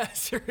 Yeah,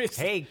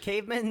 seriously. Hey,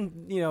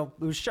 cavemen, it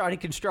was shoddy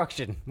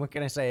construction. What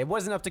can I say? It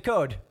wasn't up to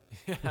code.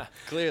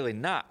 Clearly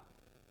not.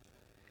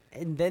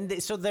 And then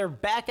so they're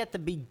back at the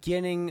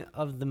beginning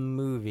of the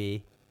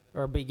movie,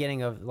 or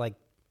beginning of like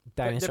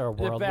Dinosaur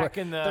They're World. back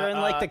where in the, they're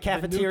in like the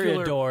cafeteria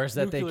nuclear- doors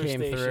that they nuclear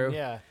came station, through.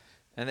 Yeah.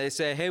 And they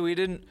say, hey, we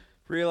didn't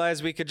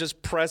realize we could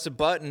just press a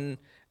button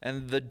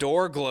and the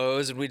door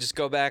glows and we just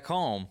go back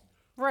home.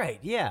 Right,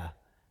 yeah.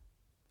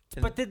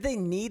 But did they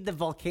need the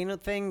volcano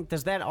thing?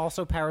 Does that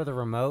also power the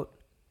remote?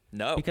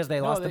 No. Because they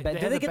lost the they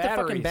batteries. had Did they the get the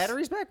fucking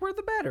batteries. batteries back? Where are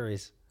the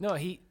batteries? No,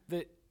 he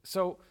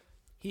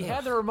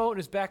had the remote in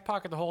his back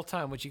pocket the whole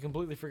time, which he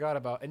completely forgot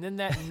about. And then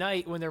that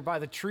night when they're by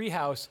the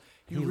treehouse,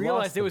 he He realized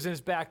lost it them. was in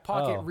his back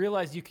pocket, Oh.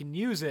 realized you can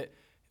use it.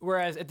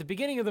 Whereas at the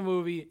beginning of the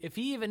movie, if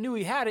he even knew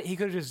he had it, he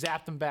could have just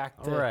zapped him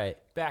back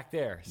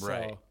there. So,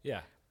 Right.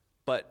 yeah.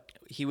 But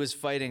he was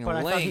fighting But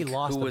I thought he Link,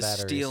 lost who the was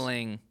batteries.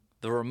 stealing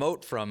the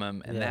remote from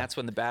him, and Yeah. that's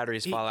when the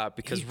batteries fall out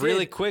because He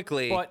really did,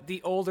 quickly. But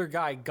the older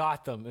guy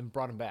got them and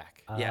brought them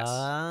back. Yes.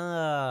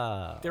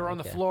 Ah, They were on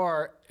the okay.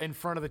 floor in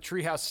front of the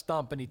treehouse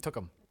stump, and he took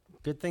them.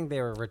 Good thing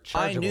they were rechargeable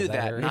I knew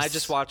that, and I batteries.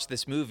 just watched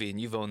this movie, and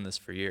you've owned this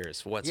for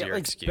years. What's Yeah, your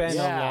it's excuse? been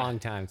Yeah. a long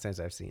time since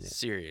I've seen it,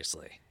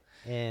 Seriously.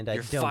 and I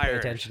You're don't pay fired.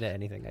 attention to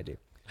anything I do.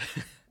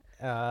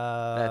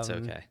 That's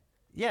okay.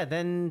 Yeah,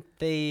 then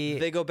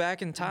They go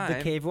back in time.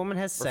 the cave woman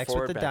has Or sex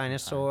forward, with the back in time.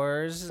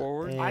 dinosaurs.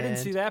 Forward? I didn't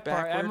see that part.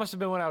 That backward. must have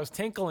been when I was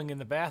tinkling in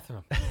the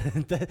bathroom.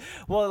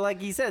 Well, like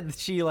he said,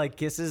 she like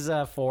kisses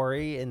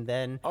Forey, and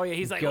then Oh, yeah,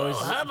 he's like, goes,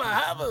 "Oh, hubba,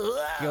 hubba,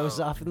 hubba." goes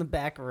off in the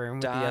back room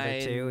with the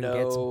other two and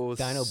gets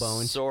dino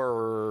bones.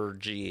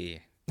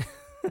 Orgy.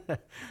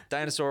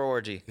 Dinosaur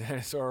orgy.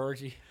 Dinosaur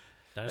orgy.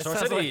 Dinosaur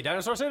sounds City, like-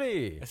 Dinosaur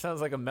City, It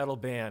sounds like a metal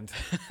band.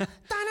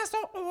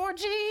 Dinosaur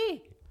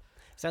Orgy.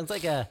 Sounds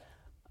like a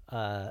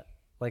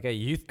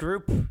youth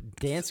group,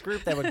 dance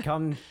group that would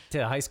come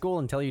to high school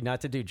and tell you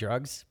not to do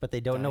drugs, but they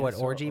don't know what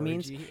Dinosaur orgy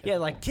means. orgy? Yeah,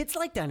 like kids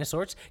like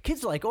dinosaurs,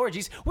 kids like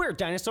orgies. We're a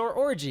dinosaur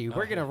orgy.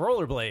 We're gonna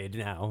rollerblade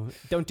now.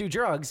 Don't do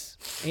drugs.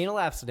 Anal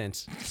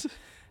abstinence.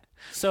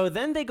 So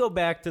then they go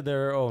back to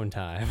their own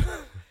time,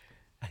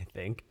 I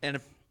think.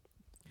 And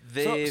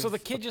So the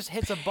kid just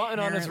hits a button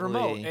on his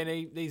remote,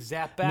 apparently- and they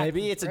zap back.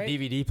 Maybe it's right? a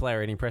DVD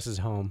player and he presses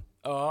home,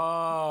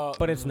 Oh.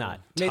 but it's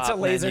not. It's a Top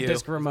laser menu.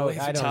 disc remote.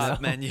 I don't know.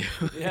 top menu.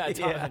 Yeah, it's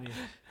Yeah.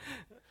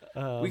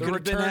 on. We The could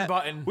have been return at-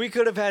 button. We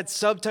could have had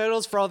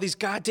subtitles for all these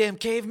goddamn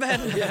cavemen.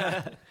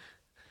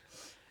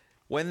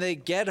 When they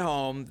get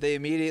home, they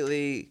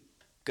immediately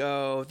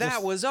go,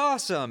 "That was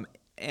awesome,"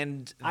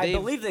 and I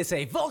believe they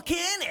say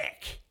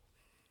volcanic.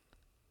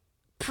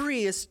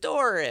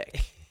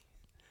 Prehistoric.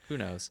 Who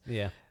knows?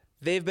 Yeah.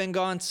 They've been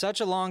gone such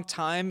a long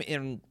time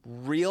in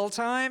real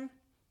time,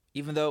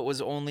 even though it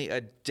was only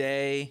a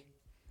day.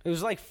 It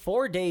was like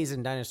 4 days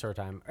in dinosaur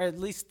time, or at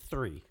least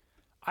 3.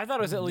 I thought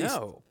it was at least.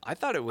 No, I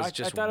thought it was I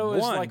just thought it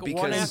was one like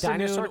because one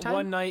Dinosaur afternoon, time?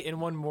 one night,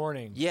 and one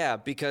morning. yeah,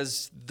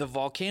 because the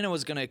volcano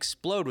was going to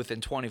explode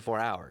within 24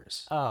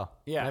 hours. Oh,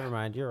 Yeah. Never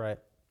mind. You're right.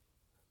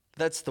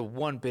 That's the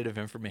one bit of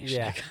information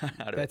Yeah, I got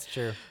out of that's it.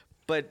 true.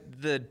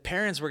 But the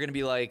parents were going to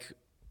be like,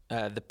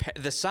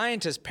 the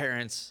scientist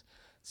parents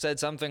said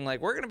something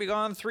like, "We're going to be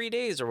gone 3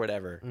 days or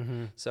whatever."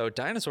 Mm-hmm. So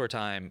dinosaur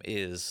time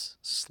is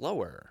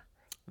slower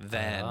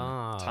than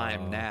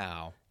time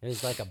now. It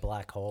was like a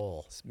black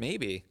hole.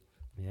 Maybe.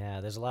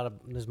 Yeah,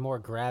 there's more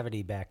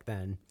gravity back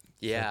then.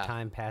 Yeah. So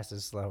time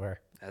passes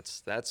slower.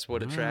 That's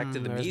what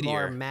attracted the There's meteor.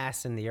 more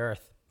mass in the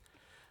earth.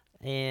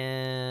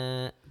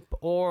 And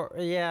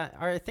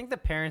I think the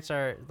parents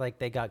are like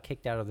they got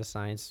kicked out of the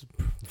science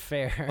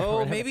fair. or Oh,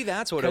 whatever. maybe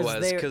that's what it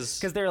was,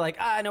 'cause they're like,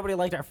 nobody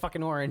liked our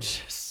fucking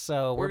orange,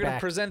 so We're going to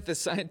back. present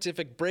this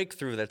scientific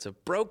breakthrough that's a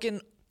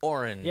broken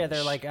orange. Yeah,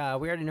 they're like, we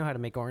already know how to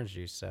make orange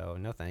juice, so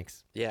no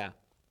thanks. Yeah.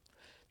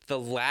 The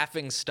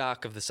laughing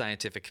stock of the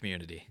scientific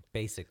community.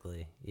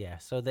 Basically, yeah.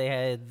 So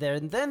then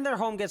their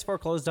home gets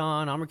foreclosed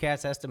on.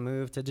 Armorcats has to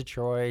move to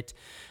Detroit.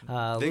 They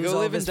lose go all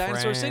live of in his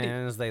Dinosaur City.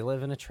 friends. They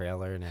live in a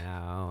trailer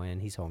now, and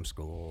he's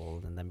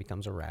homeschooled, and then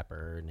becomes a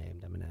rapper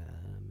named Eminem.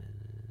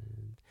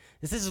 And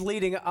this is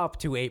leading up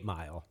to 8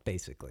 Mile,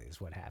 basically,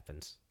 is what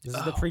happens. This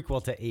is the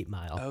prequel to 8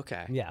 Mile.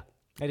 Okay. Yeah.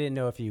 I didn't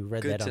know if you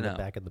read Good that to on the know.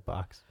 back of the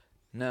box.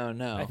 No.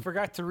 I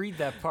forgot to read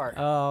that part.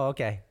 Oh,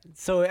 okay.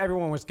 So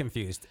everyone was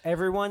confused.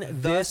 Everyone,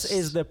 Thus- this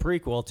is the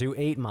prequel to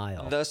 8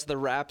 Mile. Thus, the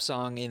rap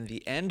song in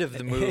the end of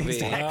the movie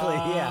Exactly,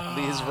 yeah.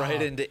 leads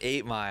right into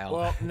 8 Mile.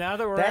 Well, now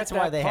that we're That's at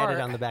that why they part, had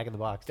it on the back of the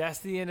box. That's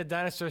the end of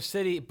Dinosaur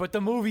City, but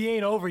the movie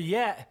ain't over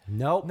yet.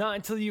 Nope. Not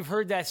until you've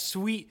heard that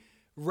sweet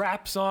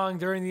rap song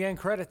during the end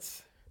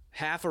credits.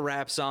 Half a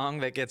rap song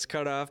that gets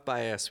cut off by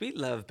a sweet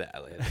love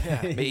ballad.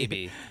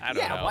 Maybe. I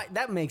don't know. Why,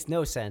 that makes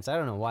no sense. I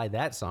don't know why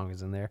that song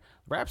is in there.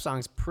 Rap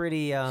song's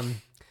pretty,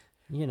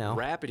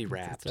 Rapidy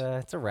rapped.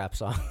 It's a rap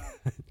song.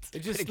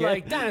 It's just pretty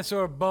like good.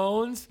 dinosaur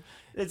bones.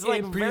 It's in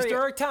like very-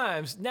 prehistoric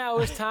times. Now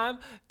it's time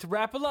to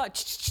rap a lot.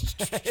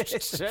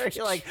 It's very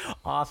like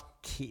off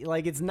key.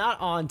 Like it's not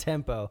on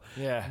tempo.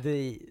 Yeah.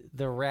 The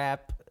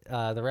rap,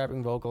 the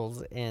rapping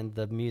vocals and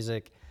the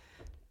music,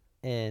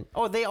 and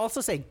they also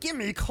say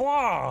 "Gimme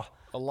claw"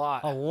 A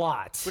lot. a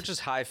lot. Which is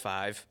high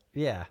five.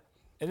 Yeah.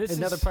 And this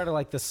Another is, part of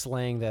like the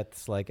slang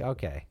that's like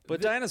okay.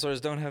 But dinosaurs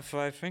don't have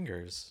 5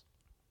 fingers.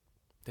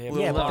 They have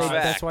Little Yeah, but known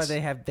that's fact. why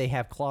they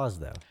have claws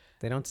though.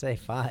 They don't say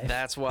 5.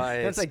 That's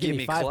why That's it's like give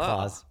me 5 claw.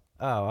 claws.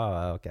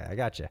 Oh, okay. I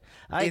gotcha.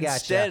 I gotcha.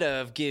 Instead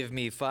of give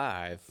me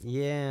 5.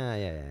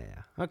 Yeah.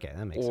 Okay,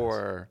 that makes sense.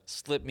 Or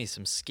slip me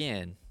some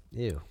skin.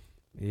 Ew.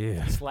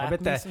 I slap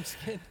bet me that some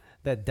skin.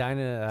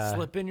 that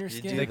Slip in your you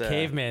skin. do the that.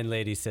 caveman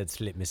lady said,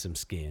 "Slip me some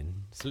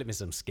skin. Slip me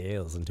some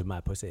scales into my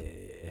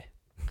pussy.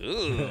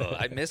 Ooh,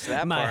 I missed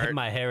that part.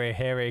 my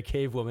hairy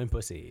cave woman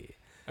pussy."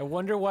 I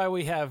wonder why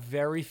we have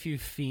very few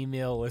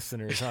female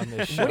listeners on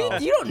this show. What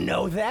do you don't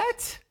know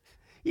that?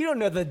 You don't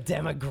know the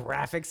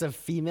demographics of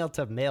female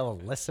to male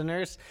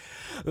listeners.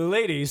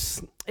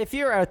 Ladies, if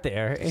you're out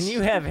there and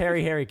you have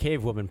hairy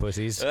cave woman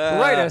pussies,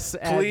 write us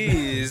at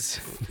please.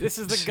 This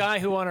is the guy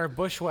who on our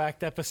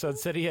Bushwhacked episode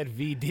said he had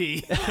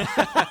VD.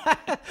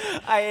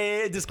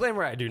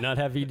 Disclaimer, I do not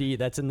have VD.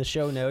 That's in the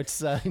show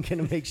notes. I'm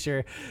going to make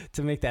sure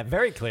to make that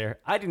very clear.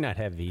 I do not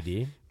have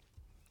VD.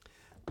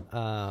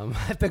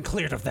 I've been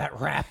cleared of that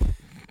rap.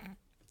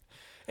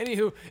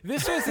 Anywho,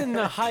 this was in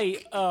the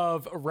height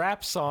of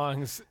rap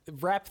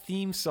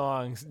theme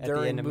songs the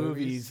during end of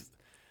movies.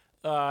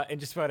 In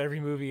just about every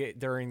movie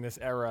during this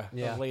era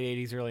Yeah. of late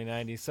 80s, early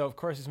 90s. So, of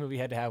course, this movie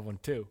had to have one,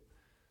 too.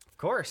 Of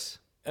course.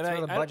 And That's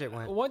where the budget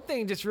went. One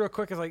thing, just real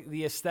quick, is like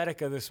the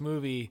aesthetic of this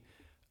movie.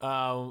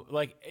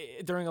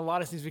 During a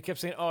lot of scenes, we kept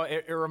saying,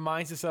 it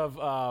reminds us of...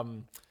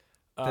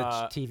 The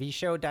TV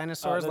show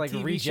Dinosaurs, the like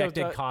TV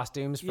rejected show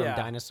costumes from yeah.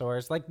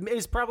 Dinosaurs. Like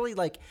it's probably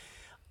like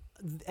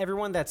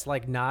everyone that's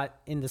like not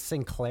in the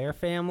Sinclair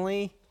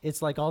family.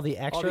 It's like all the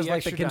extras,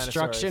 like the extra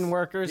construction dinosaurs.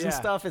 workers and Yeah.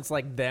 stuff. It's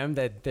like them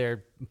that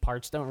their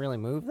parts don't really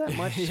move that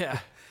much. yeah.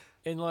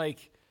 And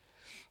like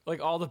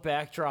all the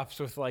backdrops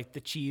with like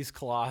the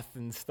cheesecloth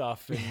and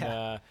stuff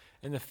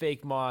and the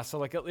fake moss. So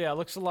like, it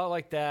looks a lot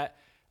like that.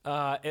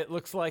 It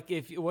looks like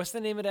what's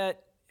the name of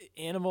that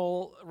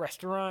animal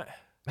restaurant?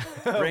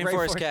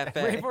 Rainforest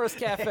Cafe. Rainforest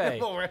Cafe.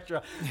 Animal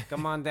restaurant.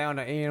 Come on down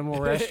to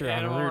Animal Restaurant.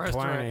 Animal Route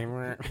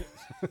Restaurant.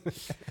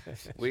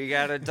 20. We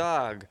got a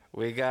dog.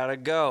 We got a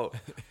goat.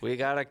 We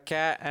got a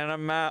cat and a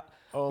mouse.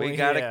 Only We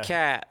got here. a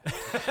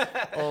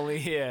cat. Only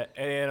here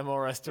at Animal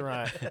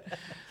Restaurant.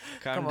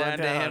 Come on down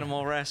to down.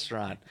 Animal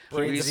Restaurant.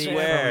 Bring We the for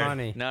swear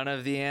money. none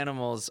of the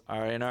animals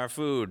are in our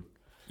food.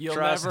 You'll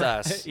Trust never-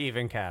 us.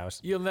 Even cows.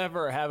 You'll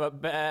never have a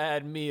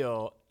bad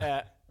meal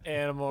at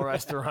animal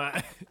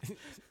restaurant.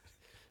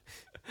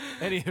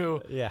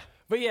 Anywho, Yeah.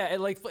 but yeah, it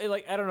like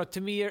I don't know.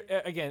 To me,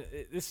 again,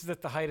 this is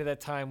at the height of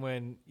that time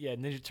when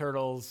Ninja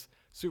Turtles,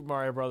 Super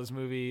Mario Brothers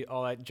movie,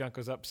 all that junk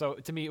was up. So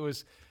to me, it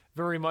was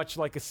very much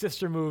like a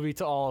sister movie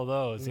to all of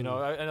those. You know,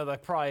 I know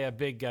that's probably a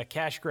big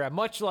cash grab,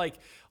 much like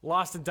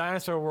Lost in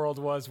Dinosaur World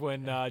was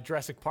when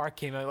Jurassic Park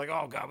came out. Like,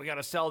 oh god, we got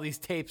to sell these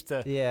tapes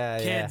to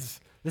kids.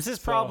 This is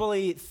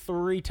probably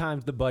 3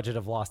 times the budget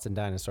of Lost in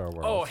Dinosaur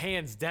World. Oh,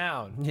 hands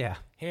down. Yeah.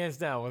 Hands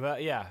down.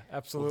 Without, yeah,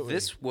 absolutely.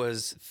 This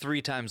was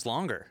 3 times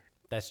longer.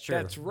 That's true.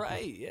 That's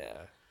right. Yeah.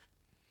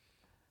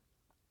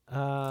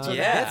 Yeah.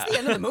 That's the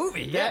end of the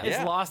movie. Yeah,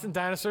 it's Lost in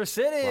Dinosaur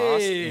City.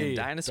 Lost in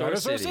Dinosaur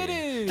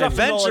City. Drop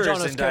the knowledge Adventures on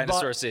us, in kid,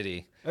 Dinosaur but-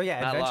 City. Oh,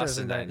 yeah. Not Adventures Lost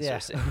in in Dinosaur yeah.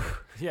 City.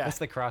 Yeah. That's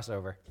the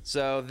crossover.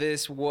 So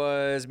this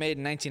was made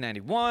in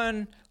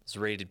 1991. It was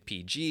rated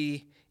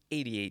PG,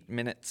 88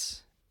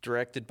 minutes.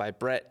 Directed by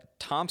Brett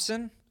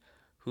Thompson,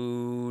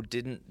 who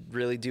didn't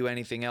really do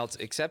anything else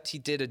except he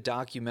did a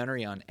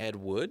documentary on Ed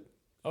Wood.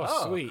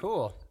 Oh, sweet.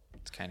 Cool.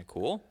 It's kind of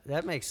cool.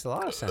 That makes a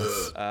lot of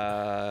sense.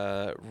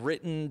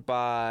 Written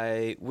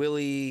by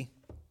Willie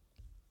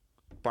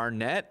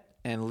Barnett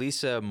and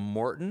Lisa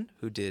Morton,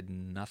 who did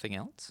nothing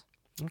else.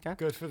 Okay.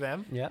 Good for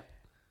them. Yeah.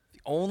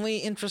 Only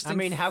interesting. I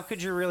mean, how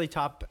could you really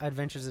top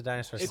Adventures of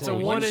Dinosaur It's City? a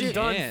one and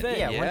done can. thing.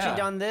 Yeah, once Yeah. you've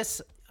done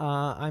this,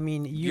 I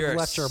mean, you've You're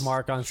left your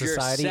mark on you're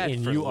society set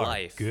and for you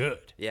life. are good.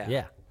 Yeah.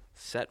 Yeah.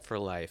 Set for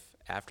life.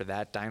 After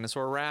that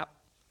dinosaur rap,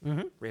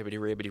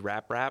 ribbity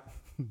rap.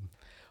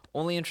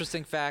 Only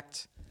interesting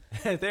fact.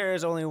 There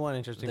is only one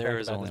interesting There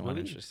fact is about only this one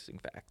movie. interesting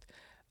fact.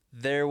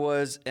 There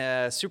was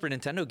a Super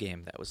Nintendo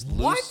game that was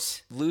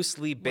What?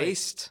 loosely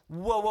based.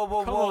 Whoa, whoa,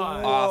 whoa, Come whoa,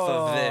 on. Off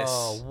of this.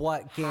 whoa.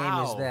 What game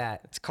How? is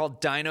that? It's called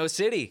Dino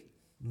City.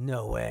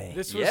 No way.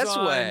 This was Yes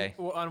on, way.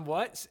 on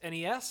what?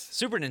 NES?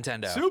 Super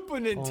Nintendo. Super Oh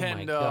Nintendo.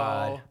 my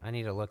God. I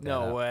need to look that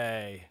No up.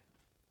 way.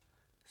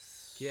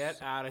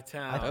 Get out of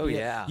town. Oh,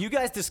 yeah. You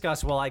guys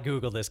discuss while I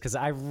Google this because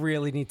I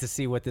really need to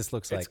see what this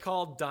looks It's like.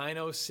 called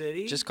Dino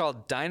City? Just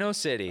called Dino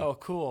City. Oh,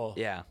 cool.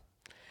 Yeah.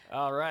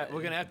 All right.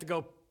 We're going to have to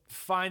go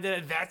find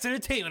it at That's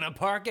Entertainment on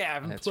Park Ave.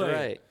 and That's play it.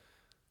 right.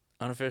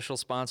 Unofficial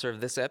sponsor of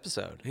this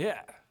episode.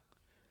 Yeah.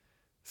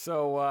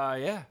 So,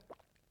 yeah.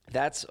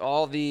 That's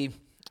all the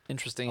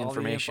interesting All the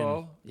information.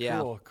 info?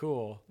 Yeah.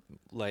 Cool.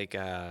 Like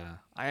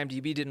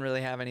IMDb didn't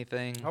really have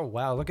anything. Oh,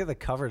 wow. Look at the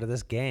cover to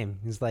this game.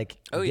 He's like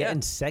Oh, yeah.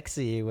 getting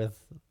sexy with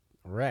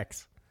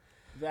Rex.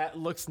 That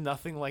looks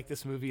nothing like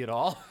this movie at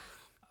all.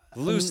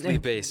 Loosely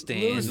based, Dan.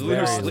 Loosely,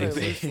 Loosely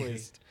loosely.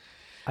 based.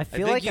 I I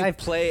feel think like you I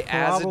play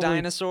as a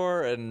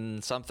dinosaur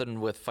and something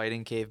with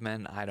fighting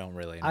cavemen. I don't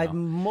really know. I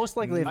most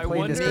likely I have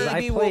played this because I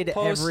Maybe played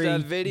we'll post every a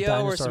video or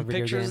dinosaur some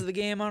video pictures game. of the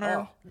game on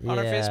our Yeah.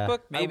 Facebook.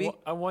 Maybe.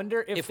 I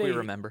wonder if we they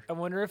remember. I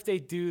wonder if they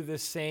do the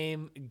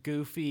same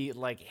goofy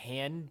like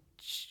hand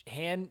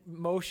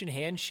motion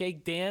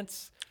handshake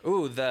dance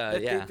Ooh,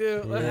 that yeah. they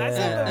do. That's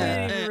something we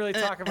didn't even really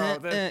talk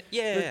about.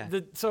 Yeah.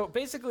 So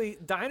basically,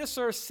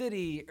 Dinosaur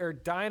City or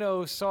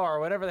Dinosaur,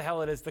 whatever the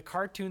hell it is, the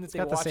cartoon that they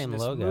got the watch in same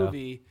this logo.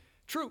 movie.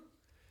 True.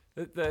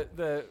 That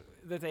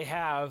they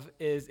have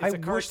is it's I a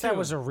cartoon. wish that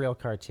was a real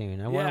cartoon.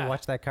 I want Yeah. to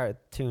watch that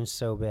cartoon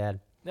so bad.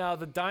 Now,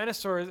 the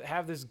dinosaurs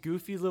have this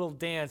goofy little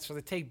dance where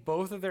they take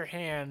both of their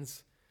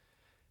hands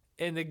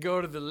and they go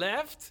to the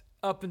left,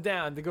 up and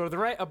down. They go to the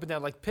right, up and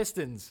down, like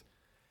pistons.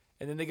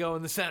 And then they go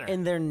in the center.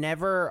 And they're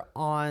never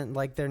on,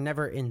 like, they're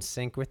never in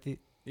sync with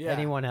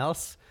anyone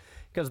else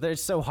because they're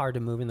so hard to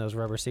move in those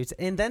rubber suits.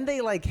 And then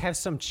they, like, have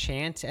some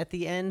chant at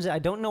the end. I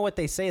don't know what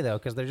they say, though,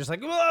 because they're just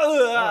like,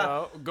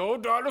 Go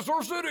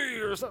Dinosaur City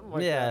or something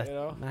like yeah. that, you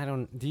know? I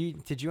don't,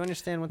 did you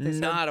understand what they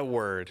said? Not a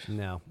word.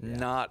 No.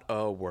 Not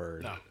a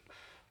word. No.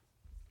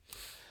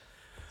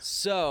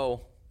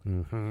 So,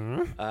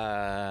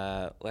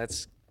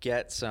 let's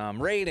get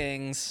some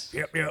ratings.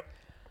 Yep.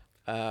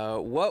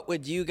 What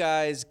would you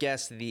guys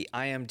guess the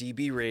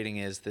IMDb rating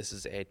is? This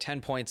is a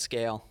 10-point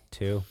scale.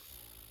 2.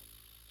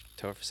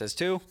 Topher says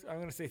 2. I'm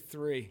going to say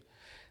 3.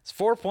 It's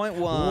 4.1.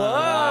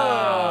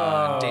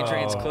 Whoa! Day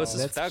Train's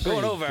closest That's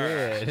without going over.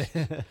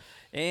 good.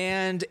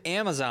 And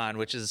Amazon,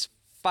 which is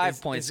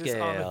 5-point Is scale.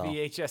 this on the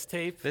VHS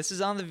tape? This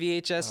is on the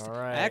VHS. All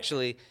right.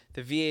 Actually,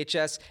 the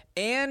VHS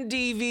and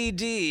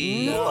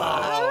DVD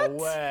No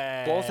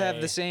way. both have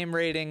the same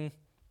rating,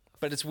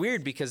 but it's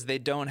weird because they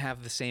don't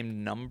have the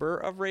same number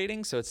of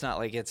ratings, so it's not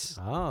like it's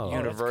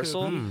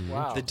universal. that's cool.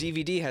 Wow. The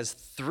DVD has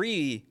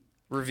 3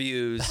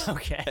 reviews,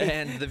 Okay.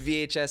 and the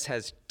VHS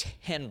has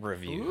 10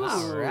 reviews.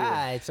 All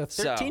right. So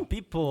 13 So,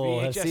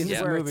 people have VHS seen is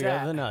this where movie it's at.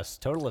 other than us.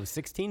 Total of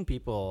 16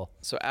 people.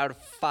 So out of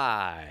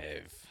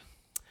 5,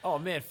 Oh,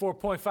 man,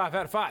 4.5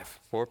 out of 5.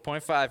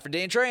 4.5 for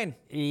Day and Train.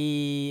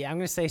 I'm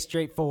going to say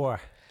straight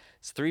 4.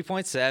 It's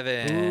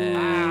 3.7.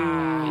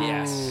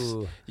 Yes.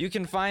 You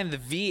can find the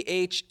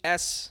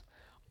VHS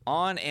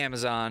on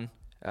Amazon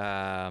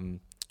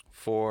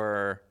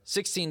for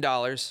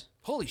 $16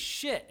 Holy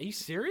shit! Are you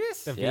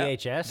serious? The Yeah,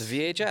 VHS. The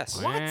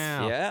VHS. What?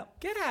 Yeah.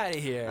 Get out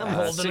of here! I'm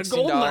holding a $16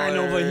 gold mine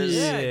over here.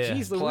 Yeah,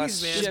 geez plus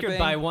Louise, man. Just shipping. could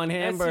buy one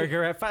That's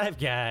hamburger at Five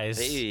Guys.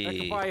 Hey. I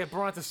could buy a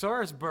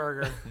Brontosaurus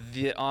burger.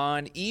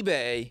 On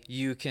eBay,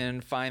 you can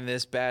find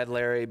this Bad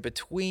Larry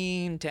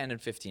between $10 and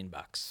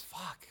 $15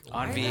 Fuck.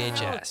 on why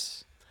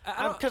VHS.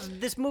 Because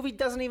this movie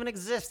doesn't even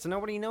exist.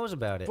 Nobody knows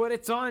about it. But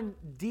it's on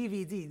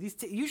DVD. These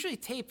usually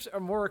tapes are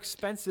more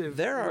expensive.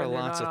 There are when they're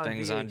lots not of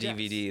things on VHS.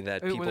 DVD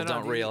that I mean, people when they're not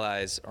don't on DVD.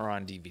 realize are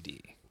on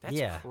DVD. That's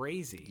Yeah.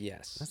 crazy.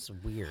 Yes. That's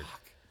weird.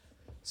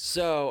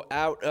 So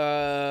out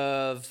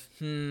of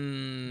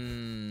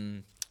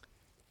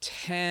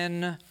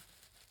 10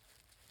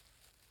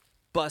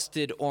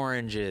 busted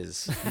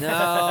oranges.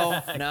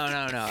 No.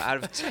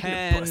 Out of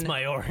 10, Bust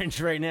my orange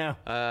right now.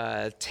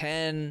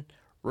 10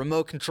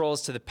 remote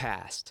controls to the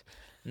past.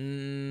 Yeah,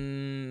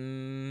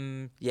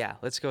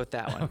 let's go with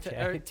that one.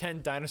 Or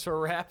 10 dinosaur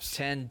wraps.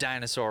 10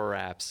 dinosaur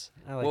wraps.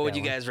 I like What would that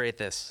you one. guys rate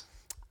this?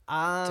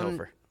 Um,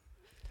 Topher.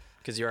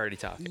 Because you're already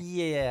talking.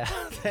 Yeah,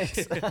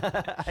 thanks.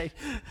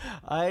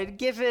 I'd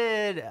give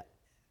it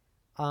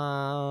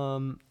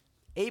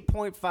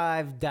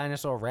 8.5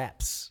 dinosaur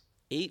reps.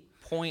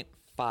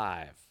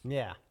 8.5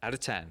 Yeah, out of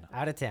 10.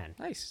 out of 10.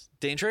 Nice.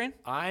 Dane Train?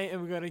 I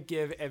am gonna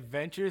give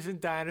Adventures in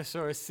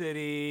Dinosaur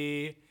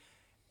City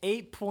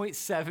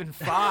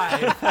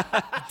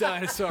 8.75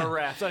 dinosaur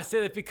raps. I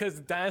say that because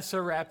the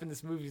dinosaur rap in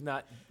this movie is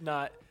not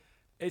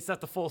it's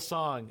not the full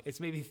song. It's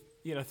maybe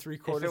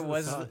 3/4 of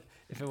the song.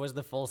 If it was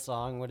the full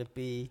song, would it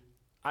be?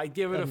 I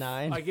give it a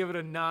 9? I give it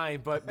a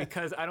 9, but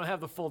because I don't have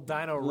the full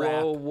dino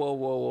rap.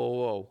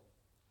 Whoa.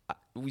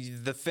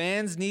 The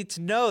fans need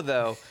to know,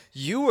 though,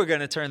 you were going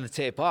to turn the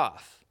tape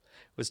off.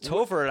 It was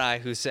Topher and I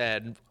who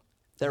said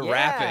they're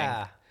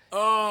rapping.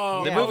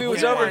 Oh, The Yeah, movie we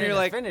was over, wanted and you're to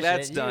like, finish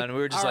that's it. done. We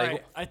were just all like,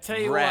 right, I tell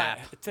you rap.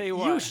 what.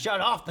 You shut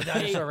off the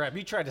dinosaur rap.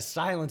 You tried to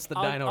silence the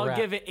dino I'll rap.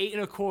 give it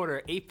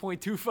 8.25,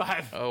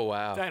 8.25. Oh,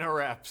 wow. Dino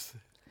raps.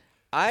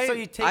 So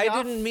you take I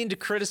off- didn't mean to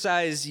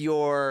criticize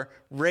your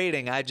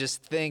rating. I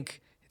just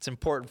think it's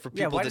important for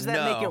people yeah, why to does know.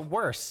 that make it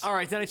worse? All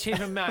right, then I changed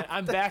my mind.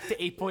 I'm back to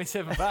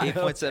 8.75.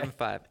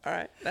 8.75. All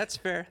right, that's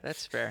fair.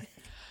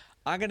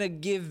 I'm going to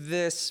give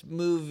this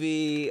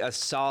movie a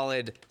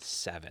solid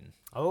 7.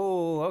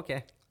 Oh,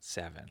 okay.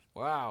 7.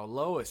 Wow,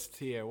 lowest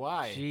here.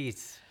 Why?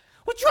 Jeez.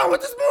 What's wrong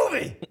with this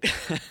movie?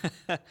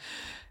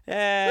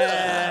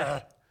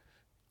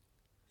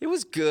 It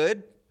was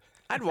good.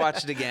 I'd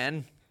watch it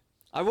again.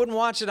 I wouldn't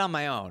watch it on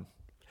my own.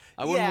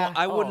 I wouldn't. Yeah.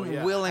 I wouldn't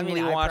yeah. willingly I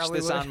mean, I watch probably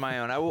this would. on my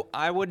own.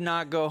 I would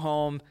not go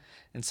home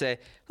and say,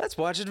 "Let's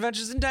watch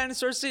Adventures in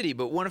Dinosaur City."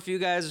 But if one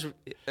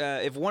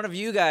of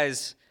you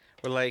guys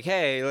were like,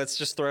 "Hey, let's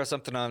just throw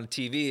something on the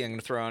TV. I'm going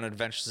to throw on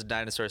Adventures in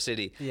Dinosaur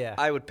City," Yeah.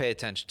 I would pay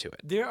attention to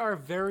it. There are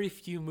very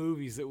few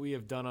movies that we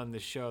have done on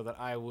this show that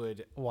I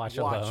would Watch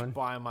alone.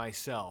 by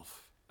myself.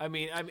 I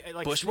mean,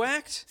 like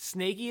Bushwhacked?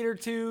 Snake Eater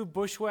 2,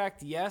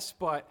 Bushwhacked, yes,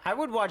 but I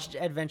would watch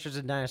Adventures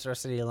in Dinosaur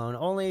City alone,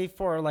 only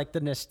for like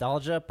the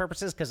nostalgia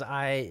purposes, because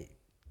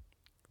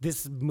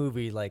this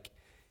movie like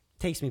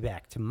takes me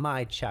back to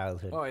my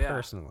childhood Oh, yeah.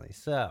 personally.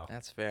 So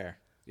That's fair.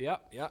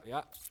 yep.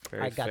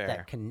 Very I got fair.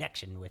 that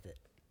connection with it.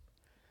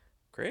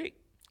 Great.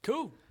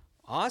 Cool.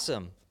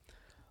 Awesome.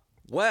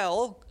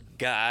 Well,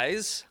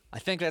 guys, I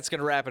think that's going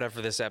to wrap it up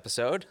for this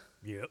episode.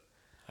 Yep.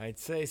 I'd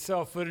say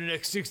so for the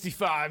next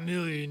 65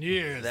 million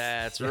years.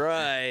 That's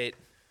right.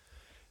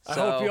 I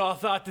hope you all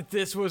thought that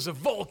this was a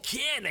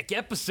volcanic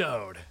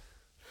episode.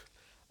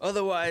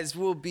 Otherwise,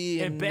 we'll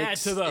be And in bad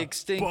to the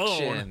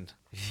extinction.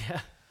 Yeah.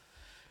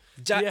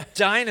 Yeah.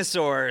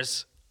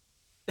 Dinosaurs.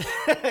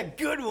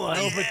 Good one.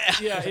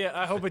 Yeah.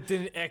 I hope it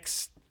didn't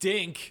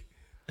extinct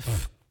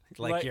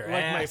Like your my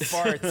ass.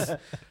 farts.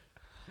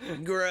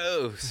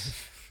 Gross.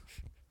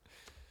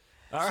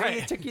 All So right.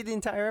 it took you the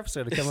entire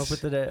episode to come up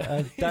with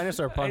a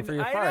dinosaur pun for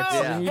your I farts.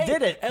 know. And you Hey,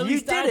 did it. at You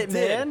least I did it,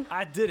 man.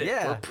 I did it.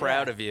 Yeah. We're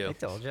proud of you. I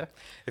told you.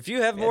 If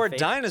you have more faith.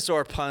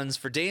 dinosaur puns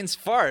for Dane's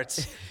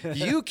farts,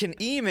 you can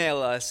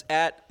email us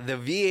at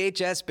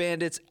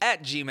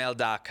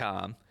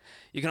thevhsbandits@gmail.com.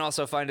 You can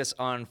also find us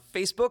on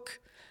Facebook,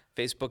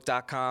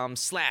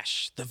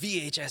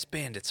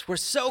 facebook.com/thevhsbandits. We're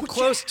so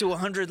close to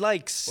 100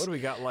 likes. What do we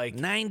got, like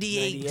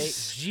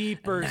 98.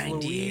 Jeepers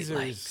 98 Louisers.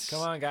 likes.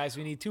 Come on, guys.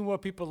 We need 2 more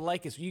people to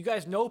like us. You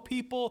guys know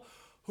people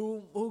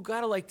who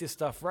gotta like this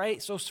stuff,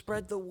 right? So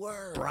spread the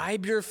word.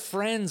 Bribe your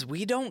friends.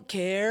 We don't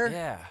care.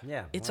 Yeah.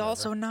 Yeah. It's whatever.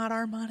 also not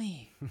our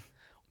money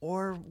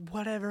or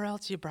whatever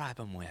else you bribe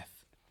them with.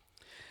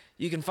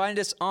 You can find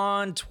us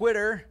on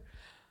Twitter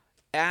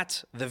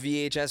at the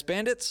VHS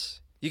Bandits.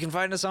 You can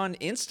find us on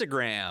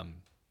Instagram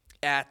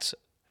at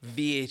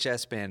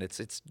VHS Bandits.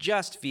 It's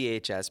just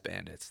VHS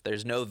Bandits.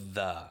 There's no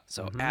the.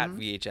 So at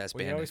VHS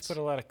We always Bandits. put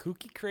a lot of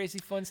kooky, crazy,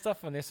 fun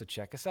stuff on there, so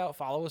check us out.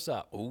 Follow us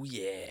up. Oh,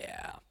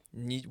 yeah.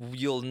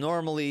 You'll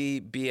normally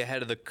be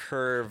ahead of the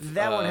curve.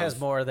 That one of- has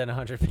more than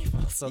 100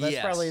 people, so that's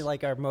Yes. probably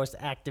like our most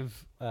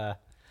active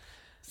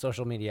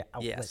social media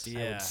outlet. Yes.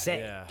 I would say.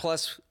 Yeah.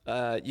 Plus,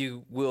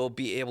 you will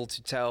be able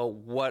to tell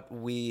what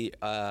we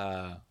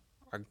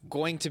are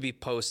going to be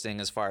posting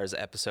as far as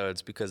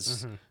episodes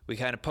because we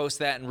kind of post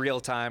that in real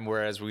time,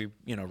 whereas we,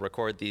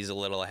 record these a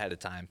little ahead of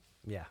time.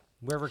 Yeah.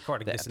 We're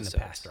recording this in the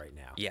past right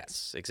now.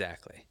 Yes,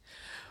 exactly.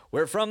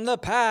 We're from the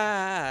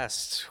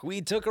past.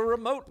 We took a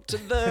remote to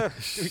the...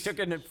 We took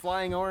a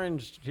flying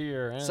orange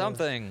here.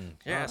 Something.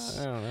 Yes.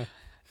 I don't know.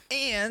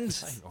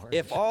 And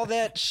if all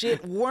that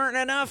shit weren't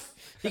enough,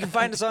 you can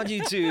find us on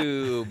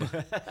YouTube.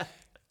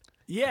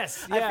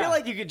 Yes. I feel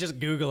like you could just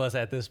Google us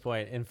at this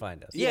point and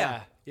find us.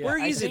 Yeah. We're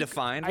I easy to think-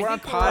 find. I We're on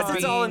think we're on- Podbean.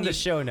 It's all in the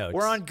show notes.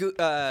 We're on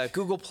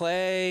Google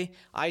Play,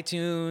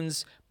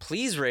 iTunes.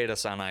 Please rate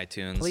us on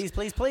iTunes. Please,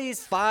 please,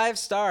 please. 5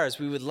 stars.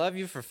 We would love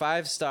you for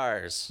 5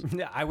 stars.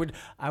 I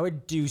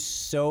would do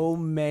so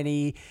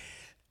many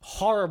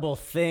horrible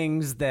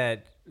things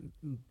that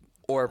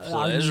Or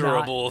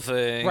pleasurable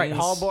things. right,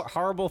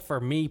 horrible for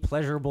me,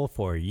 pleasurable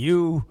for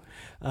you.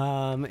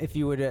 If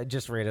you would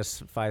just rate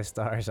us 5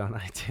 stars on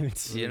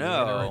iTunes. You I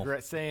know.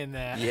 regret saying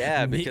that.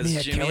 Yeah, Meet because me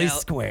at Kelly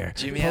Square.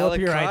 Jimmy Pull up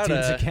your Alicata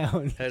iTunes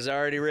account. has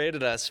already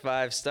rated us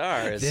 5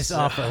 stars. This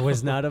offer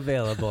was not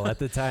available at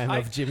the time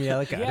of Jimmy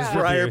Alicata's Yeah. review.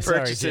 prior Sorry,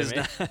 purchases.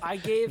 Jimmy. I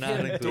gave Not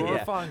him included.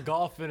 Dorf on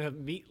golf in a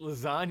meat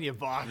lasagna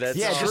box. That's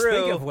Yeah, just true.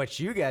 think of what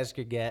you guys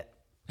could get.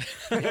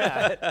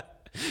 Yeah.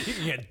 You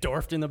can get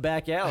dwarfed in the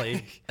back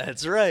alley.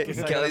 That's right. I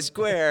Kelly gotta-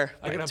 Square.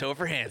 I gotta-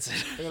 Topher Hansen.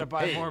 I'm gonna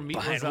buy more meat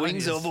Behind lasagnas.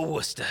 Wings Over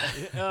Worcester.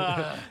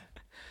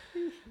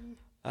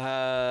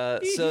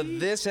 So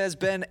this has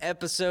been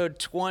episode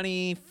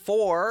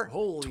 24.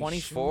 Holy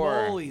 24.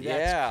 schmoly, that's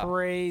yeah.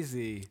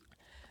 crazy.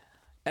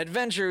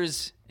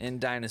 Adventures in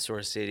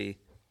Dinosaur City.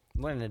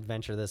 What an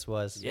adventure this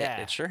was.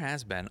 Yeah. It sure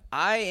has been.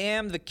 I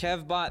am the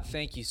KevBot.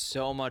 Thank you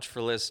so much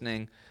for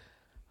listening.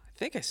 I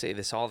think I say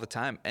this all the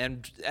time.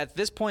 And at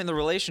this point in the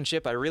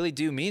relationship, I really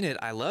do mean it.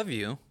 I love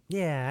you.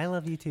 Yeah, I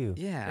love you too.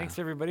 Yeah. Thanks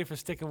everybody for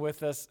sticking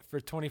with us for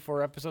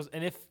 24 episodes.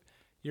 And if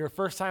you're a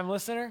first-time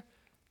listener,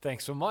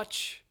 thanks so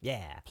much.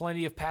 Yeah.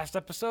 Plenty of past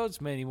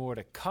episodes, many more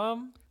to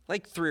come.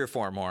 Like 3 or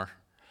 4 more.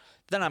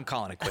 Then I'm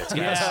calling it quits,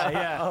 guys.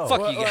 Yeah.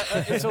 Fuck you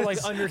guys. So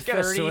like under Got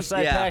a 30.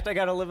 suicide Yeah. pact I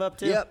got to live up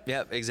to?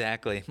 Yep,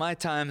 exactly. My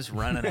time's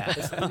running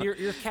out.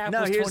 Your cap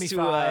No, was here's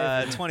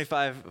 25.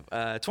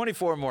 to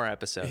 24 more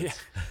episodes.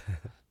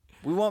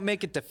 We won't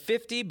make it to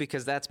 50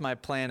 because that's my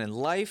plan in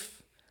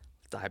life.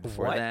 Die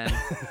before What? then.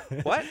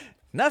 What?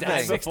 Nothing.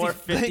 Die before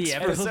 50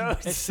 At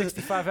episodes?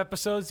 65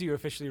 episodes, you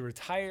officially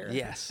retire.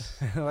 Yes.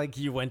 Like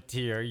you went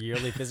to your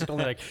yearly physical and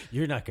they're like,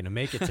 you're not going to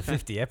make it to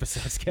 50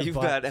 episodes. You've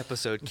Kevbot." got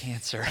episode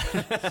cancer.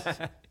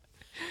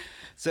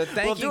 So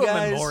thank We'll you do a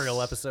guys.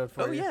 memorial episode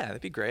for Oh you. yeah, that'd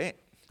be great.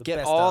 The Get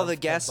best all of the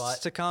guests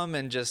Kevbot. to come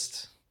and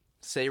just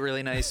say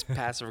really nice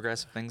passive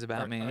aggressive things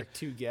about me. Our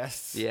 2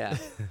 guests. Yeah.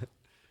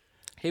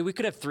 Hey, we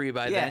could have 3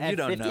 by Yeah, then. You at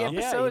don't 50 know. Yeah, you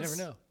Episodes?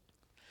 never know.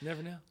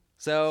 Never know.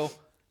 So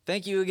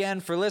thank you again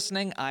for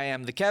listening. I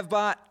am the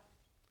KevBot.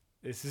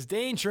 This is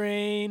Dane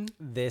Train.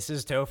 This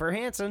is Topher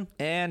Hansen.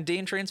 And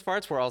Dean Train's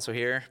Farts were also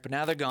here, but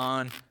now they're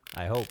gone.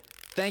 I hope.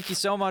 Thank you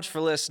so much for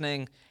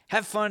listening.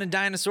 Have fun in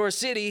Dinosaur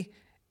City,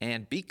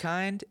 and be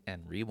kind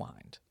and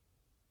rewind.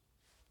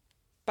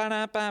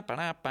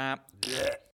 Ba-da-ba-ba-da-ba.